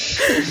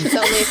 It's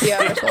only a few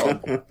hours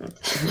old.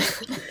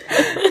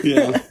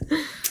 Yeah.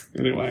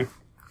 Anyway.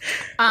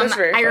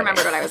 I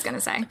remembered what I was going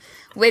to say,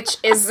 which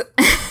is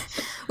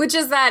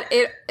that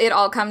it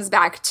all comes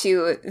back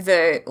to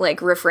the,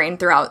 like, refrain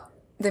throughout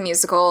the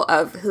musical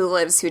of who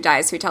lives, who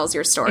dies, who tells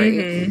your story.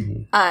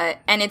 Mm-hmm.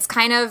 And it's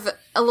kind of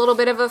a little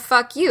bit of a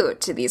fuck you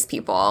to these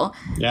people.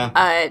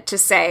 Yeah. To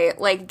say,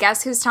 like,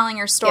 guess who's telling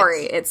your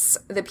story? Yes. It's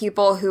the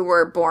people who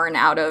were born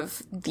out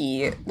of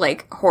the,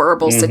 like,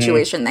 horrible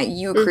situation that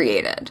you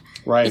created.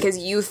 Right. Because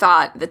you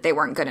thought that they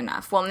weren't good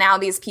enough. Well, now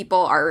these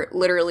people are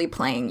literally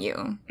playing you.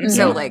 Mm-hmm.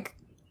 So, like,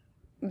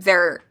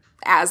 they're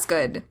as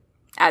good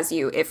as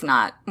you, if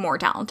not more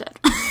talented.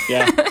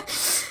 Yeah.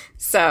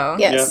 So.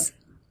 Yes. Yep.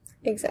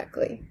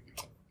 Exactly.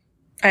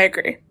 I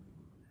agree.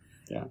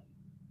 Yeah.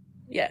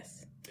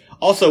 Yes.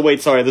 Also,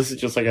 wait, sorry, this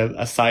is just like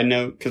a side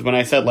note, because when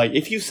I said, like,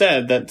 if you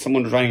said that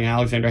someone was writing an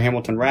Alexander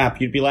Hamilton rap,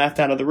 you'd be laughed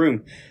out of the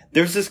room.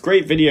 There's this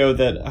great video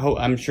that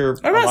I'm sure.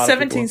 What about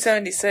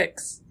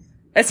 1776?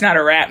 It's not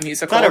a rap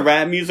musical. It's not a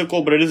rap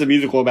musical, but it is a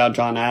musical about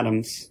John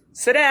Adams.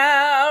 Sit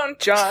down,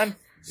 John.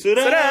 Sit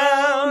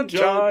down,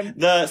 John.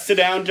 The sit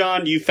down,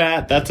 John, you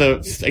fat. That's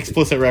a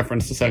explicit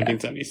reference to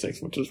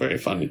 1776, which was very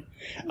funny.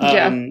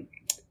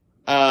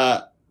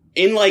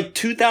 In like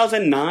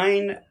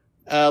 2009,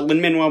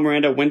 Lin-Manuel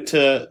Miranda went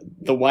to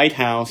the White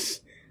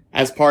House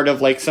as part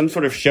of like some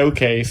sort of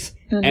showcase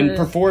and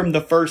performed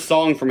the first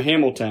song from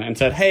Hamilton and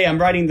said, "Hey, I'm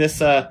writing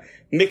this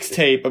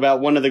mixtape about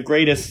one of the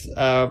greatest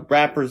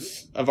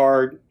rappers of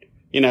our,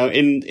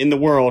 in the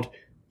world,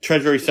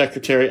 Treasury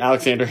Secretary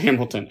Alexander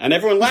Hamilton." And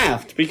everyone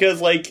laughed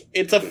because like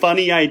it's a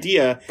funny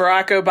idea.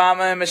 Barack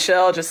Obama and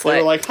Michelle just they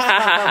were like ha ha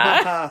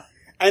ha ha.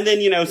 And then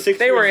 6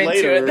 they years were into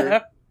later, it,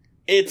 though.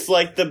 It's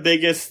like the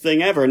biggest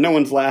thing ever. No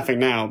one's laughing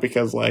now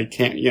because like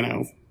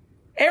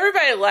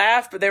everybody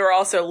laughed, but they were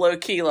also low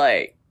key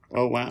like,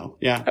 oh wow,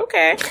 yeah,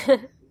 okay,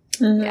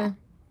 yeah.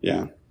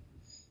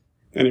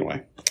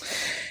 Anyway,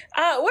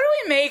 what do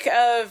we make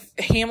of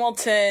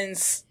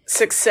Hamilton's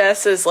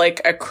success as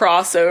like a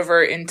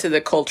crossover into the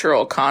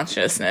cultural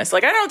consciousness?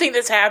 Like, I don't think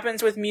this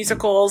happens with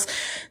musicals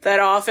that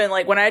often.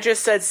 Like, when I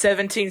just said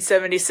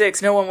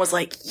 1776, no one was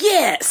like,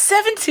 yeah,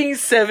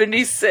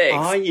 1776,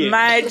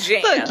 my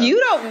jam. Look, you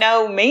don't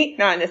know me.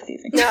 No, I'm just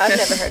teasing. No, I've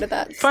never heard of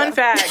that. Fun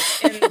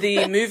fact, in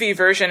the movie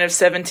version of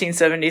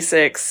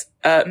 1776,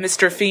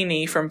 Mr.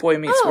 Feeney from Boy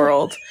Meets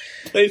World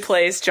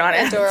plays John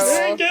Adams,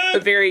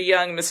 the very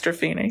young Mr.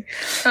 Feeney.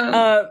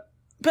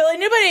 But like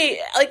nobody,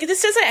 like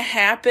this doesn't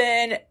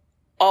happen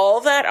all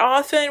that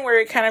often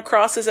where it kind of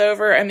crosses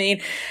over. I mean,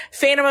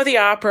 Phantom of the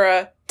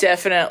Opera,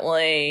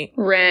 definitely.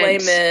 Rent.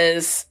 Les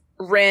Mis,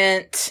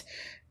 Rent,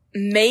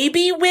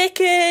 maybe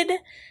Wicked.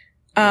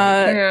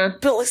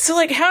 But so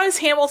like, how does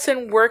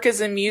Hamilton work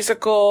as a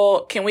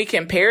musical? Can we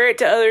compare it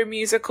to other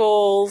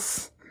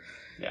musicals?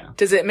 Yeah.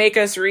 Does it make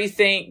us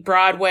rethink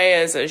Broadway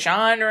as a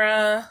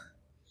genre?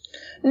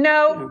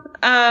 No,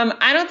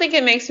 I don't think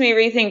it makes me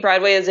rethink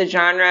Broadway as a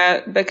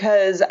genre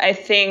because I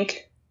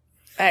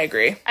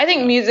agree. I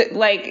think music,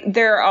 like,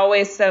 there are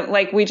always some,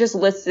 like, we just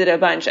listed a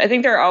bunch. I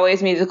think there are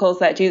always musicals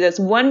that do this.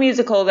 One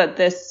musical that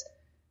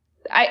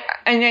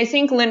I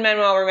think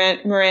Lin-Manuel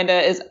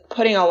Miranda is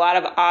putting a lot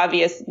of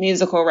obvious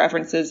musical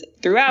references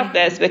throughout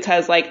this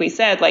because, like we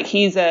said, like,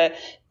 he's a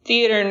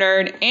theater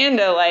nerd and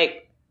a,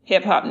 like,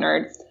 hip-hop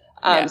nerd.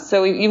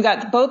 So you've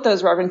got both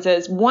those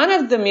references. One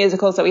of the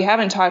musicals that we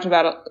haven't talked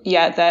about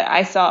yet that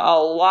I saw a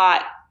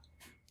lot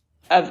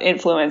of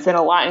influence and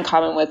a lot in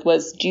common with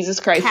was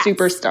Jesus Christ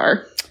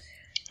Superstar.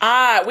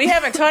 We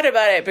haven't talked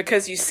about it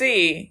because you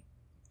see,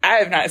 I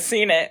have not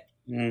seen it.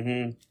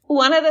 Mm-hmm.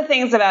 One of the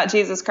things about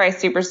Jesus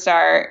Christ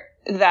Superstar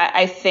that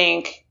I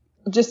think,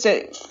 just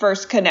to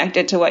first connect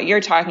it to what you're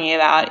talking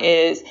about,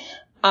 is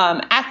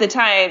at the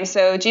time,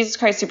 so Jesus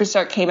Christ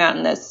Superstar came out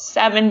in the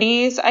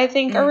 70s, I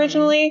think,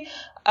 originally.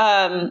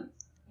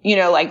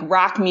 Like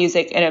rock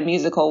music in a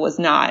musical was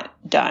not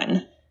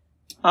done.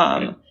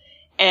 And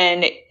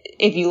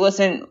if you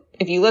listen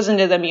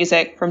to the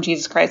music from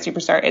Jesus Christ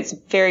Superstar, it's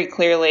very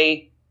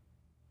clearly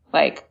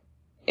like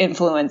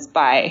influenced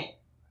by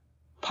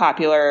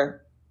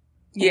popular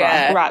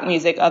rock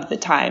music of the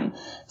time.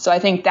 So I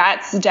think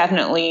that's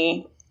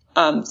definitely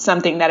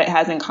something that it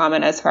has in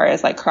common as far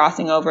as like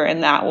crossing over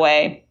in that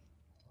way.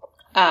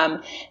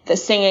 The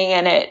singing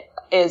in it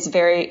is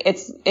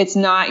it's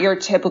not your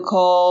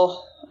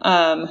typical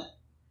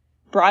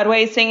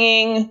Broadway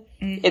singing.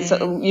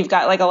 Mm-hmm. You've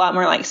got like a lot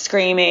more like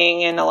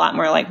screaming and a lot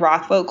more like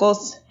rock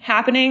vocals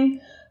happening.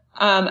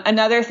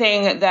 Another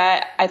thing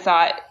that I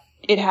thought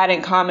it had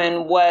in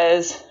common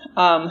was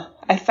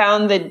I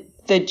found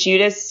the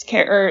Judas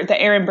or the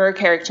Aaron Burr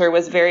character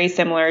was very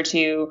similar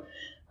to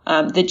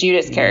the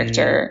Judas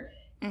character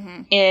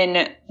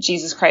in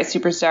Jesus Christ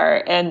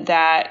Superstar, and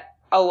that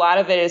a lot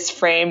of it is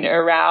framed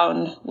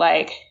around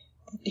like,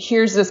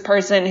 here's this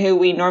person who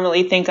we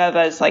normally think of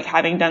as like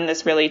having done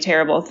this really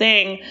terrible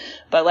thing,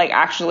 but like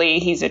actually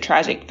he's a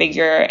tragic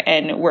figure,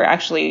 and we're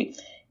actually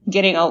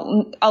getting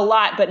a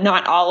lot, but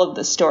not all of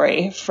the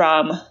story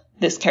from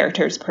this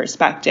character's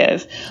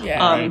perspective.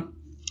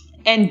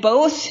 And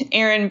both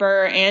Aaron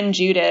Burr and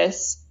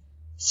Judas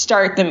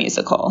start the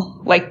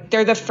musical. Like,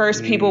 they're the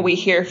first people we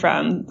hear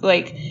from.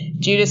 Like,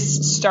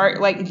 Judas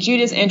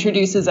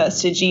introduces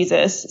us to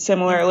Jesus,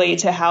 similarly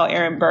to how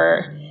Aaron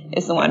Burr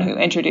is the one who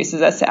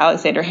introduces us to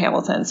Alexander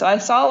Hamilton. So I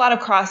saw a lot of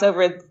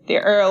crossover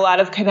there, or a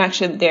lot of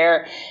connection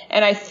there.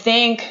 And I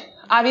think,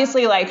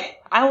 obviously, like,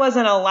 I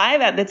wasn't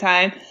alive at the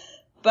time,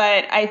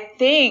 but I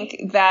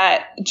think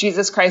that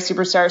Jesus Christ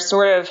Superstar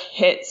sort of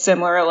hit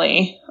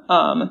similarly.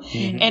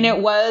 And it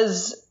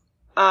was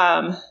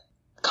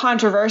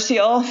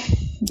controversial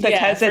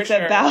because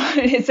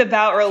it's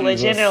about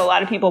religion, and a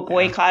lot of people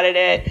boycotted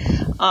it.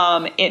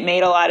 It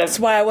made a lot of... That's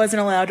why I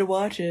wasn't allowed to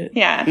watch it.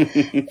 Yeah.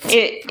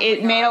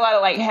 It made a lot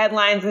of like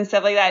headlines and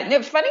stuff like that.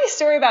 No, funny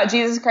story about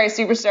Jesus Christ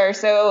Superstar.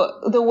 So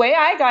the way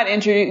I got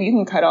introduced... You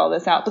can cut all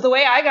this out. But the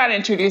way I got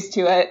introduced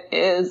to it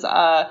is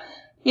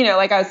you know,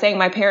 like I was saying,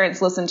 my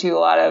parents listened to a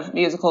lot of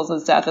musicals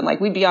and stuff, and like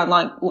we'd be on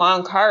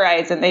long car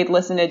rides and they'd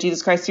listen to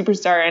Jesus Christ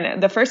Superstar.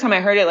 And the first time I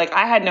heard it, like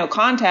I had no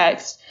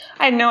context.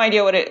 I had no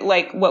idea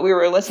what we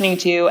were listening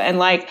to. And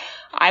like,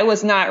 I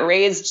was not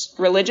raised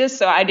religious,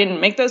 so I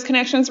didn't make those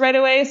connections right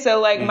away.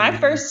 So like my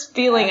first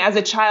feeling as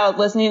a child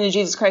listening to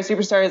Jesus Christ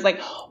Superstar is like,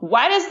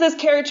 why does this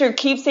character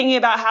keep singing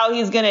about how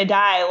he's going to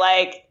die?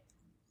 Like,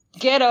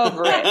 get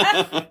over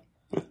it.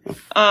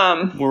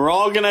 We're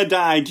all gonna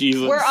die,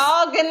 Jesus. We're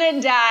all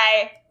gonna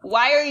die.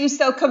 Why are you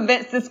so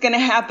convinced it's gonna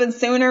happen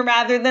sooner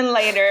rather than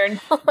later?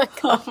 Oh my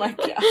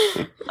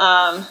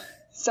god.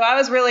 So I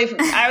was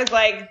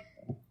like,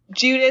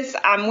 Judas,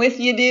 I'm with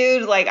you,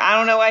 dude. Like, I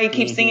don't know why he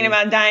keeps singing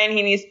about dying.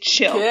 He needs to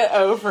chill. Get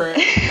over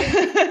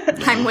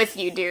it. I'm with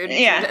you, dude.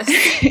 Yeah.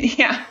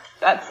 Yeah.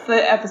 That's the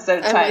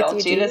episode title.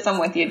 Judas, I'm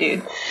with you,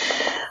 dude.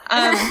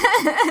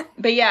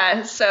 But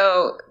yeah,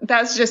 so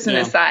that's just an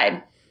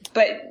aside.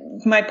 But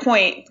my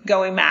point,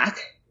 going back,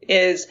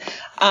 is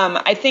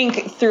I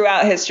think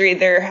throughout history,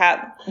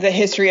 the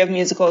history of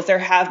musicals, there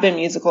have been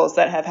musicals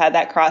that have had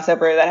that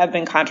crossover, that have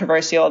been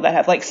controversial, that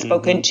have like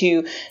spoken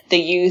to the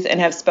youth and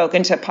have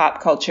spoken to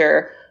pop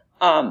culture.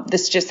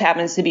 This just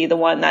happens to be the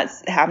one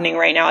that's happening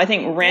right now. I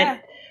think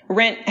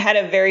Rent had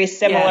a very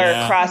similar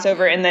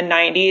crossover in the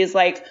 90s,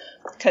 like,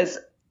 because,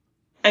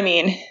 I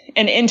mean,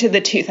 and into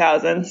the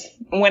 2000s.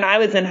 When I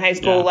was in high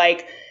school,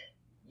 like,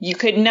 you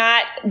could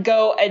not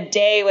go a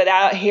day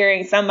without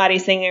hearing somebody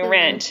singing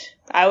Rent.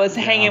 I was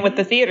hanging with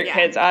the theater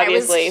kids,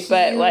 obviously,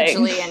 but like,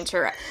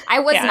 I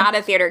was not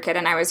a theater kid,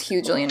 and I was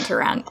hugely into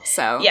Rent.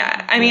 So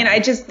yeah, I mean, I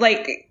just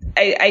like,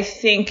 I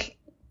think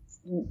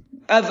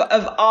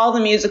of all the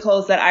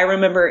musicals that I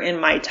remember in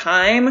my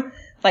time,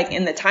 like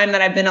in the time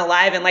that I've been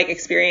alive and like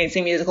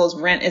experiencing musicals,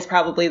 Rent is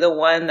probably the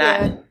one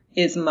that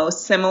is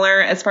most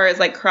similar as far as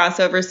like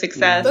crossover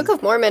success. Book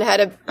of Mormon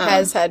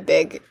has had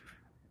big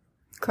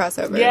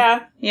crossover.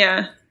 Yeah.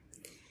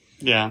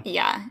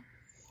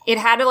 It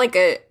had like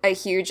a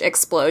huge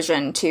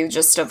explosion too,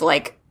 just of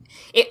like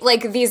it,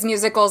 like these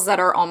musicals that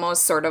are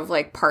almost sort of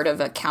like part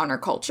of a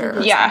counterculture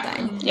or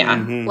something.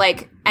 Yeah.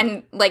 Like,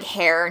 and like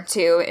Hair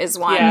too is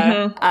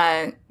one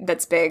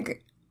that's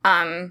big.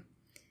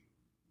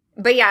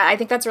 But yeah, I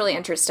think that's really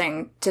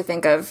interesting to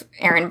think of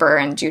Aaron Burr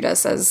and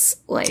Judas as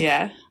like.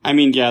 Yeah. I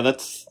mean, I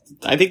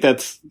think that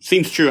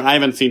seems true. I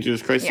haven't seen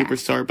Jesus Christ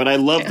Superstar, but I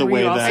love the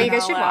way that. You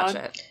guys should watch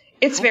it.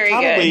 It's very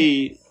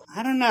good.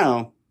 I don't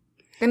know.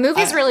 The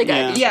movie's really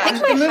good. Yeah,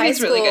 the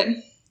movie's really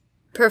good.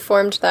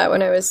 Performed that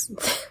when I was.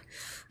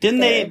 Didn't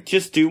they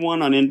just do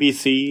one on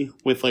NBC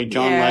with like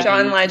John Legend?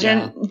 John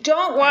Legend. Yeah.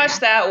 Don't watch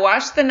that.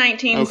 Watch the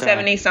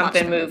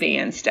 1970-something movie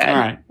instead. All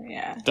right.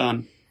 Yeah.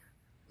 Done.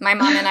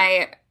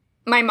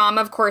 My mom,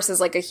 of course, is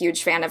like a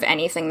huge fan of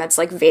anything that's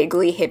like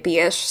vaguely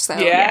hippie-ish. So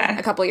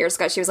a couple years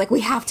ago, she was like,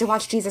 "We have to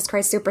watch Jesus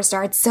Christ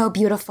Superstar. It's so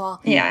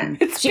beautiful." Yeah,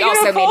 she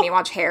also made me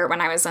watch Hair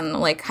when I was in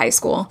like high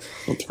school.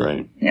 That's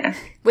great. Yeah,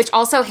 which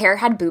also Hair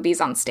had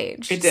boobies on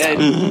stage. It did.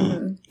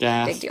 So,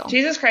 yeah, big deal.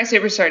 Jesus Christ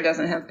Superstar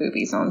doesn't have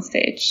boobies on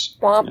stage.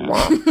 Womp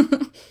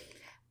womp.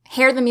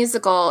 Hair the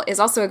musical is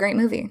also a great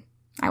movie,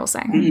 I will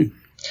say.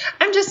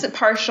 I'm just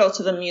partial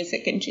to the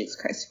music in Jesus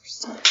Christ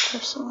Superstar,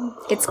 personally.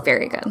 It's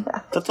very good.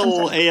 That's a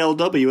little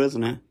ALW,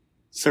 isn't it?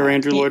 Sir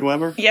Andrew Lloyd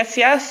Webber?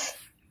 Yes.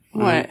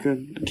 What?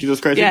 Good.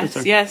 Jesus Christ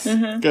Superstar. Yes.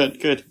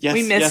 Good. Yes.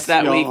 We missed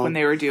that week when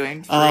they were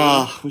doing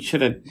free. We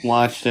should have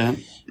watched it.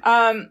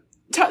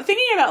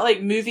 Thinking about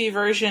like movie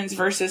versions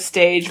versus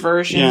stage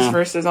versions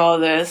versus all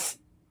of this.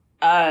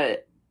 Do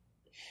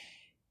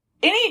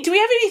we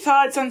have any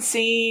thoughts on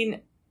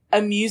seeing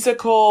a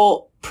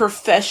musical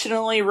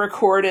professionally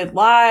recorded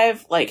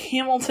live like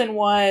Hamilton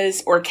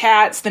was, or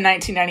Cats, the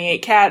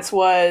 1998 Cats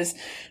was,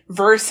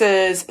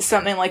 versus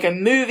something like a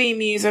movie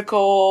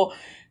musical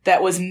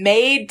that was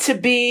made to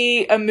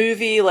be a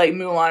movie like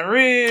Moulin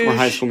Rouge, or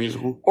High School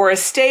Musical, or a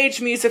stage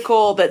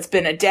musical that's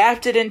been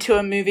adapted into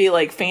a movie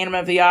like Phantom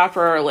of the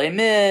Opera or Les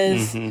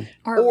Mis,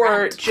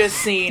 or just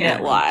seeing it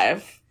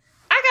live?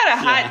 I got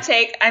a hot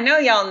take. I know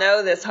y'all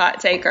know this hot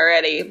take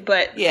already,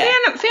 but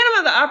Phantom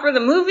of the Opera, the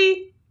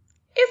movie,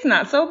 it's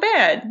not so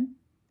bad.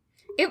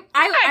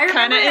 I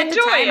kind of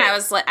enjoyed it. I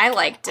was like, I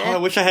liked it. I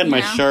wish I had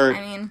my shirt.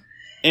 I mean,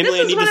 Emily,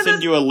 I need to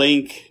send you a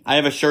link. I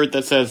have a shirt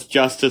that says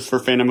 "Justice for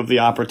Phantom of the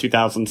Opera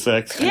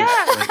 2006." Yeah. Well,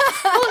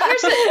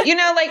 here's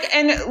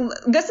and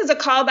this is a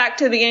callback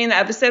to the beginning of the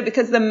episode,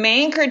 because the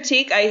main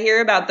critique I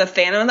hear about the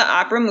Phantom of the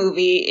Opera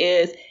movie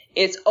is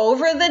it's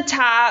over the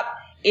top.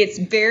 It's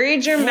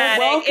very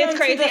dramatic. It's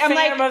crazy. I'm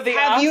like,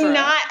 have you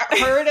not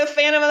heard of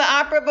Phantom of the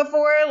Opera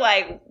before?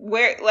 Like,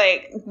 what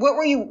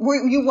were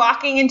you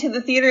walking into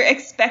the theater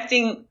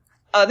expecting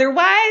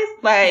otherwise?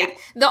 Like,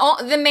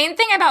 the main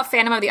thing about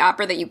Phantom of the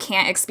Opera that you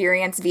can't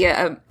experience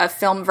via a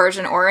film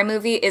version or a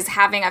movie is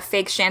having a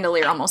fake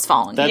chandelier almost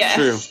falling. That's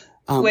true.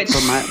 Which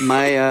my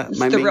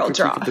main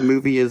critique of the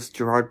movie is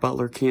Gerard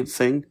Butler can't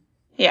sing.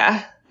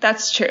 Yeah,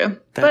 that's true.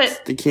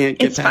 But they can't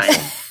get past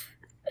that.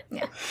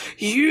 Yeah.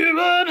 You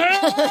will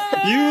die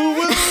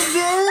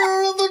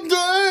the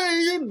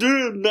day you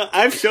dude,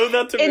 I've shown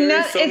that to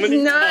Mary so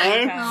many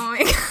times. Oh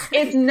my God.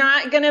 It's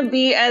not going to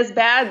be as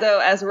bad, though,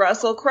 as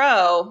Russell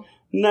Crowe.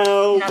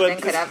 No, Nothing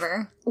could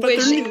ever. Which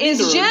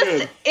is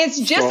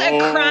just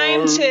a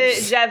crime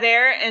to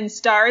Javert and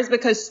Stars,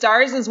 because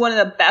Stars is one of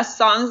the best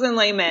songs in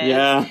Les Mis.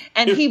 Yeah.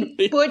 And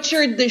he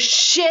butchered the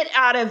shit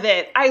out of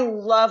it. I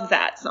love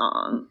that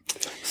song.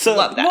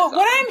 Love that song.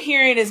 What I'm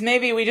hearing is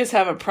maybe we just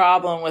have a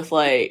problem with,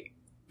 like,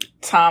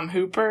 Tom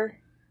Hooper.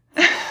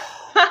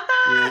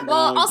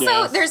 Well,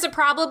 also, there's a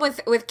problem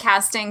with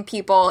casting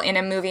people in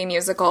a movie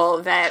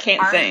musical that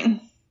can't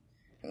sing.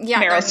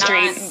 Yeah, Meryl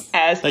Streep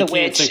as the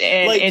witch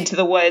in Into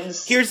the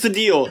Woods. Here's the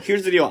deal.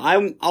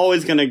 I'm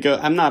always going to go.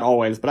 I'm not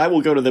always, but I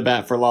will go to the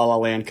bat for La La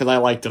Land because I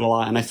liked it a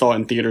lot and I saw it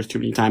in theaters too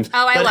many times.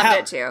 Oh, I loved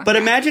it too. But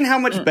imagine how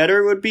much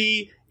better it would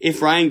be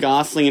if Ryan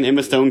Gosling and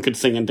Emma Stone could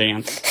sing and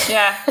dance.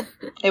 Yeah.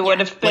 It would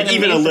have been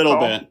even a little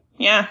bit.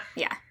 Yeah.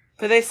 Yeah.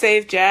 But they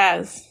saved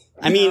jazz.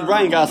 I mean,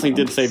 Ryan Gosling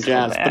did save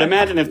jazz, but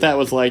imagine if that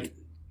was like,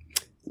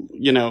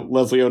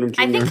 Leslie Odom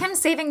Jr. I think him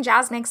saving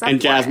jazz makes up and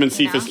for Jasmine it,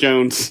 Cephas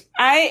Jones.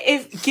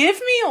 Give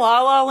me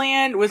La La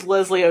Land with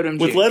Leslie Odom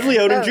Jr. With Leslie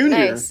Odom Jr.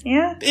 Nice.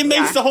 Yeah. It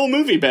makes the whole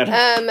movie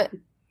better.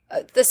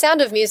 The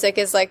Sound of Music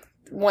is like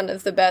one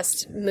of the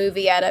best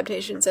movie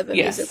adaptations of a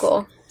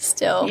musical.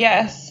 Still,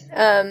 yes.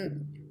 I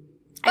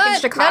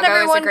think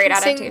Chicago is a great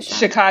adaptation.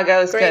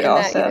 Chicago's good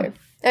also.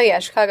 Oh yeah,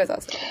 Chicago's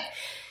also good.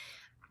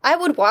 I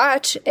would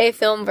watch a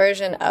film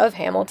version of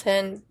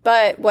Hamilton,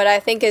 but what I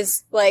think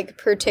is like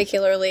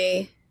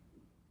particularly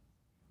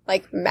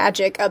like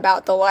magic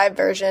about the live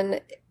version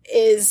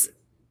is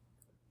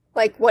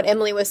like what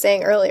Emily was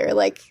saying earlier.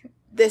 Like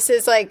this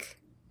is like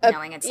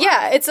knowing it's live.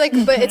 Yeah, it's like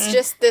but it's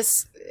just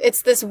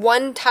this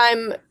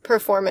one-time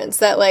performance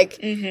that like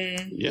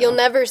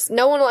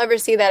no one will ever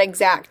see that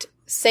exact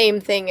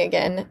same thing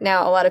again.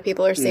 Now a lot of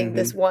people are seeing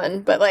this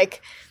one, but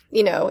like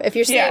if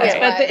you're seeing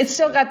it live, but it's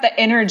still got the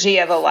energy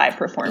of a live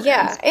performance.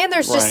 Yeah, and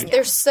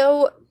there's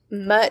so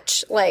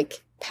much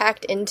like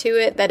packed into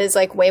it that is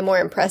like way more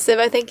impressive,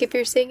 I think, if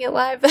you're seeing it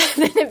live than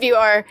if you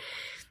are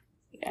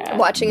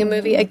watching a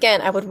movie.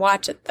 Again, I would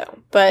watch it though,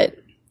 but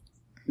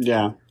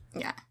yeah,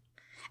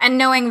 and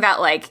knowing that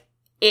like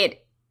it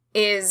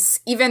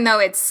is, even though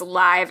it's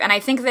live, and I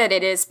think that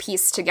it is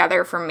pieced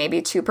together from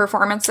maybe 2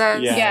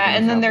 performances. Yeah,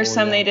 and then there's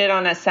some they did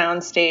on a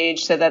sound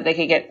stage so that they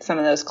could get some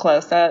of those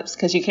close-ups,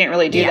 because you can't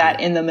really do that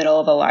in the middle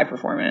of a live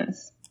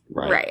performance.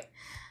 Right.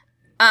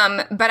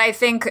 But I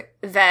think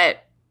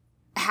that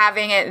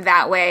having it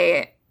that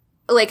way,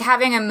 like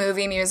having a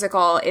movie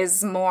musical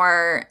is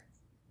more,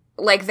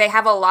 like they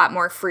have a lot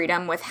more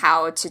freedom with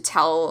how to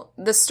tell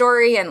the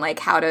story and like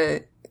how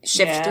to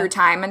shift through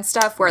time and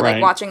stuff, where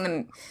like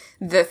watching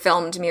the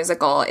filmed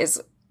musical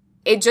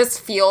it just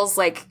feels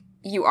like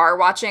you are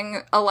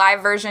watching a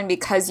live version,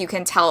 because you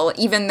can tell,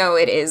 even though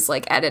it is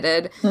like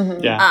edited,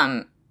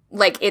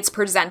 like it's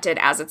presented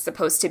as it's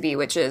supposed to be,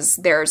 which is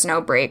there's no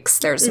breaks,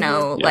 there's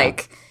no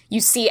like, you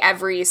see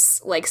every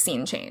like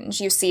scene change,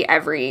 you see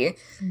every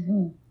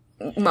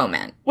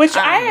moment, which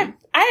I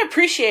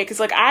appreciate, because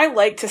like I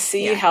like to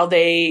see how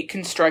they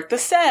construct the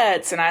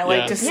sets, and I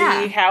like to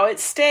see how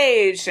it's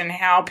staged and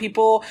how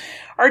people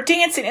are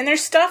dancing, and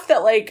there's stuff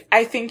that like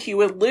I think you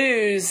would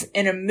lose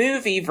in a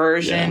movie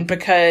version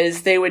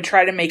because they would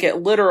try to make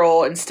it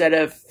literal instead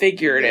of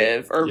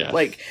figurative, or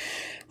like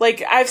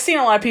I've seen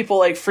a lot of people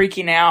like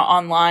freaking out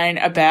online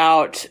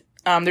about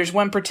there's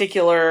one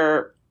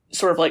particular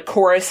sort of like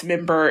chorus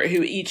member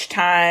who each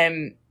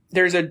time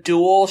there's a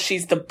duel,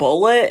 she's the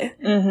bullet.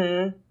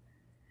 Mm-hmm.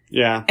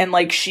 Yeah. And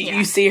like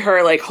you see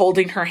her like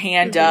holding her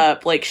hand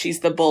up like she's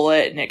the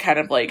bullet, and it kind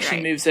of like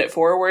she moves it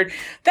forward.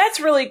 That's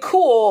really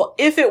cool.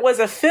 If it was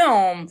a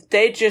film,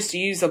 they'd just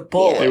use a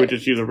bullet. They would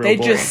just use a real bullet.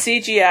 They'd just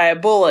CGI a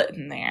bullet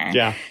in there.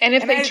 Yeah. And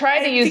if they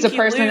tried to use a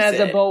person as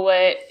a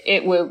bullet,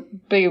 it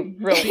would be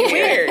really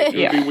weird. It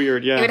would be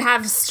weird, It would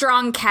have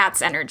strong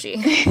cat's energy.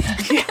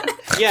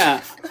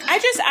 Yeah.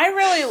 I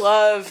really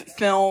love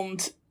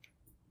filmed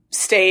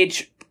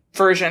stage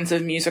versions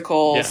of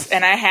musicals,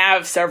 and I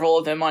have several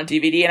of them on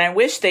DVD, and I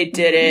wish they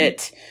did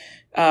it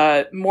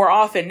more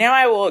often. Now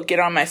I will get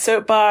on my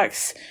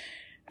soapbox.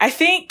 I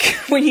think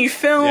when you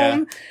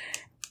film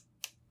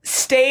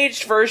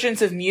staged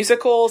versions of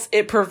musicals,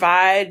 it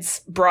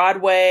provides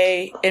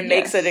Broadway and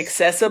makes it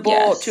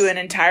accessible to an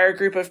entire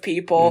group of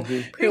people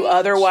who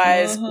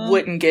otherwise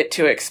wouldn't get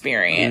to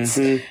experience.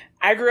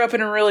 I grew up in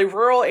a really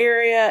rural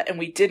area, and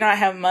we did not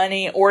have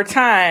money or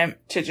time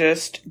to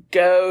just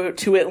go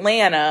to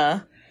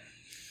Atlanta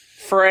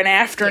for an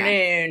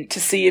afternoon to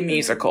see a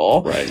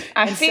musical. Right.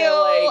 I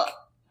feel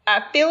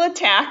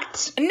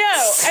attacked.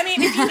 No, I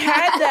mean, if you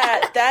had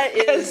that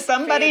is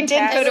somebody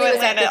did go to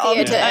Atlanta all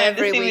the time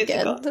every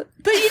weekend. But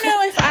if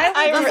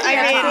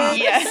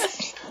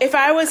if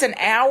I was an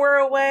hour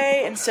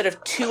away instead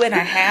of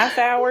 2.5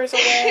 hours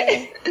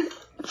away,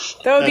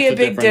 that would be a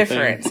big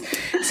difference.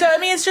 So, I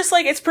mean, it's just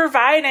like it's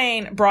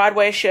providing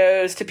Broadway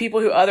shows to people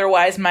who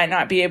otherwise might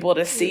not be able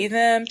to see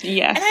them.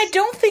 Yes. And I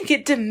don't think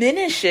it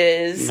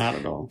diminishes not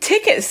at all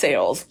ticket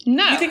sales.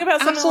 No. You think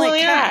about something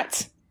like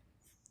Cats.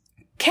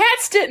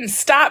 Cats didn't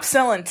stop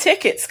selling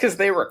tickets because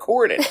they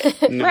recorded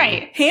it. No.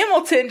 Right.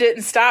 Hamilton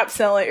didn't stop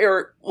selling,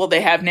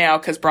 they have now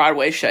because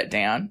Broadway shut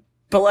down.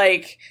 But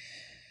like,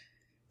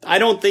 I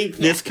don't think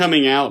this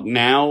coming out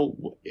now,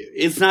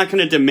 it's not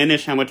going to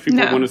diminish how much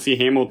people want to see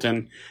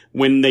Hamilton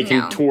when they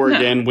can tour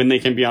again, when they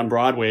can be on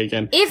Broadway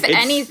again. If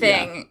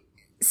anything,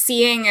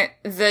 seeing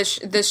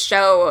the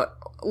show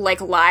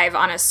like live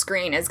on a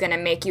screen is going to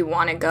make you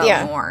want to go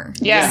more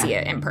to see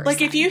it in person.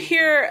 Like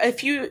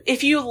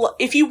if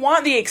you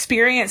want the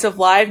experience of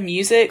live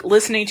music,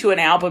 listening to an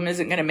album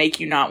isn't going to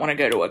make you not want to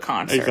go to a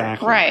concert.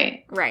 Exactly.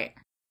 Right.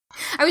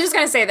 I was just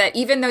going to say that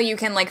even though you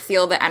can like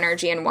feel the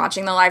energy in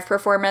watching the live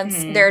performance,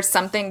 there's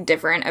something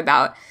different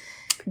about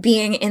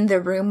being in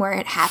the room where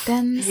it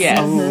happens. Yeah.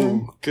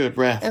 Oh, good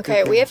breath.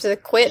 Okay, we have to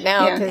quit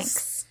now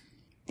because...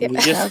 We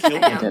just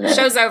killed it.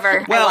 Show's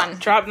over. Well, I won.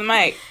 Drop the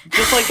mic.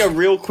 Just like a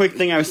real quick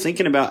thing I was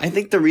thinking about, I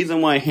think the reason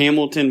why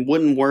Hamilton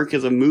wouldn't work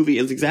as a movie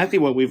is exactly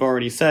what we've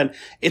already said.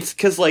 It's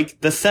because, like,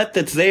 the set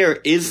that's there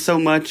is so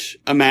much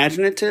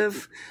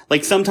imaginative.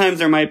 Like, sometimes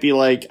there might be,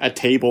 like, a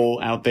table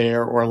out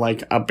there or,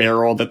 like, a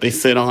barrel that they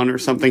sit on or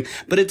something.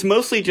 But it's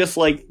mostly just,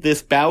 like,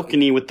 this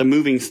balcony with the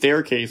moving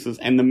staircases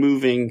and the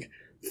moving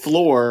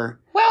floor.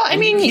 Well, I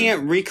mean, you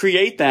can't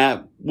recreate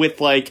that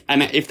with like,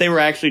 and if they were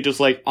actually just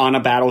like on a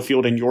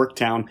battlefield in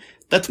Yorktown,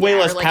 that's way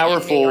less like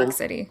powerful. in New York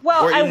City.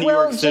 well, or in I New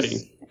will York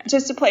City.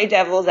 just to play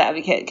devil's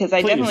advocate, because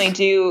I Please. definitely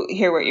do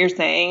hear what you're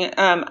saying.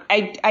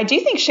 I do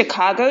think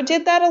Chicago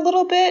did that a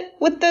little bit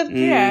with the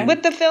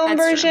film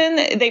That's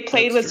version. They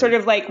played with sort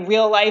of like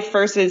real life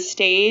versus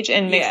stage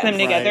and mixed them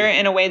together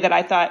in a way that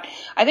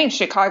I think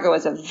Chicago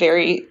is a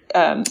very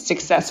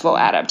successful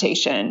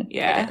adaptation.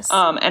 Yeah.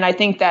 And I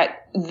think that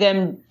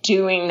them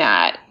doing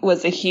that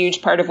was a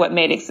huge part of what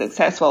made it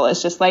successful.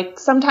 It's just like,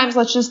 sometimes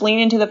let's just lean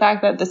into the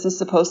fact that this is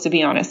supposed to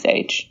be on a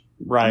stage.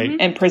 Right.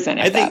 And present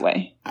it that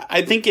way.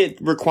 I think it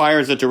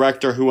requires a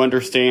director who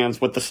understands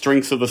what the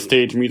strengths of the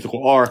stage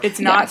musical are. It's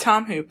not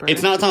Tom Hooper.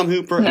 It's not Tom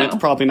Hooper, and it's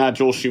probably not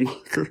Joel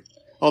Schumacher.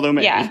 Although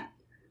maybe. Yeah.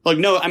 Like,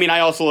 no, I mean, I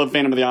also love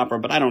Phantom of the Opera,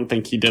 but I don't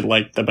think he did,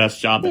 like, the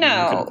best job that he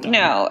could have done.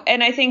 No.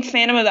 And I think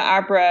Phantom of the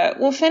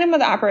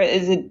Opera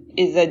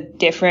is a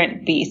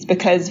different beast,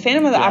 because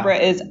Phantom of the Opera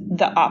is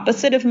the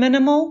opposite of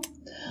minimal.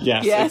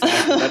 Yes.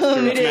 Exactly. That's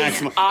true. It's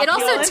maximum. It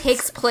also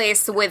takes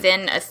place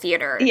within a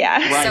theater. Yeah.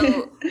 Right.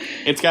 So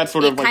It's got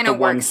sort of like the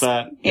one works.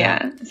 set.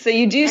 Yeah. So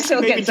you do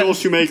still Maybe get some... Joel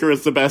Schumacher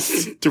is the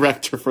best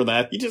director for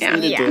that. He just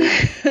needed to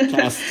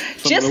cast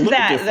someone a Just little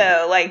that, different.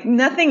 though. Like,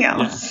 nothing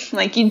else.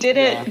 Like, you did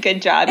it.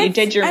 Good job. You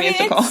did your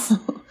musical.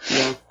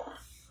 Yeah.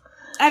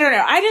 I don't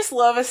know. I just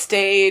love a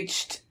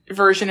staged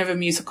version of a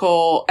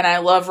musical, and I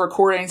love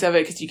recordings of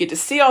it because you get to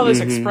see all those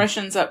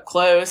expressions up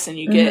close, and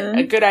you get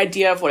a good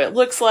idea of what it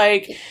looks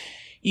like.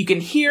 You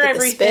can hear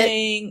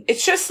everything.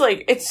 It's just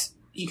like,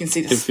 you can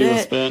see the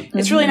spit.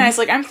 It's really nice.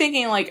 Like, I'm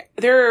thinking, like,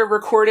 there are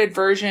recorded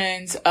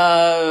versions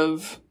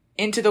of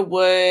Into the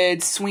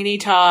Woods, Sweeney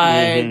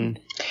Todd.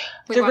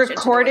 The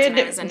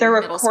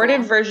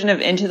recorded version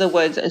of Into the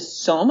Woods is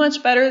so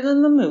much better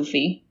than the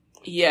movie.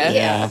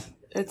 Yeah.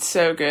 It's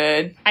so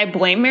good. I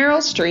blame Meryl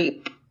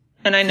Streep.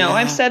 And I know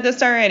I've said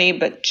this already,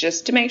 but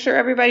just to make sure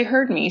everybody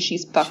heard me,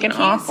 she's fucking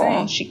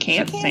awful. She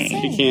can't sing.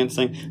 She can't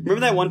sing. Remember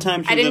that one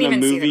time she was in a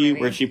movie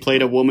where she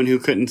played a woman who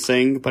couldn't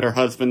sing, but her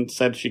husband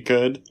said she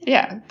could?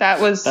 Yeah,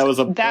 that was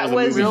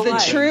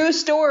the true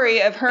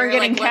story of her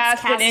getting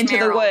casted into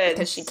the woods.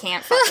 Because she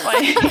can't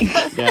fucking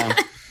sing. Yeah.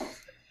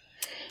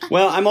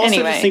 Well, I'm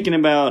also just thinking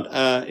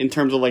about, in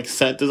terms of like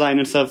set design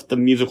and stuff, the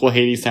musical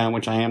Hadestown,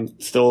 which I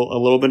am still a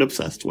little bit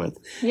obsessed with.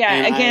 Yeah,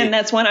 and again,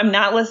 that's one I'm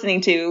not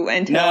listening to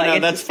until I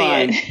get to see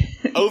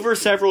it. Over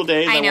several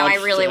days, I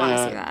really want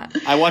to see that.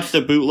 I watched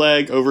a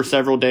bootleg over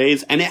several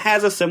days, and it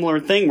has a similar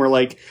thing where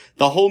like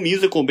the whole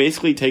musical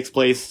basically takes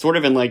place sort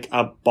of in like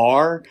a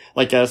bar,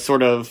 like a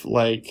sort of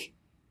like,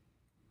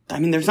 I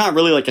mean, there's not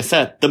really like a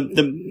set.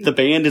 The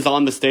band is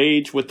on the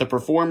stage with the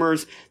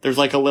performers. There's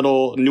like a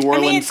little New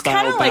Orleans style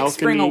balcony. It's kind of like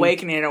Spring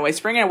Awakening in a way.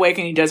 Spring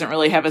Awakening doesn't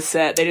really have a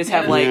set. They just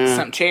have like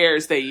some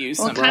chairs they use.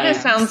 Well, it kind of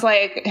sounds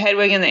like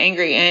Hedwig and the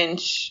Angry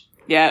Inch.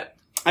 Yeah.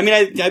 I mean,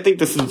 I think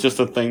this is just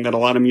a thing that a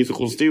lot of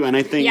musicals do, and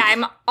I think... Yeah,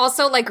 I'm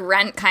also, like,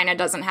 Rent kind of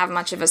doesn't have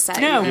much of a set.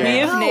 No, we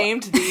have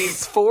named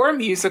these 4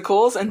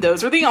 musicals, and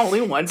those are the only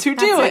ones who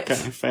do it. Okay,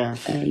 fair.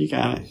 You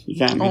got it. You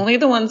got me. Only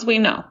the ones we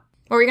know.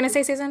 What were you going to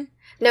say, Susan?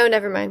 No,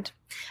 never mind.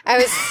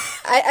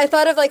 I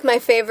thought of, like, my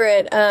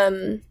favorite,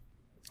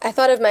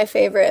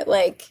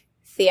 like,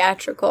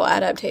 theatrical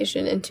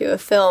adaptation into a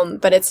film,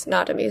 but it's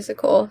not a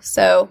musical,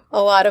 so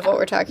a lot of what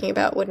we're talking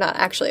about would not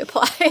actually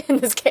apply in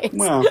this case.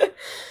 Well...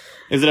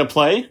 Is it a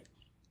play?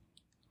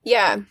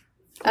 Yeah.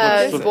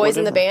 Boys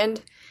in the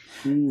Band.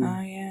 Oh,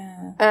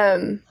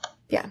 yeah.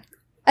 Yeah.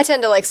 I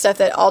tend to like stuff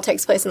that all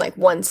takes place in like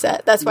one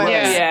set. That's why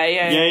I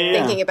was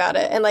thinking about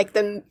it. And like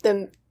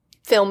the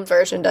film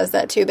version does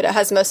that too, but it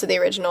has most of the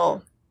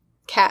original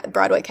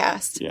Broadway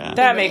cast. Yeah.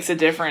 That makes a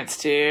difference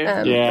too.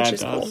 Which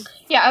is cool.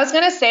 Yeah, I was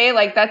going to say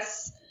like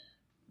that's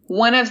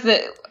one of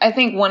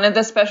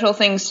the special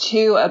things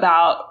too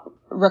about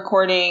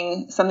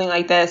recording something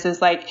like this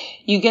is like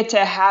you get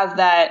to have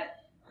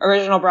that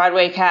original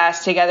Broadway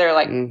cast together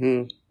like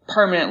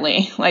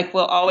permanently. Like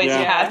we'll always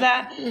have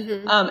that.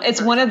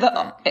 It's one of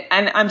the,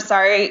 and I'm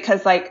sorry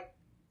because like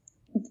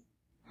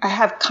I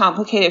have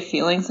complicated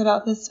feelings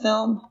about this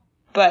film,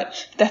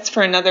 but that's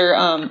for another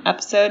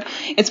episode.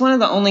 It's one of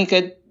the only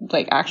good,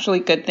 like actually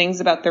good things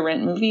about the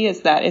Rent movie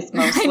is that it's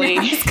mostly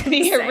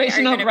the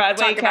original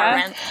Broadway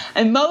cast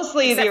and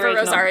mostly Except the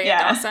original. For Rosario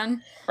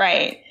Dawson.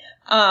 Right.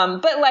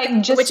 But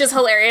like just which is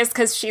hilarious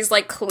because she's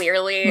like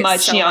clearly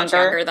much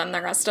younger than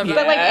the rest of them.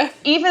 But like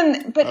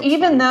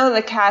even though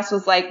the cast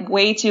was like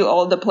way too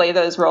old to play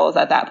those roles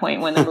at that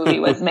point when the movie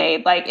was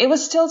made, like it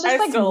was still just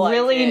like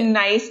really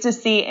nice to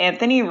see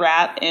Anthony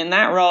Rapp in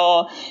that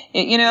role.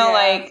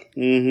 Like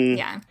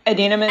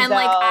Idina Menzel. And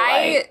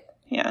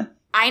like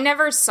I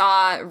never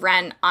saw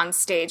Rent on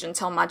stage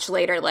until much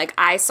later. Like,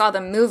 I saw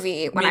the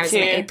movie when I was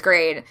in 8th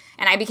grade,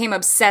 and I became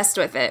obsessed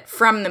with it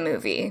from the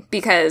movie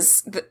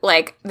because,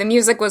 the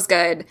music was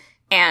good,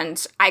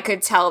 and I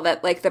could tell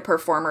that, like, the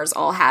performers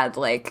all had,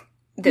 like,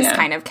 this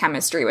kind of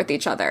chemistry with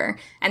each other.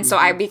 And so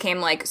I became,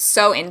 like,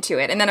 so into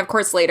it. And then, of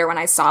course, later when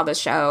I saw the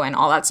show and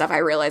all that stuff, I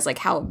realized, like,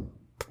 how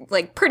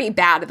like pretty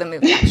bad the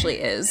movie actually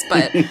is,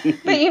 but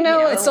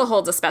it still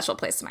holds a special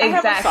place to my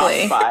heart.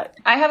 Exactly.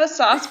 I have a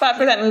soft spot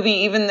for that movie,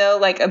 even though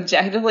like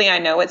objectively I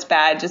know it's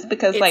bad, just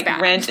because it's like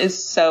bad. Rent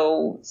is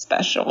so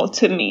special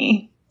to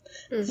me.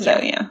 So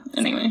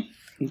anyway,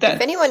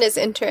 if anyone is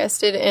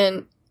interested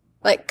in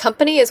like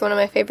Company is one of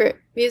my favorite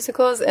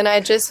musicals, and I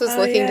just was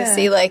looking to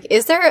see like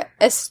is there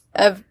a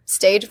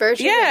stage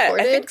version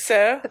recorded? I think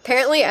so.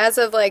 Apparently, as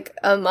of like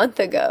a month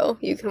ago,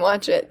 you can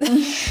watch it.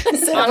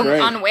 So,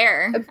 on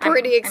where? I'm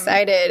pretty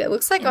excited. It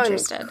looks like on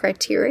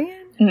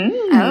Criterion.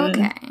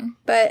 Okay.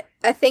 But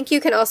I think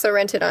you can also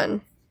rent it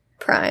on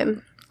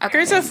Prime. Okay.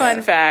 Here's a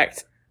fun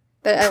fact.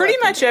 Pretty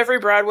much every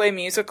Broadway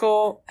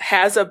musical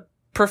has a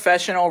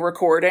professional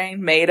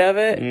recording made of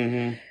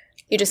it.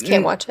 You just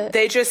can't watch it.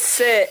 They just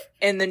sit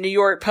in the New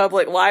York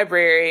Public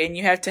Library, and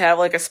you have to have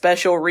like a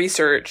special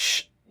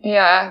research.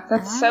 Yeah,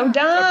 that's so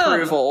dumb.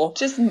 Approval.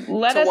 Just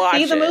let us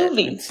see the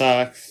movie. It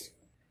sucks.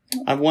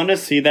 I want to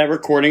see that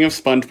recording of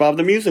SpongeBob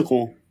the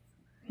Musical.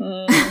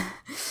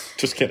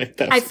 Just kidding.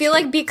 I feel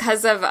like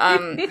because of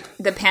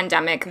the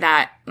pandemic,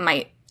 that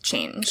might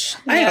change.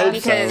 I hope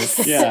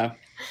so. Yeah.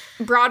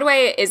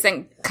 Broadway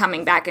isn't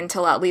coming back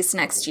until at least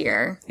next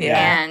year.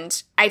 Yeah.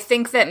 And I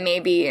think that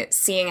maybe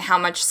seeing how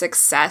much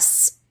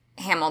success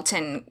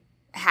Hamilton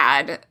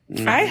had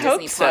I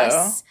hope Disney so.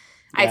 Plus,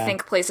 I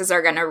think places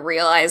are going to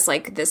realize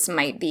like this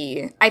might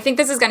be, I think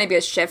this is going to be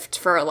a shift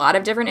for a lot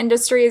of different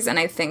industries, and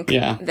I think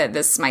that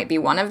this might be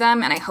one of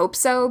them, and I hope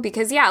so,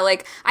 because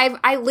like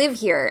I live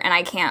here and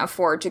I can't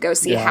afford to go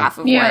see half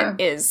of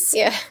what is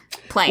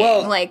playing.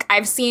 Well, like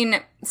I've seen,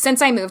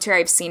 since I moved here,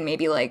 I've seen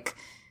maybe like,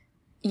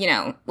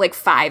 like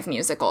 5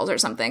 musicals or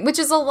something, which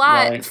is a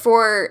lot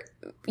for,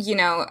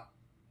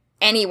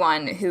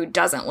 anyone who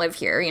doesn't live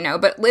here,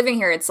 but living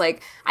here, it's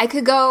like I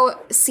could go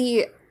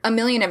see a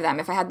million of them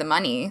if I had the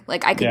money.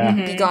 Like I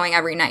could be going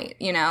every night,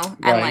 and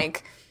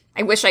like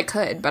I wish I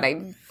could, but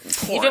I'm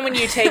poor. Even when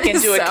you take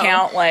into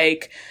account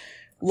like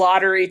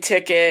lottery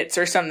tickets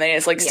or something,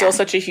 it's like still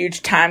such a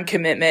huge time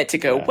commitment to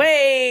go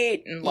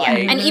wait and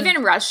like and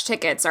even rush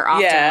tickets are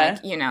often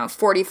like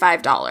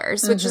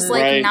 $45, which is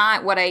like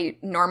not what I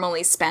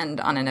normally spend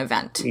on an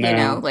event.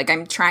 Like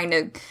I try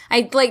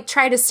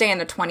to stay in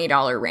the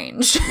 $20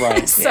 range.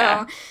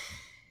 So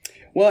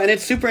well, and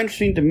it's super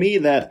interesting to me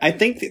that I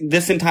think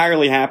this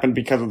entirely happened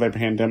because of the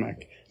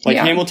pandemic. Like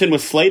Hamilton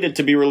was slated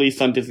to be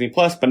released on Disney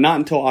Plus, but not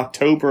until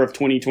October of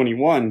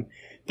 2021.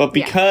 But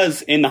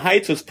because In the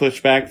Heights was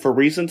pushed back for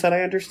reasons that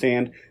I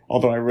understand,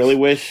 although I really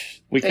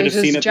wish we could have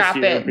seen it this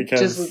year.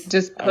 Because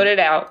just put it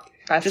out.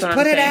 That's just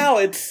put it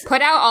out.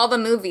 Put out all the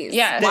movies.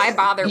 Yes. Why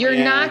bother? You're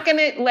not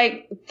gonna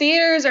like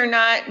theaters are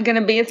not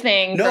gonna be a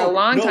thing for a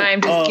long time.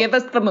 Just give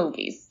us the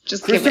movies.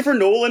 Just Christopher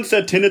Nolan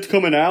said Tenet's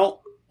coming out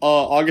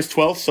August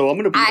 12th, so I'm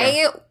gonna be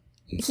there.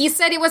 He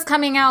said it was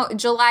coming out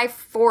July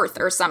 4th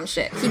or some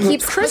shit. He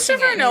keeps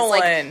Christopher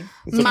Nolan.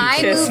 Like, my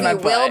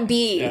movie will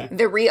be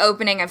the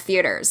reopening of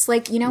theaters.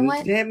 Like, you know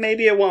what? Yeah,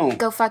 maybe it won't.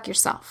 Go fuck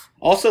yourself.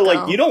 Also,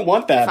 like, you don't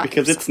want that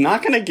because it's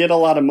not going to get a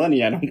lot of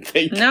money, I don't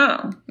think.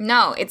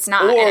 No, it's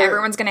not. And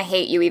everyone's going to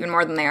hate you even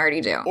more than they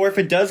already do. Or if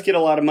it does get a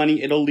lot of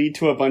money, it'll lead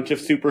to a bunch of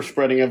super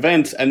spreading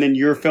events, and then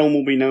your film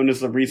will be known as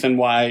the reason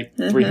why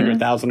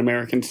 300,000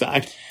 Americans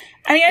died.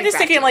 I mean, I'm just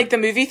thinking, like, the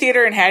movie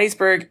theater in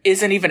Hattiesburg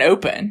isn't even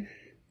open.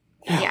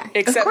 Yeah.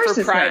 Except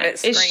for private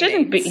screenings. It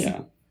shouldn't be.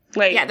 Yeah.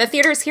 Like, the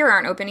theaters here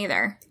aren't open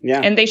either. Yeah.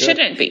 And they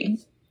shouldn't be.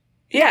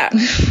 Yeah.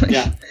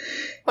 Yeah.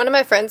 One of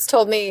my friends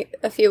told me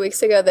a few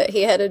weeks ago that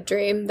he had a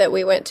dream that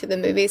we went to the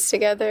movies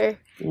together.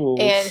 Ooh.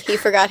 And he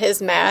forgot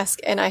his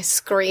mask, and I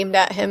screamed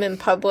at him in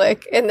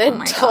public and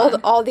then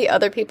told all the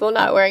other people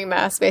not wearing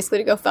masks basically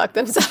to go fuck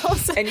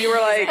themselves. And you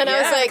were like, and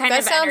I was like, kind that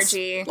of sounds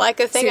energy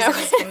like a thing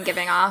Susan's been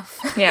giving off.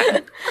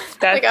 Yeah.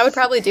 Like, I would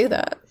probably do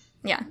that.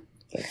 Yeah.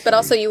 But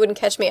also, you wouldn't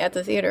catch me at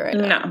the theater right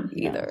now. No.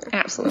 Either.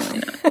 Absolutely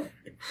not.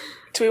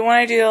 Do we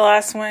want to do the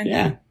last one?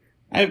 Yeah.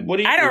 I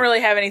don't really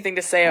have anything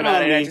to say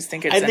about it. I just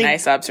think it's a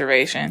nice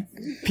observation.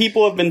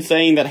 People have been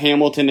saying that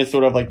Hamilton is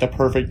sort of like the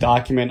perfect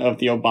document of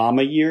the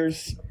Obama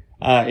years.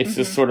 It's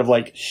this sort of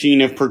like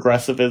sheen of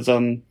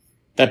progressivism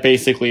that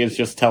basically is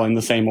just telling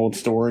the same old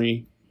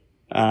story.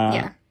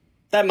 That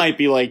might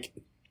be like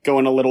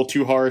going a little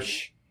too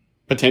harsh,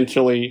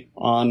 potentially,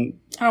 on...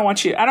 I don't want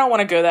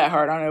to go that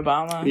hard on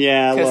Obama.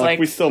 Yeah, look,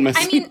 we still miss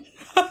him.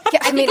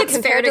 I think it's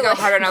fair to go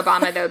hard on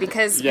Obama, though,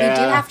 because we do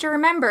have to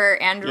remember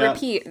and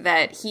repeat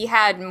that he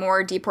had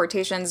more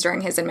deportations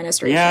during his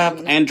administration. Yeah,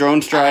 and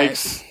drone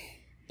strikes.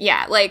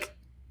 Like,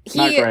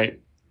 Not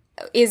great.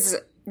 is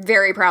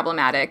very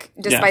problematic,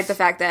 despite the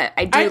fact that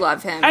I do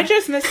love him. I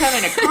just miss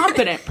having a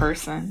competent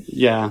person.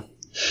 Yeah.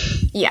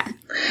 Yeah.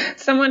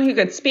 Someone who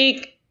could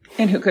speak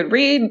and who could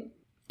read.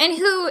 And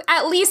who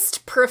at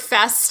least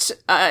professed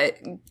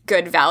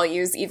good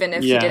values, even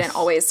if he didn't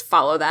always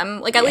follow them.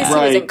 Like, at least he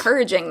was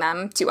encouraging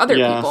them to other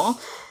people.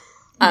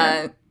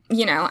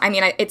 You know, I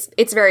mean,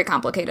 it's very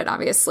complicated,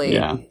 obviously.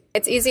 Yeah.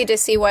 It's easy to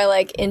see why,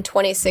 like, in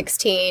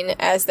 2016,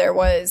 as there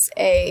was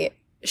a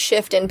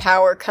shift in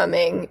power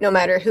coming, no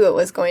matter who it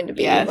was going to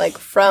be, like,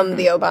 from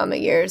the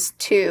Obama years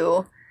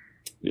to,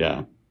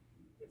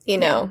 you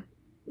know,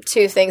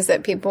 to things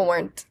that people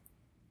weren't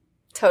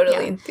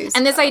totally enthused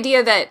and this about.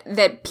 idea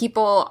that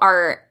people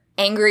are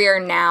angrier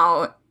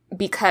now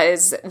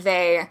because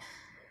because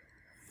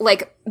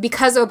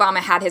Obama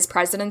had his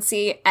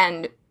presidency,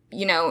 and,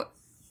 you know,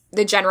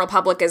 the general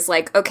public is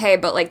like, okay,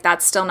 but, like,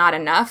 that's still not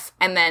enough.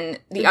 And then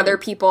the other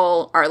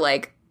people are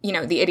like, you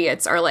know, the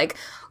idiots are like,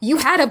 you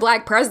had a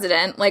black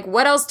president. Like,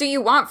 what else do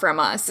you want from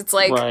us? It's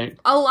like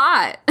a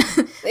lot,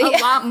 a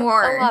lot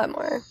more. A lot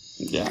more.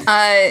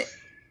 Yeah.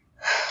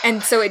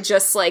 And so it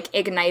just, like,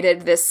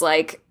 ignited this,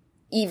 like,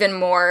 even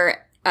more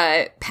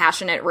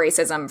passionate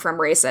racism from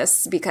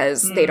racists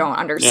because they don't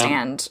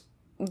understand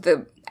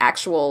the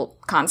actual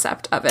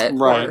concept of it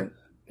or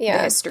the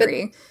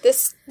history.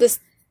 But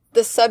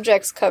the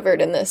subjects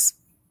covered in this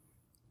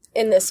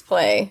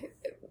play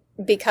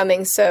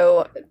becoming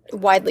so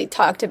widely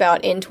talked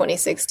about in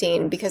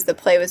 2016 because the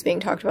play was being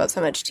talked about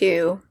so much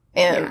too,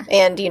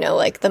 and you know,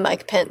 like the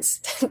Mike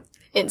Pence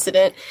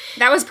incident.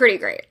 That was pretty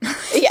great.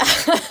 Yeah.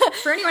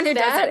 For anyone who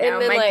doesn't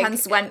know, Mike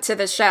Pence went to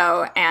the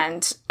show,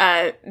 and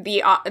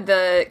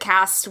the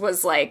cast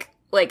was like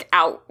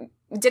out.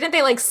 Didn't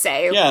they, like,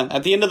 say? Yeah,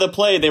 at the end of the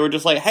play, they were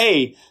just like,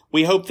 hey,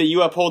 we hope that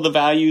you uphold the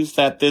values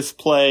that this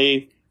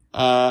play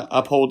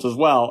upholds as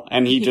well.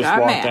 And he just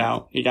walked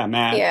out. He got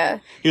mad. Yeah.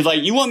 He was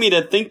like, you want me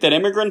to think that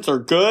immigrants are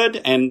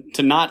good and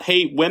to not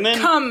hate women?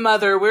 Come,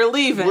 mother, we're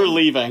leaving. We're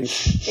leaving.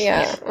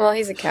 Yeah. Well,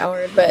 he's a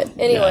coward. But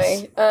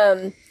anyway,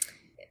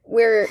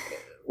 we're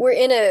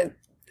in a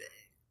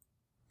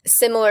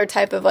similar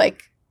type of,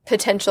 like,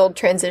 potential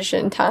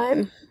transition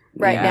time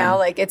right now.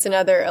 Like, it's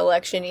another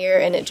election year,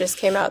 and it just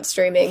came out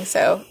streaming.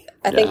 So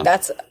I think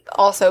that's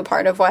also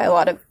part of why a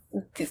lot of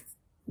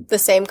the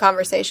same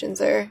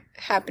conversations are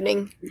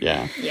happening.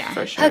 Yeah.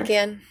 For sure.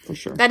 Again. For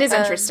sure. That is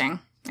interesting.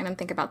 I didn't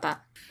think about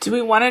that. Do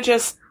we want to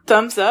just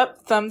thumbs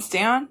up, thumbs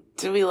down?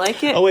 Do we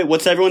like it? Oh, wait,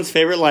 what's everyone's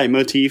favorite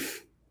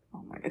leitmotif?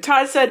 Oh my God.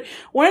 Todd said,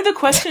 one of the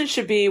questions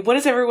should be, what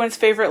is everyone's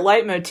favorite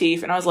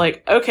leitmotif? And I was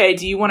like, okay,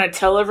 do you want to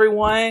tell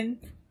everyone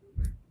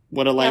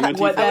what a leitmotif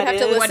what that I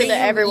would have to listen to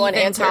everyone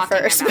answer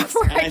first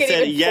before I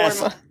said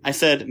yes. I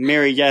said,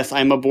 Mary, yes,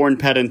 I'm a born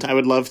pedant. I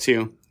would love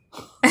to.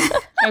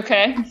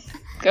 Okay.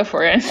 Go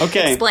for it.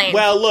 Okay. Explain.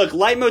 Well, look,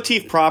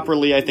 leitmotif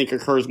properly, I think,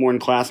 occurs more in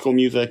classical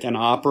music and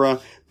opera,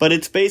 but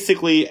it's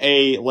basically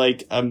a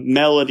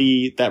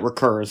melody that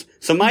recurs.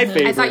 So my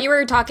favorite. I thought you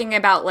were talking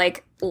about,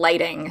 like,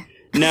 lighting.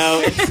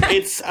 No,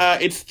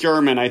 it's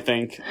German, I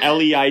think.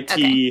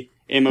 Leitmotiv.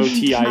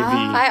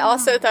 I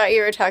also thought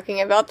you were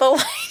talking about the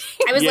lighting.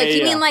 I was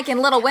you mean like in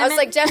Little Women? I was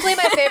like, definitely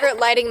my favorite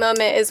lighting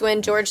moment is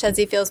when George says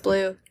he feels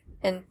blue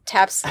and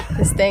taps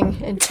his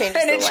thing and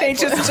changes and the it light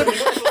changes blue.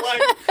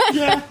 to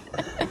Yeah.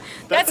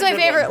 That's my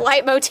favorite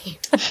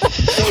leitmotif.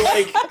 So,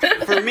 like,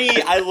 for me,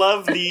 I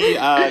love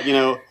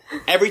the,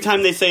 every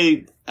time they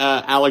say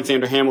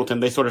Alexander Hamilton,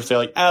 they sort of say,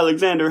 like,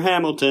 Alexander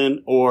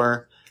Hamilton,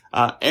 or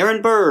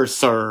Aaron Burr,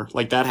 sir.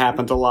 Like, that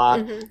happens a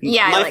lot. Mm-hmm.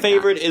 Yeah, My like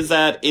favorite is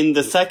that in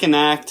the second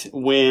act,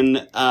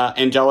 when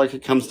Angelica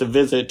comes to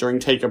visit during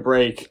Take a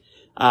Break,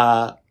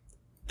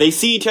 they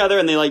see each other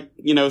and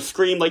they,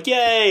 scream, like,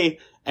 yay!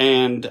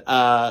 And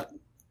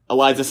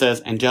Eliza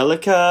says,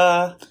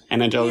 Angelica.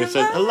 And Angelica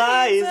says,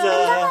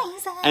 Eliza.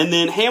 And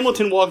then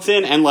Hamilton walks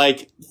in and,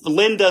 like,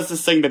 Lynn does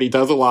this thing that he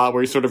does a lot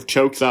where he sort of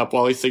chokes up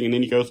while he's singing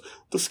and he goes,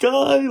 the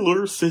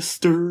Schuyler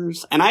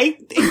Sisters. And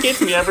it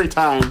gets me every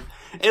time.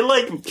 It,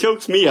 like,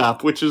 chokes me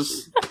up, which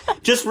is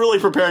just really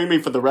preparing me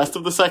for the rest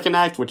of the second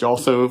act, which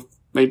also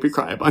made me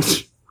cry a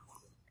bunch.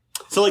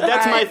 So, like,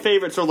 that's my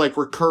favorite sort of, like,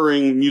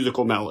 recurring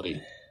musical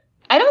melody.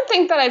 I don't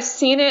think that I've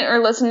seen it or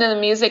listened to the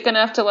music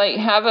enough to like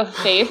have a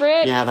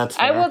favorite. Yeah, that's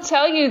fair. I will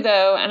tell you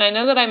though, and I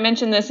know that I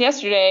mentioned this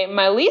yesterday,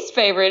 my least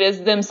favorite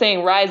is them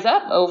saying "Rise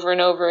Up" over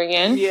and over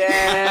again.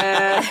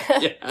 Yeah.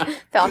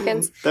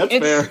 Falcons. That's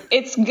fair.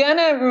 It's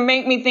gonna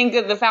make me think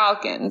of the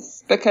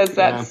Falcons because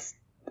that's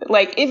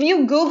like if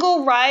you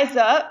Google "Rise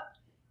Up,"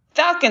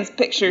 Falcons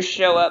pictures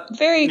show up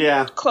very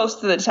close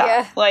to the top.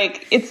 Yeah.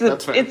 Like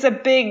it's a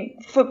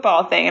big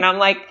football thing, and I'm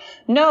like,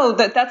 no,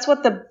 that's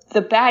what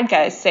the bad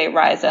guys say.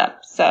 Rise up.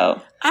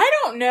 So I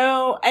don't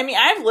know. I mean,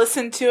 I've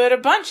listened to it a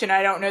bunch, and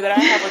I don't know that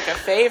I have like a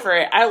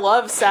favorite. I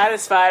love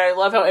 "Satisfied." I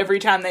love how every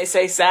time they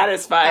say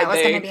 "Satisfied," that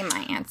was going to be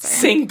my answer.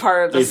 Sing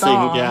part of the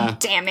song.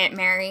 Damn it,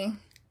 Mary.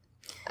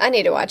 I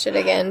need to watch it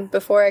again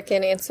before I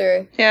can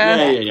answer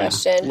that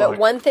question. But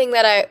one thing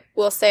that I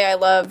will say I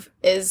love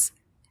is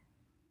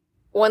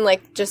one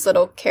like just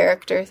little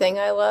character thing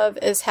I love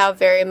is how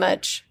very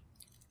much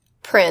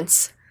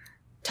Prince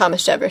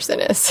Thomas Jefferson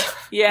is.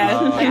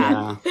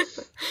 Yeah.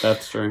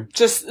 That's true.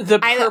 Just the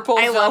purple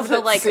I love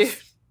the velvet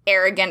suit.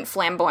 arrogant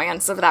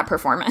flamboyance of that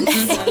performance.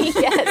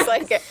 Yes,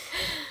 like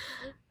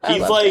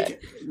he's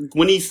like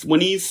when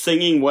he's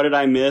singing "What Did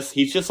I Miss?"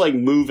 He's just like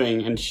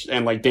moving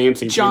and like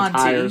dancing the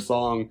entire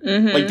song,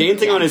 like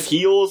dancing on his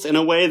heels in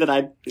a way that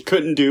I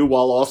couldn't do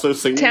while also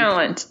singing.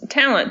 Talent.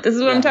 This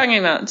is what I'm talking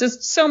about.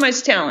 Just so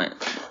much talent.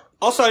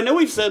 Also, I know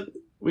we've said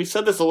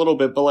this a little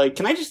bit, but like,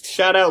 can I just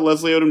shout out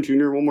Leslie Odom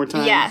Jr. one more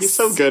time? Yes, he's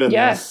so good in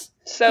this.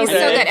 He's so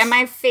good. And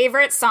my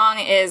favorite song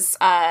is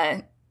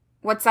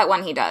what's that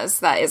one he does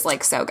that is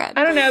like so good?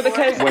 I don't know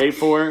because Wait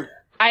For.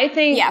 I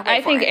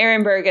think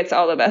Aaron Burr gets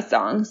all the best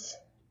songs.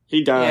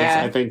 He does.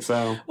 I think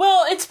so.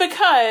 Well, it's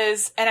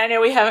because, and I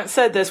know we haven't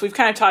said this, we've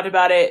kind of talked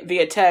about it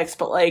via text,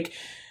 but like,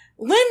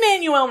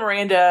 Lin-Manuel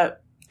Miranda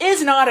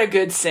is not a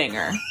good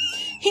singer.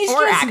 He's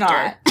just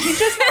not. He's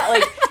just not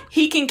like,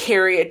 he can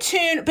carry a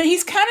tune, but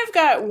he's kind of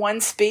got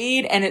one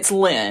speed, and it's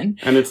Lin.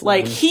 And it's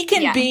like, Lin. he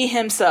can be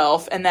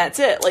himself, and that's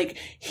it. Like,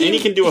 and he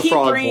can do a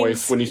frog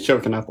voice when he's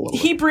choking up a little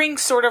bit. He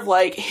brings sort of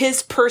like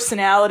his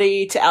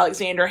personality to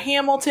Alexander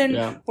Hamilton.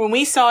 Yeah. When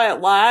we saw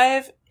it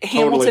live,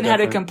 Hamilton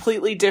had a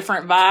completely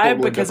different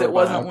vibe because it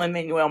wasn't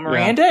Lin-Manuel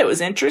Miranda. It was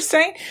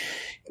interesting.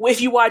 If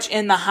you watch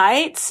In the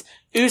Heights,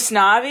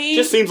 Usnavi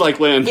just seems like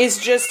Lin is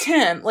just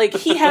him. Like,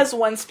 he has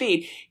one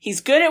speed.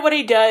 He's good at what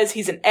he does.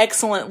 He's an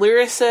excellent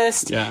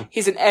lyricist. Yeah.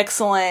 He's an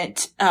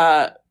excellent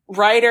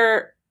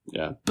writer.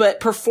 Yeah. But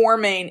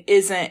performing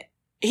isn't.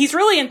 He's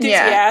really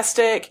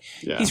enthusiastic.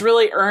 Yeah. He's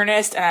really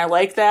earnest, and I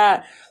like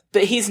that.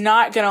 But he's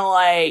not gonna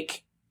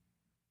like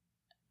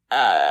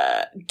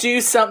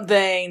do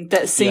something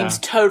that seems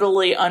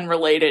totally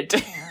unrelated to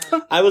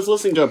him. I was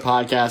listening to a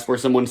podcast where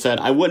someone said,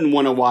 I wouldn't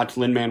want to watch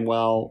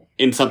Lin-Manuel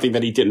in something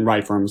that he didn't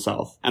write for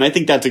himself. And I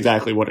think that's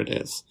exactly what it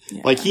is.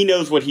 Yeah. Like, he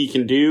knows what he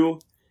can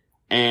do,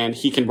 and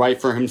he can write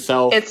for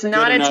himself. It's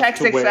not a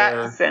Texas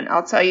accent.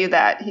 I'll tell you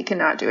that. He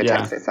cannot do a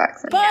Texas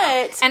accent.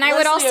 But, and I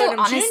would also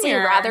honestly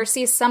rather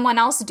see someone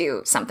else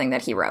do something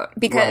that he wrote.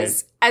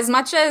 Because as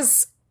much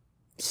as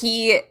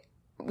he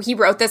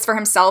wrote this for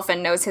himself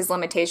and knows his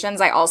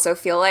limitations, I also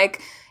feel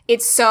like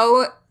it's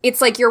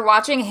like you're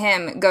watching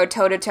him go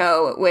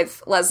toe-to-toe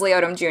with Leslie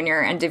Odom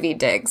Jr. and Daveed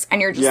Diggs,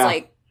 and you're just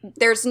like,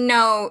 there's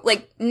no,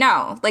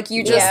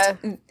 you just,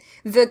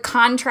 the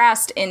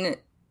contrast in,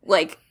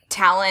 like,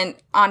 talent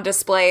on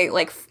display,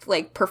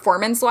 like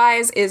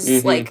performance-wise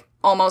is, like,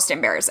 almost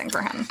embarrassing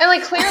for him. And,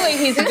 like, clearly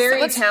he's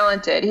very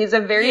talented. He's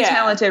a very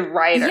talented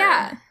writer.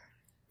 Yeah.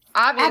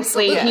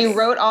 Obviously, he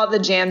wrote all the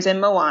jams in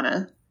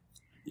Moana.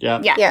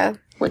 Yeah.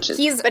 But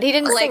he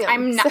didn't like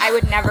sing them, I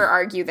would never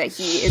argue that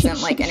he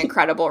isn't like an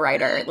incredible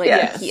writer.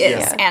 Like he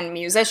is, and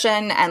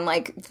musician, and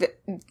like the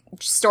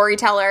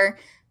storyteller.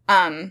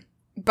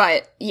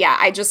 But yeah,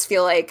 I just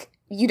feel like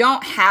you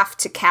don't have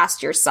to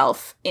cast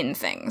yourself in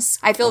things.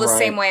 I feel the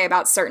same way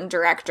about certain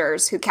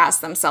directors who cast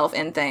themselves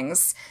in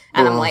things,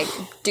 and I'm like,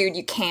 dude,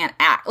 you can't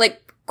act.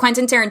 Like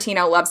Quentin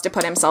Tarantino loves to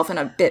put himself in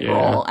a bit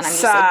role, and I'm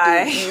just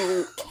like, dude,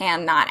 you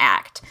cannot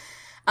act.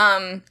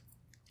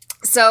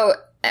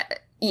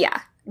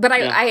 But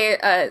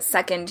I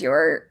second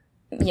your,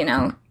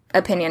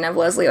 opinion of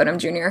Leslie Odom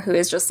Jr., who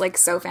is just, like,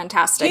 so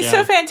fantastic. He's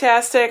so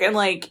fantastic, and,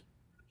 like,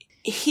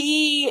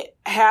 he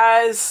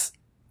has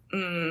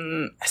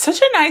such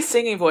a nice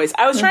singing voice.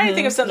 I was trying to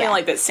think of something,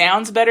 like, that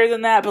sounds better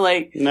than that, but,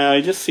 like... No,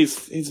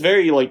 he's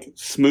very, like,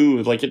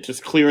 smooth. Like, it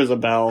just clear as a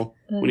bell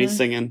when he's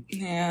singing.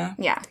 Yeah.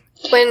 Yeah.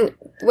 When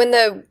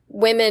the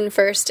women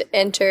first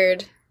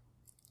entered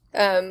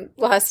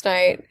last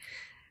night...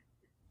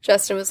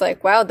 Justin was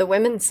like, wow, the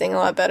women sing a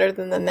lot better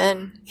than the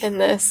men in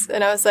this.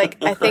 And I was like,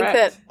 I think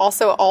that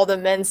also all the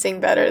men sing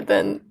better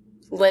than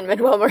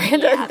Lin-Manuel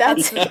Miranda. Yeah,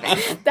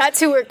 that's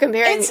who we're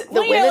comparing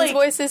the women's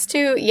voices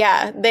to.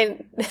 Yeah.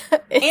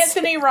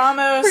 Anthony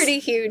Ramos. Pretty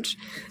huge.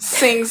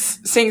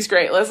 Sings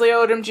great. Leslie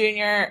Odom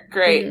Jr.,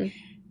 great.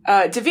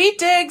 Daveed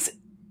Diggs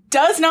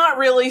does not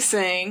really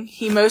sing.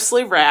 He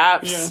mostly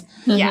raps.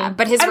 Yeah,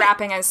 but his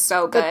rapping is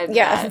so good.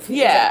 Yeah.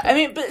 I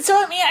mean,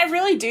 I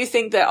really do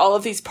think that all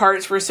of these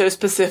parts were so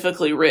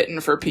specifically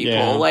written for people.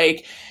 Yeah.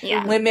 Like,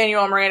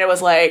 Lin-Manuel Miranda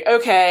was like,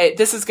 okay,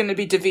 this is going to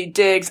be Daveed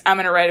Diggs. I'm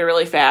going to write a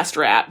really fast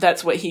rap.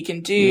 That's what he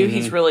can do.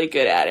 He's really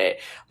good at it.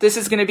 This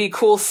is going to be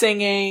cool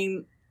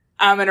singing.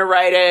 I'm going to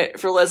write it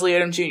for Leslie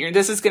Odom Jr.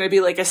 This is going to be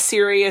like a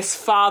serious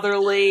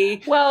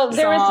fatherly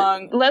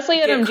song. Leslie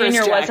Odom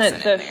Jr.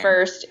 wasn't the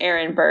first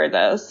Aaron Burr,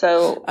 though,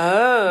 so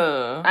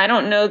I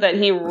don't know that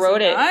he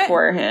wrote it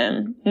for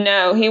him.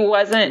 No, he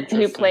wasn't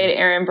who played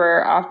Aaron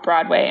Burr off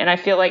Broadway, and I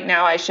feel like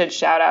now I should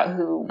shout out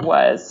who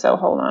was, so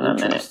hold on a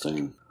minute.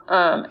 And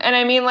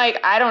I mean, like,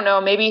 I don't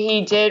know, maybe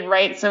he did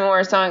write some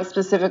more songs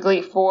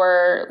specifically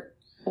for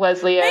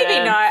Leslie Odom.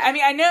 Maybe not. I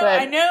mean, I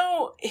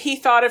know he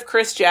thought of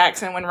Chris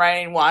Jackson when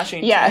writing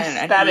Washington. Yes,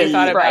 and that he is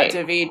thought right.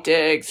 about Daveed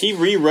Diggs. He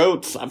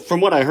rewrote,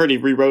 from what I heard,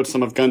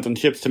 some of Guns and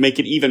Chips to make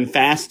it even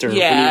faster when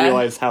he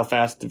realized how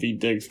fast Daveed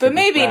Diggs could But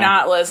maybe rap.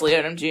 not Leslie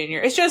Odom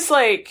Jr. It's just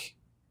like,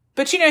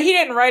 but he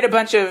didn't write a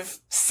bunch of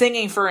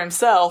singing for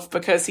himself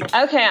because he...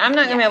 Okay, I'm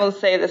not going to be able to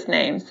say this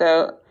name,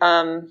 so,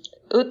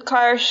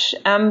 Utkarsh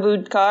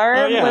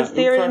Ambudkar was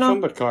the original.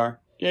 Ambudkar.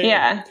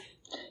 Yeah.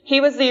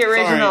 He was the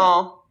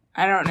original... Sorry.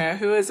 I don't know.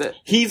 Who is it?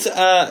 He's,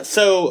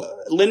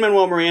 so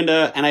Lin-Manuel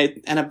Miranda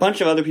and a bunch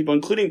of other people,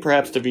 including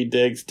perhaps Daveed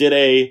Diggs, did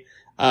a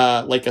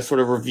sort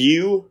of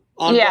review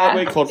on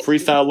Broadway called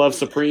Freestyle Love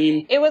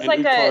Supreme. It was like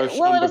it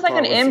was like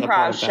an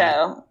improv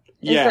show.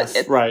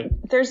 Yes, right.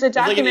 There's a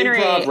documentary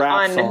like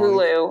on song.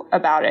 Hulu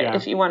about it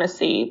if you want to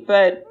see.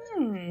 But,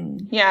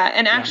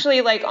 and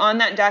actually, like, on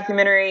that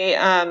documentary,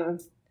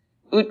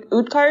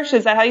 Utkarsh,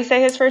 is that how you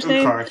say his first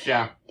name? Utkarsh,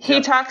 yeah.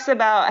 He talks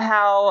about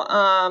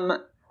how,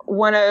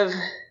 one of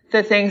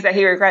the things that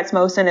he regrets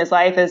most in his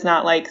life is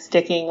not, like,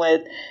 sticking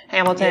with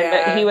Hamilton,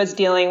 but he was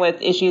dealing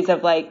with issues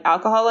of, like,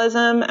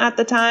 alcoholism at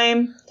the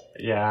time.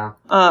 Yeah.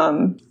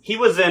 He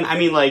was in,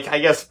 I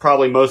guess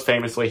probably most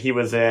famously, he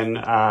was in,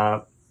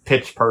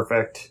 Pitch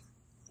Perfect.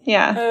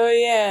 Yeah. Oh,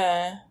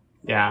 yeah.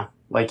 Yeah.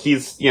 Like,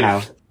 he's,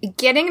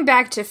 Getting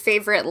back to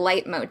favorite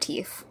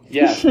leitmotif.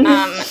 Yeah.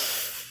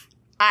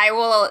 I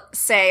will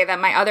say that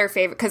my other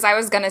favorite, because I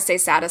was going to say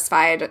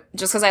Satisfied,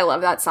 just because I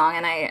love that song,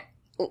 and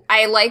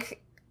I like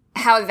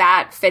how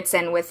that fits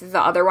in with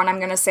the other one I'm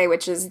going to say,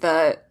 which is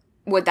the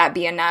Would That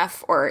Be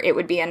Enough, or It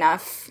Would Be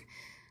Enough.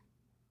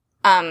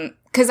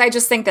 Because I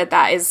just think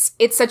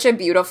it's such a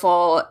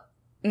beautiful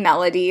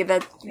melody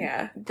that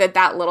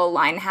little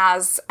line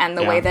has, and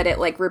the way that it,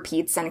 like,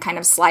 repeats and kind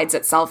of slides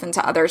itself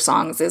into other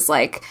songs is,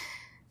 like,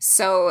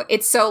 so,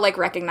 it's so, like,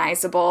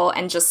 recognizable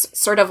and just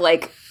sort of,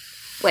 like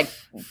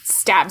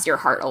stabs your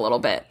heart a little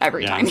bit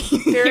every time you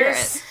hear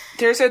it.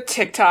 There's a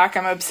TikTok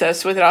I'm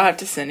obsessed with it. I'll have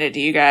to send it to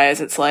you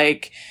guys. It's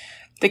like,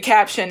 the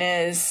caption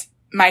is,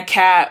 my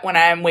cat when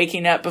I'm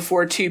waking up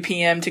before 2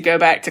 p.m. to go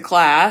back to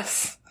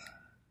class.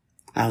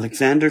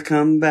 Alexander,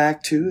 come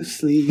back to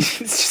sleep. It's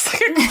just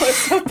like a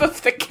close-up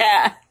of the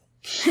cat.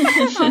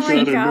 Oh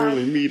my Got God. an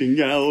early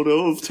meeting out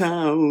of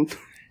town.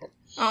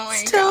 Oh my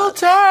Still God.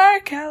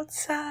 dark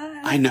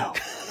outside. I know.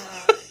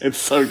 It's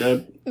so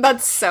good.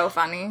 That's so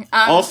funny.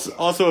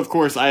 Also, of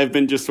course, I have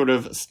been just sort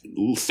of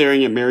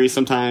staring at Mary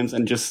sometimes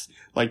and just,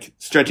 like,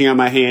 stretching out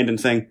my hand and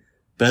saying,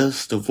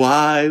 best of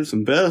wives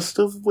and best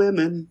of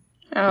women.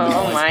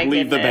 Oh, my goodness.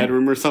 Leave the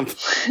bedroom or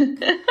something.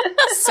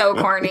 So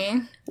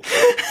corny.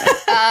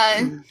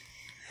 I'm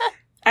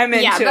into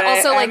it. Yeah, but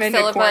also, like,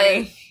 Philippa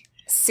Philippa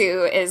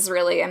Sue is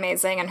really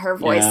amazing, and her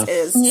voice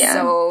is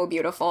so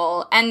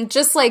beautiful. And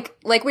just, like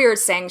we were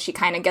saying, she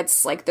kind of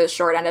gets, like, the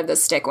short end of the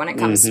stick when it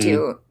comes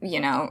to,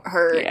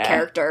 her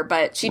character.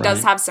 But she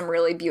does have some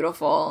really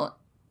beautiful,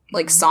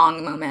 like,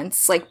 song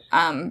moments. Like,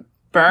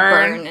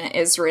 Burn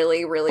is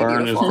really, really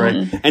Burn beautiful.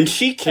 is great. And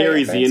she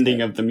carries the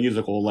ending of the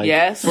musical,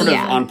 like, sort of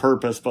on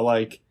purpose, but,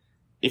 like,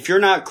 if you're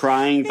not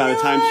crying by the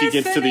time she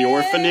gets to the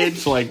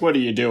orphanage, like, what are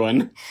you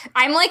doing?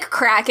 I'm, like,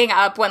 cracking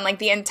up when, like,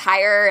 the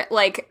entire,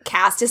 like,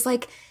 cast is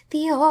like,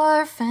 the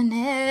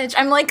orphanage.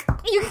 I'm like,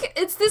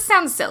 this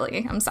sounds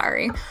silly. I'm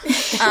sorry.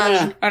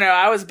 Oh no,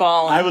 I was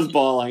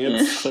bawling.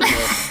 It's so good.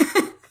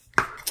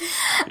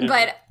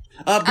 But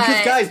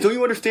because guys, don't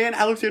you understand?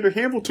 Alexander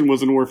Hamilton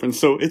was an orphan,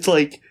 so it's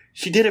like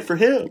she did it for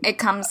him. it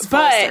comes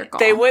full circle.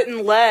 They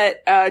wouldn't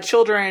let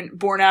children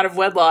born out of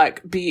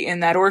wedlock be in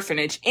that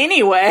orphanage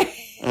anyway.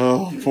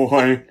 Oh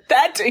boy,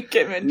 that didn't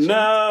get mentioned.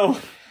 No.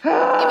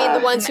 You mean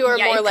the ones who are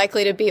more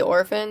likely to be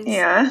orphans?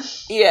 Yeah.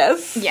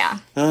 Yes. Yeah.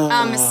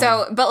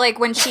 But like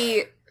when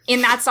she,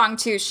 in that song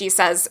too, she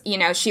says,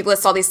 she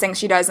lists all these things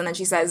she does and then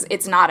she says,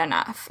 it's not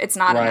enough. It's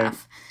not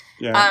enough.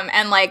 Yeah.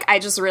 And like, I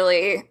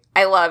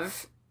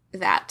love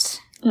that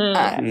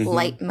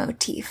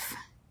leitmotif.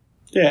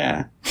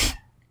 Yeah.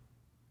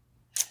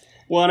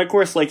 Well, and of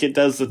course, like, it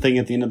does the thing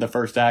at the end of the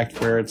first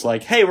act where it's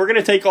like, hey, we're going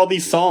to take all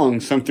these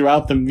songs from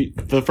throughout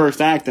the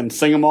first act and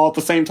sing them all at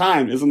the same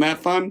time. Isn't that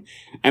fun?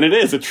 And it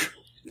is. It's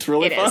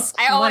really fun. Is.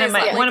 One of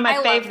my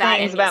favorite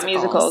things about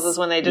musicals is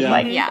when they just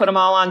put them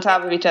all on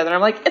top of each other. I'm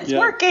like, it's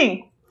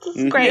working. This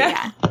is great.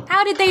 Yeah.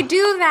 How did they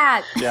do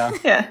that? Yeah.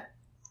 Yeah.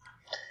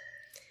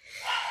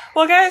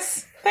 Well,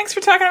 guys, thanks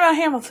for talking about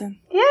Hamilton.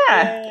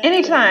 Yeah.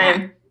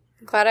 Anytime.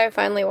 Glad I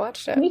finally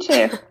watched it. Me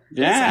too.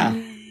 Yeah.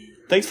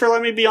 Thanks for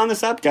letting me be on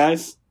this app,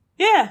 guys.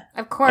 Yeah.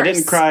 Of course. I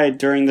didn't cry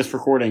during this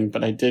recording,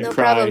 but I did No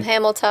cry problem,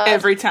 Hamilton.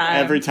 Every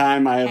time. every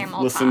time I have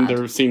Hamilton. listened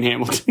or seen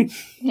Hamilton.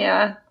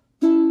 Yeah.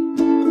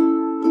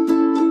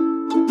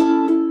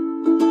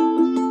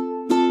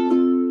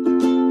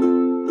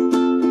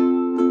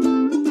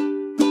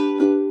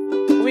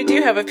 We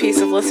do have a piece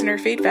of listener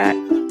feedback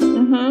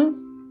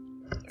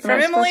Mm-hmm. from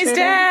Emily's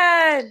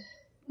dad.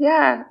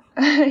 Yeah.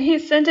 He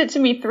sent it to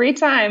me 3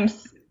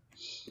 times.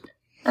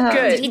 Good.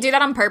 Did he do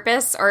that on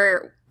purpose,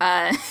 or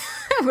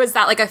was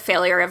that like a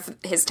failure of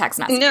his text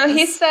message? No,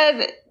 he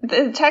said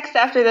the text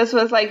after this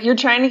was like, "You're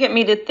trying to get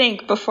me to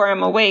think before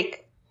I'm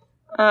awake."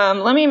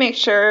 Let me make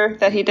sure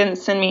that he didn't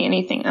send me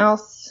anything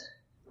else.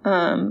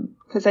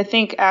 Because I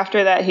think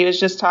after that he was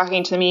just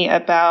talking to me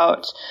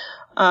about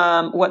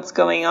what's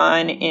going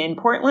on in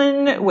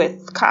Portland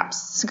with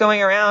cops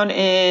going around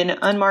in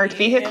unmarked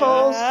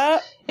vehicles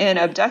and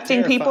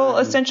abducting people,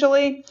 Terrifying.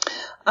 essentially.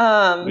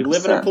 We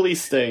live in a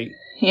police state.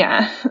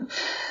 Yeah.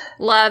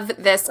 Love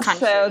this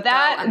country. So Go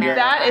that America.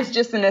 that is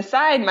just an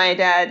aside my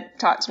dad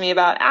talked to me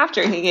about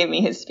after he gave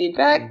me his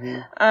feedback.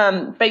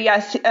 But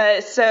yes,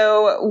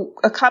 so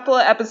a couple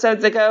of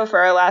episodes ago for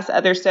our last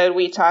Othersode,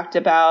 we talked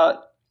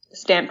about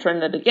Stamped from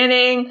the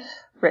Beginning,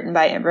 written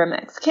by Ibram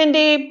X.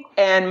 Kendi.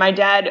 And my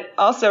dad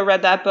also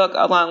read that book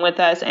along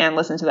with us and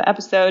listened to the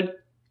episode.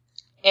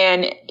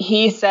 And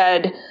he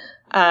said,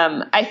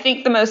 I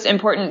think the most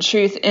important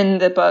truth in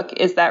the book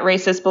is that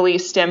racist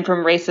beliefs stem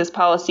from racist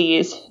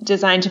policies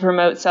designed to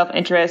promote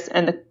self-interest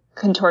and the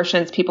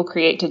contortions people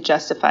create to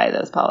justify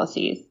those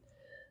policies.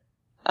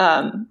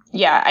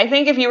 Yeah, I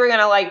think if you were going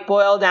to like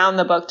boil down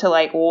the book to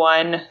like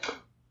one,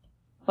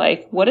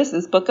 like, what is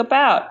this book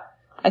about?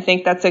 I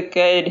think that's a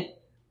good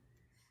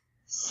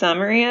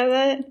summary of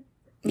it.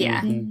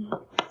 Yeah.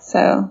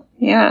 So,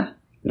 yeah.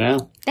 Yeah.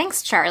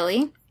 Thanks,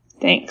 Charlie.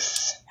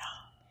 Thanks.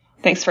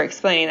 Thanks for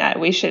explaining that.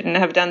 We shouldn't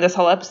have done this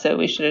whole episode.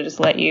 We should have just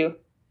let you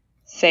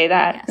say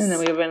that. Yes. And then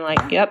we would have been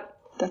like, yep,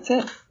 that's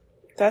it.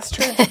 That's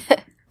true.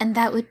 And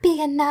that would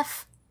be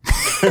enough.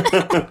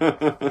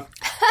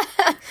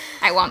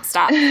 I won't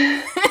stop.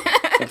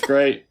 That's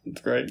great.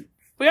 That's great.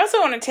 We also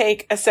want to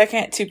take a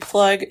second to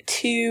plug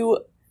 2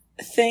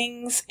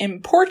 things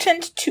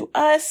important to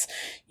us.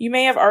 You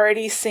may have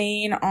already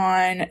seen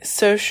on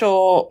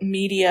social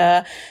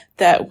media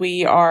that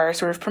we are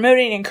sort of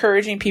promoting,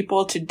 encouraging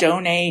people to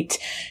donate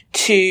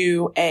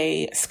to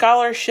a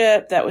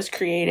scholarship that was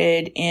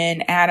created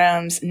in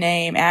Adam's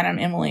name, Adam,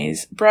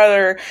 Emily's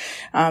brother.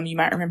 You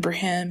might remember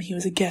him. He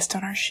was a guest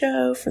on our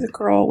show for The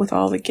Girl with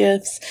All the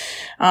Gifts.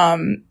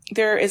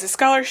 There is a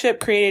scholarship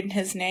created in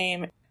his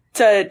name. It's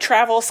a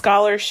travel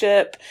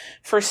scholarship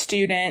for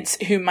students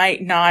who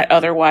might not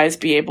otherwise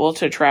be able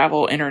to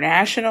travel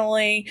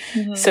internationally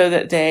so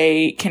that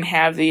they can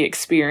have the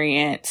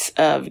experience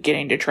of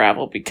getting to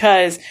travel,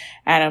 because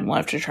Adam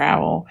loved to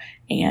travel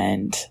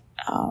and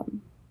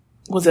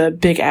was a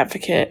big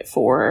advocate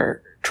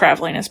for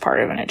traveling as part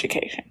of an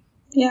education.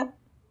 Yeah.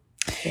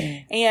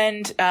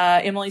 And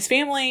Emily's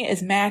family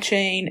is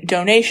matching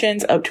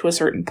donations up to a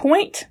certain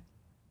point,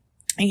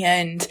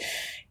 and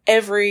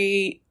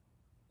every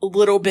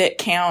little bit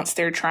counts.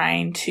 They're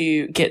trying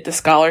to get the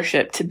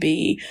scholarship to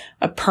be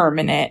a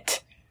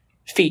permanent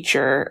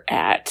feature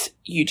at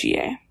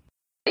UGA.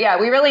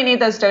 Yeah, we really need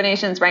those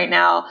donations right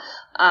now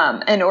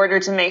in order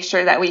to make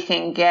sure that we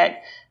can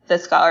get the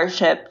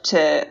scholarship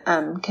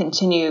to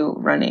continue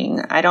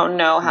running. I don't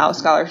know how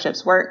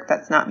scholarships work.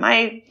 That's not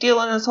my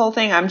deal in this whole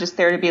thing. I'm just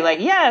there to be like,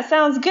 yeah,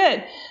 sounds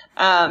good.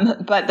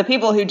 But the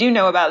people who do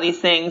know about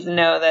these things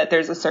know that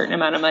there's a certain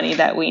amount of money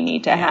that we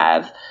need to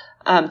have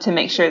to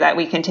make sure that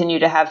we continue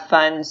to have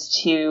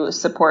funds to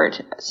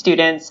support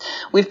students.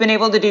 We've been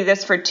able to do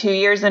this for 2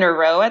 years in a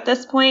row at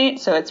this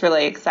point, so it's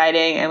really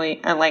exciting.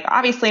 And like,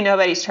 obviously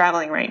nobody's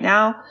traveling right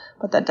now,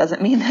 but that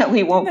doesn't mean that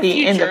we won't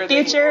be in the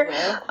future.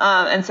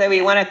 And so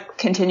we want to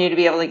continue to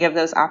be able to give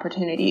those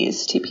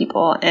opportunities to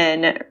people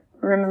and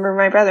remember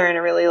my brother in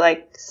a really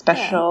like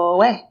special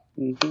way.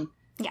 Mm-hmm.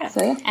 Yeah.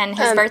 So, yeah. And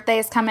his birthday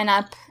is coming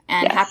up,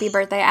 and Yes. happy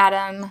birthday,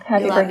 Adam.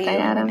 Happy we love birthday, you.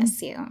 Adam. We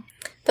miss you.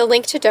 The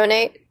link to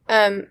donate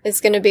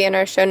is going to be in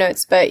our show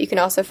notes, but you can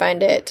also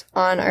find it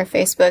on our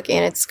Facebook,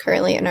 and it's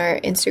currently in our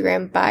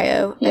Instagram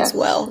bio as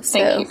well. So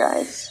Thank you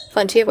guys.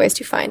 plenty of ways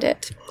to find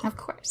it. Of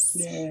course.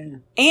 Yeah.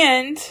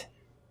 And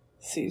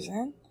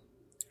Susan,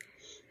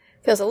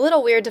 Feels a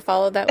little weird to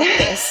follow that with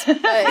this,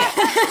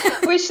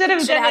 but We should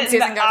have done had it in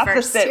Susan the go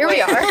first. opposite here we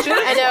way. are.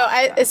 I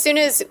know. As soon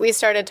as we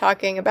started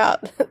talking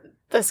about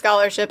the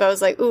scholarship, I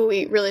was like, ooh,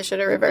 we really should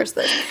have reversed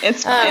this.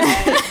 It's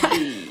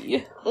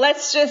fine.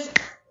 Let's just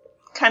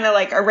kind of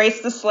like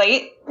erase the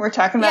slate. We're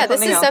talking about Yeah,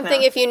 this is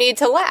something now. if you need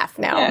to laugh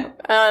now.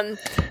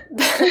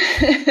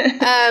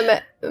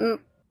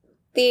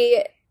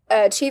 The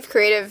chief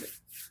creative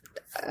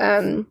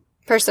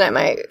person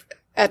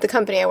at the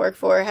company I work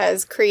for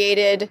has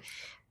created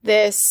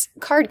this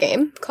card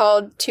game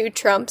called Two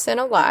Trumps and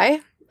a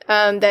Lie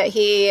that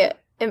he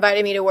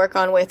invited me to work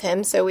on with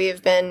him. So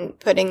we've been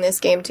putting this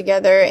game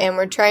together, and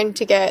we're trying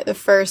to get the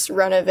first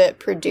run of it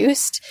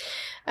produced.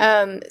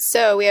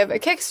 So we have a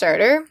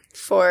Kickstarter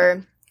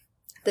for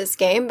this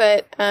game,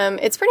 but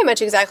it's pretty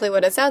much exactly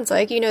what it sounds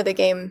like. You know the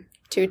game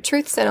Two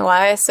Truths and a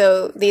Lie,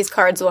 so these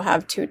cards will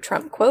have two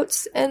Trump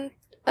quotes and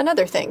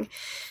another thing.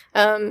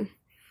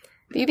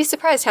 You'd be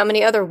surprised how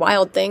many other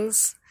wild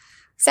things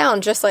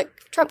sound just like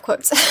Trump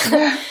quotes.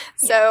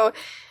 So,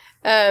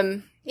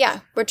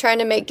 we're trying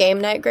to make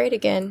game night great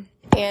again.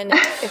 And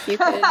if you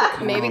could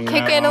maybe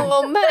kick in a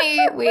little money,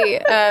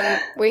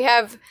 we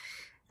have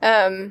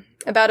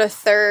about a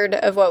third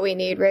of what we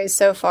need raised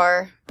so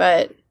far.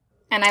 But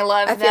and I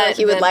love I feel like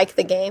you would like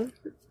the game.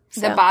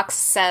 So. The box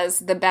says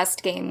the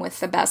best game with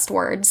the best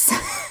words.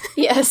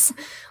 Yes.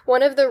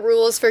 One of the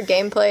rules for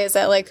gameplay is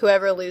that, like,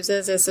 whoever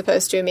loses is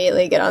supposed to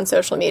immediately get on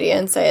social media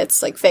and say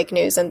it's, like, fake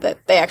news and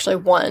that they actually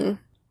won.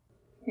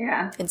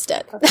 Yeah.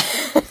 Instead.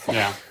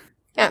 Yeah.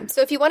 Yeah.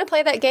 So if you want to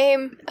play that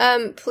game,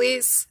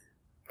 please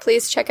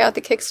check out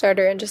the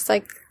Kickstarter and just,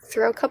 like,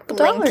 throw a couple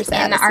dollars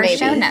at us, our maybe.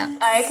 show notes.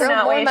 I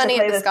cannot wait to play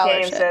this game,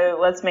 scholarship. so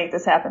let's make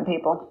this happen,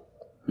 people.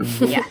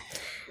 Yeah.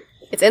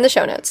 It's in the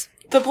show notes.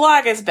 The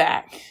blog is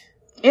back.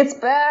 It's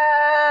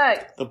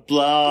back! The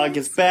blog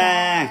is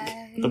back!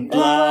 The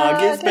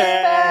blog is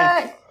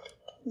back!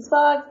 The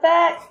blog's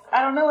back!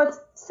 I don't know what to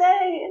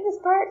say in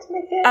this part to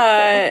make it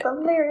the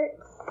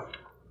lyrics.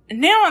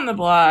 Now on the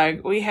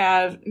blog, we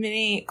have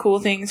many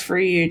cool things for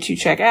you to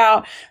check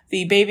out.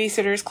 The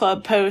Babysitters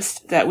Club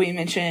post that we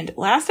mentioned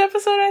last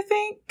episode, I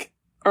think,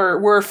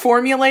 or we're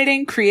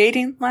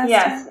creating last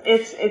time.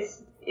 Yes,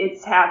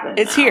 it's happened.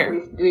 It's now.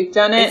 here. We've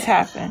done it. It's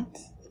happened.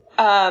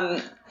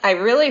 I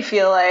really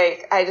feel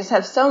like I just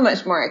have so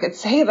much more I could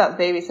say about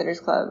the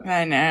Babysitters Club.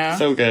 I know.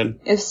 So good.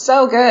 It's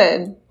so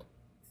good.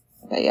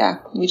 But yeah,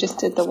 we just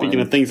did the Speaking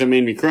one. of things that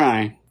made me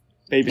cry,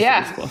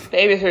 Babysitters Club.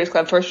 Babysitters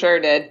Club for sure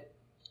did.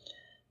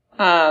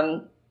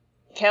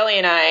 Kelly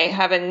and I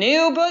have a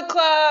new book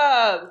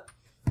club.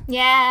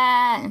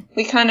 Yeah.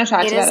 We kind of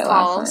talked about it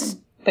last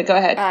time. But go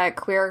ahead.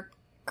 Queer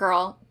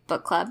Girl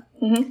Book Club.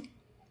 Mm-hmm.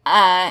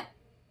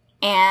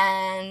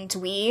 And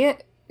we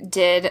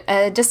did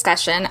a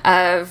discussion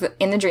of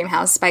In the Dream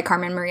House by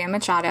Carmen Maria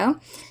Machado,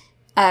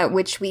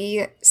 which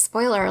we,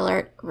 spoiler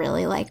alert,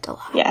 really liked a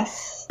lot.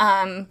 Yes.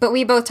 But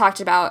we both talked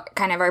about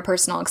kind of our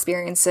personal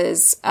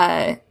experiences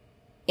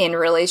in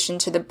relation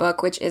to the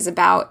book, which is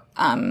about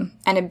an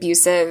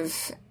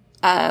abusive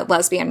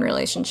lesbian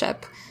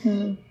relationship.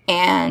 Mm.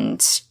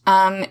 And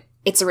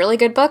it's a really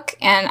good book,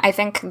 and I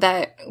think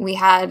that we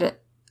had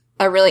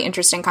a really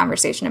interesting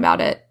conversation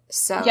about it.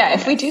 So yeah,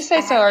 if we do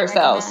say so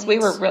ourselves, we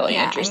were really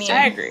interested.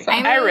 I agree.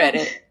 I read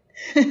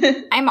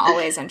it. I'm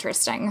always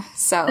interesting,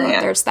 so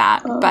there's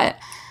that. But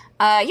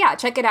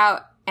check it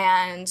out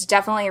and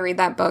definitely read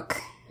that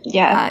book.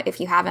 Yeah, if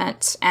you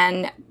haven't.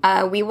 And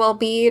we will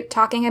be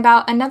talking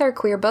about another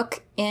queer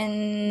book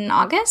in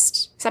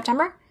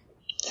September.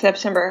 I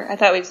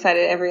thought we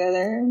decided every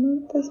other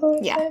month.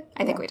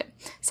 I think we did.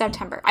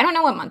 September. I don't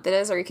know what month it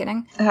is. Are you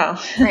kidding?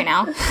 Oh, right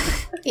now.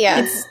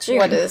 Yeah, it's June.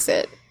 What is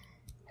it?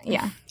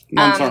 Yeah.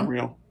 Months aren't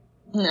real.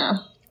 No.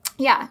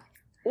 Yeah.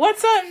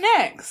 What's up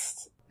next?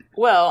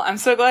 Well, I'm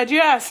so glad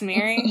you asked,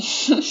 Miri.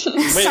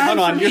 Wait, hold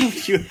on.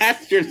 You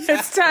asked yourself.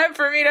 It's time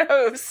for me to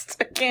host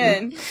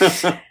again. Next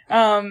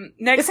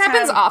this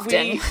happens time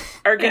often. We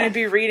are going to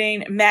be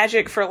reading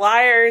Magic for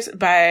Liars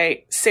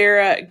by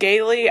Sarah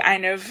Gailey. I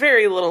know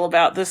very little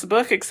about this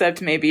book,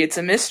 except maybe it's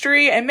a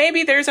mystery, and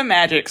maybe there's a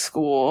magic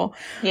school.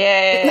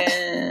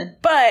 Yeah.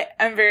 But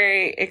I'm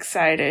very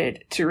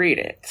excited to read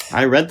it.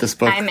 I read this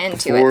book. I'm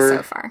into it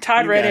so far.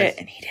 Todd read it,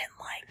 and he didn't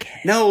like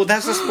it. No,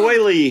 that's a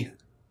spoilie.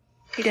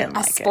 He didn't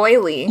like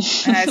spoilie.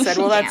 it. And I said,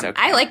 well, that's okay.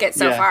 I like it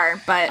so far,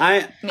 but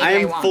I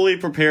am fully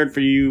prepared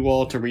for you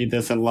all to read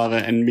this and love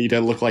it and me to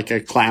look like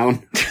a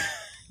clown.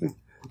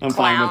 I'm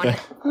fine with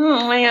it.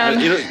 Oh,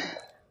 man.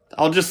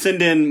 I'll just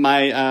send in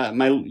my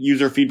my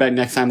user feedback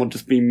next time will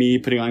just be me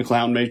putting on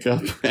clown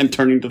makeup and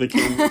turning to the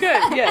camera.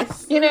 Good,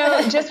 yes.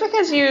 Just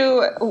because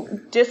you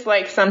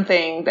dislike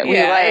something that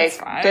we like,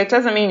 that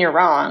doesn't mean you're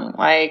wrong.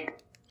 Like,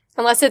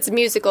 unless it's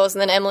musicals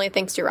and then Emily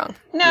thinks you're wrong.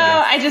 No,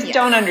 I just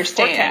don't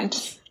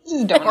understand.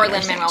 Or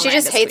Lin-Manuel she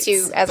just hates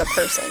you as a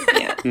person.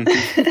 Yeah.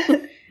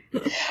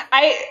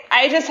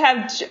 I just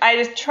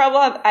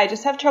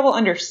have trouble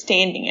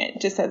understanding it.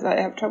 Just as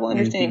I have trouble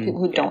understanding people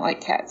who don't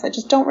like cats. I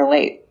just don't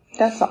relate.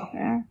 That's all.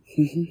 Yeah.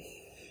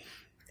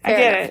 I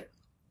get it.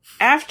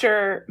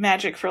 After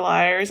Magic for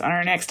Liars, on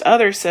our next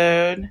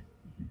Othersode,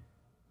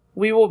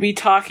 we will be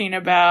talking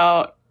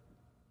about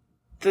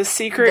the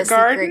Secret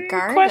Garden?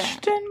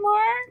 Question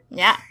mark?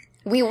 Yeah.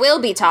 We will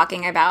be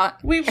talking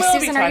about.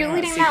 Susan, are you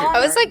leading that one? I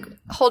was like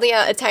holding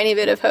out a tiny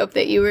bit of hope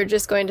that you were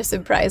just going to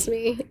surprise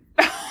me.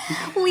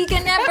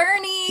 Weekend at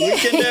Bernie's.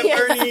 Weekend at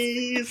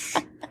Bernie's.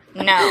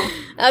 No.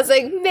 I was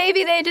like,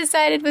 maybe they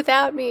decided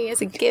without me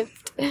as a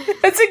gift.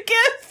 It's a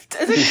gift.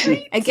 It's a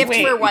treat. A gift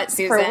for what,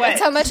 Susan? For what?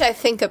 That's how much I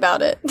think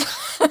about it.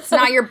 It's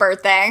not your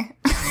birthday.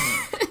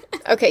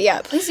 Okay,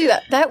 yeah, please do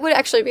that. That would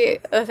actually be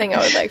a thing I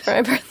would like for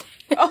my birthday.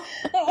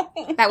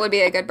 That would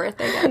be a good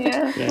birthday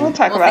gift. Yeah. We'll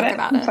talk about it.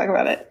 We'll talk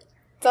about it.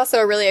 It's also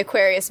a really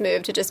Aquarius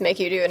move to just make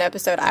you do an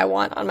episode I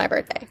want on my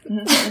birthday.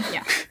 Mm-hmm.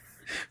 Yeah.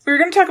 We were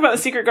going to talk about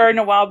The Secret Garden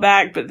a while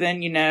back, but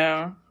then,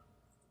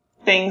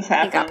 things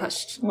happened. It got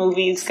pushed.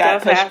 Movies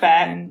got pushed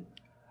back.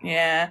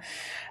 Yeah.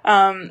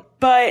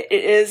 But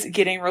it is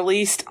getting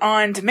released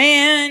on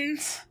demand.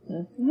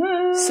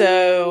 Mm-hmm.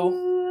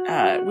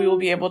 So we will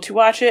be able to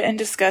watch it and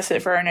discuss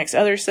it for our next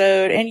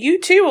Othersode. And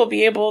you too will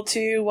be able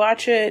to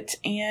watch it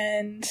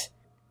and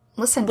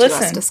listen to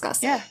us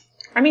discuss it. Yeah.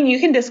 I mean, you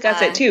can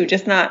discuss it too,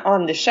 just not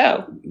on the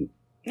show.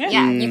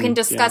 Yeah, you can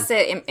discuss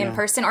it in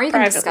person, or you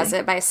can discuss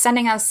it by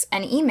sending us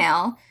an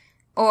email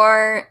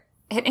or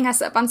hitting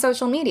us up on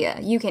social media.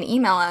 You can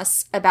email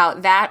us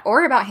about that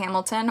or about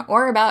Hamilton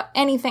or about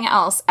anything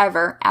else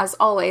ever, as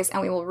always,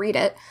 and we will read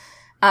it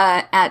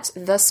at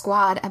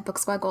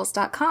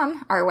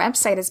thesquad@booksquadgoals.com. Our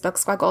website is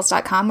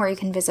booksquadgoals.com, where you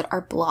can visit our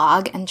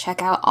blog and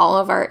check out all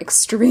of our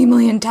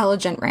extremely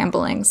intelligent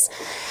ramblings.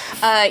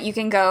 You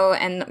can go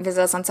and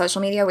visit us on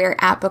social media. We are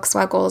at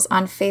booksquadgoals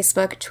on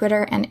Facebook,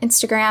 Twitter, and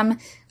Instagram.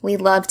 We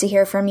love to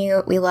hear from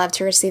you. We love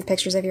to receive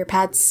pictures of your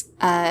pets.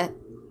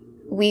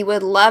 We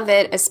would love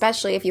it,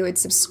 especially if you would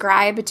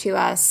subscribe to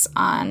us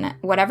on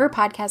whatever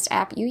podcast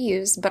app you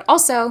use. But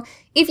also,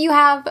 if you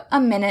have a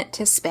minute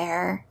to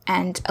spare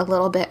and a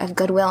little bit of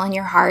goodwill in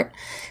your heart,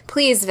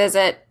 please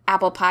visit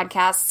Apple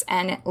Podcasts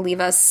and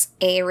leave us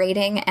a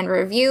rating and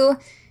review.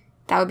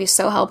 That would be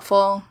so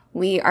helpful.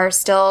 We are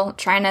still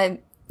trying to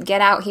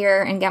get out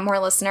here and get more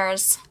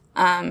listeners.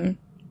 And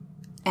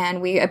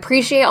we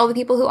appreciate all the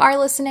people who are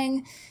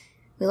listening.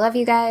 We love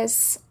you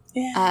guys.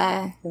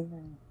 Yeah.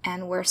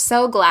 And we're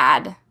so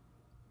glad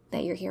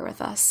that you're here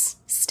with us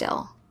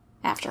still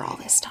after all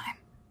this time.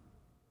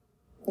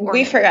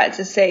 We forgot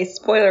to say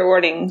spoiler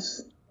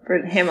warnings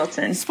for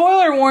Hamilton.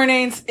 Spoiler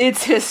warnings,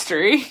 it's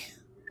history.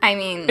 I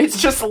mean,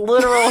 it's just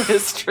literal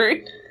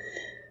history.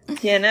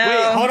 You know.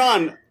 Wait, hold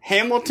on.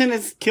 Hamilton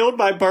is killed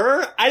by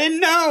Burr? I didn't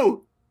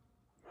know.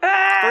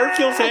 Burr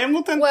kills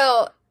Hamilton?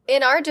 Well,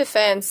 in our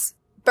defense,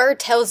 Burr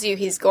tells you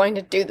he's going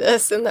to do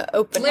this in the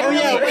opening. Oh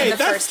yeah, in wait, the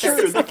that's first true.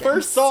 30 The seconds.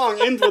 first song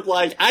ends with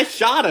I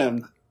shot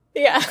him.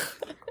 Yeah. Shut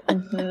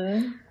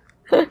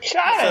So, up.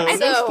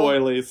 no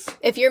spoilies.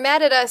 If you're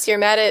mad at us, you're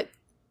mad at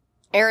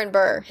Aaron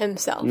Burr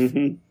himself.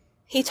 Mm-hmm.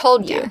 He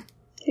told you.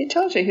 He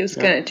told you he was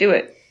going to do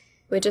it.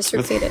 We just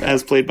repeated it.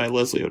 As played by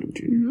Leslie Odom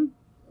Jr.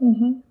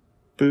 Mm-hmm.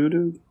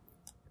 Boo-doo.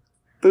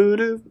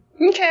 Boo-doo.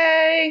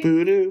 Okay.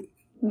 Boo-doo.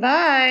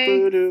 Bye.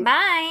 Boo-doo.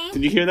 bye.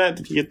 Did you hear that?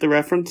 Did you get the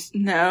reference?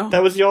 No.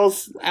 That was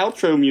y'all's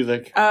outro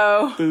music.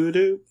 Oh.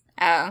 Boo-doo.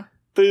 Oh,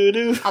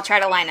 Boo-doo. I'll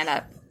try to line it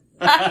up.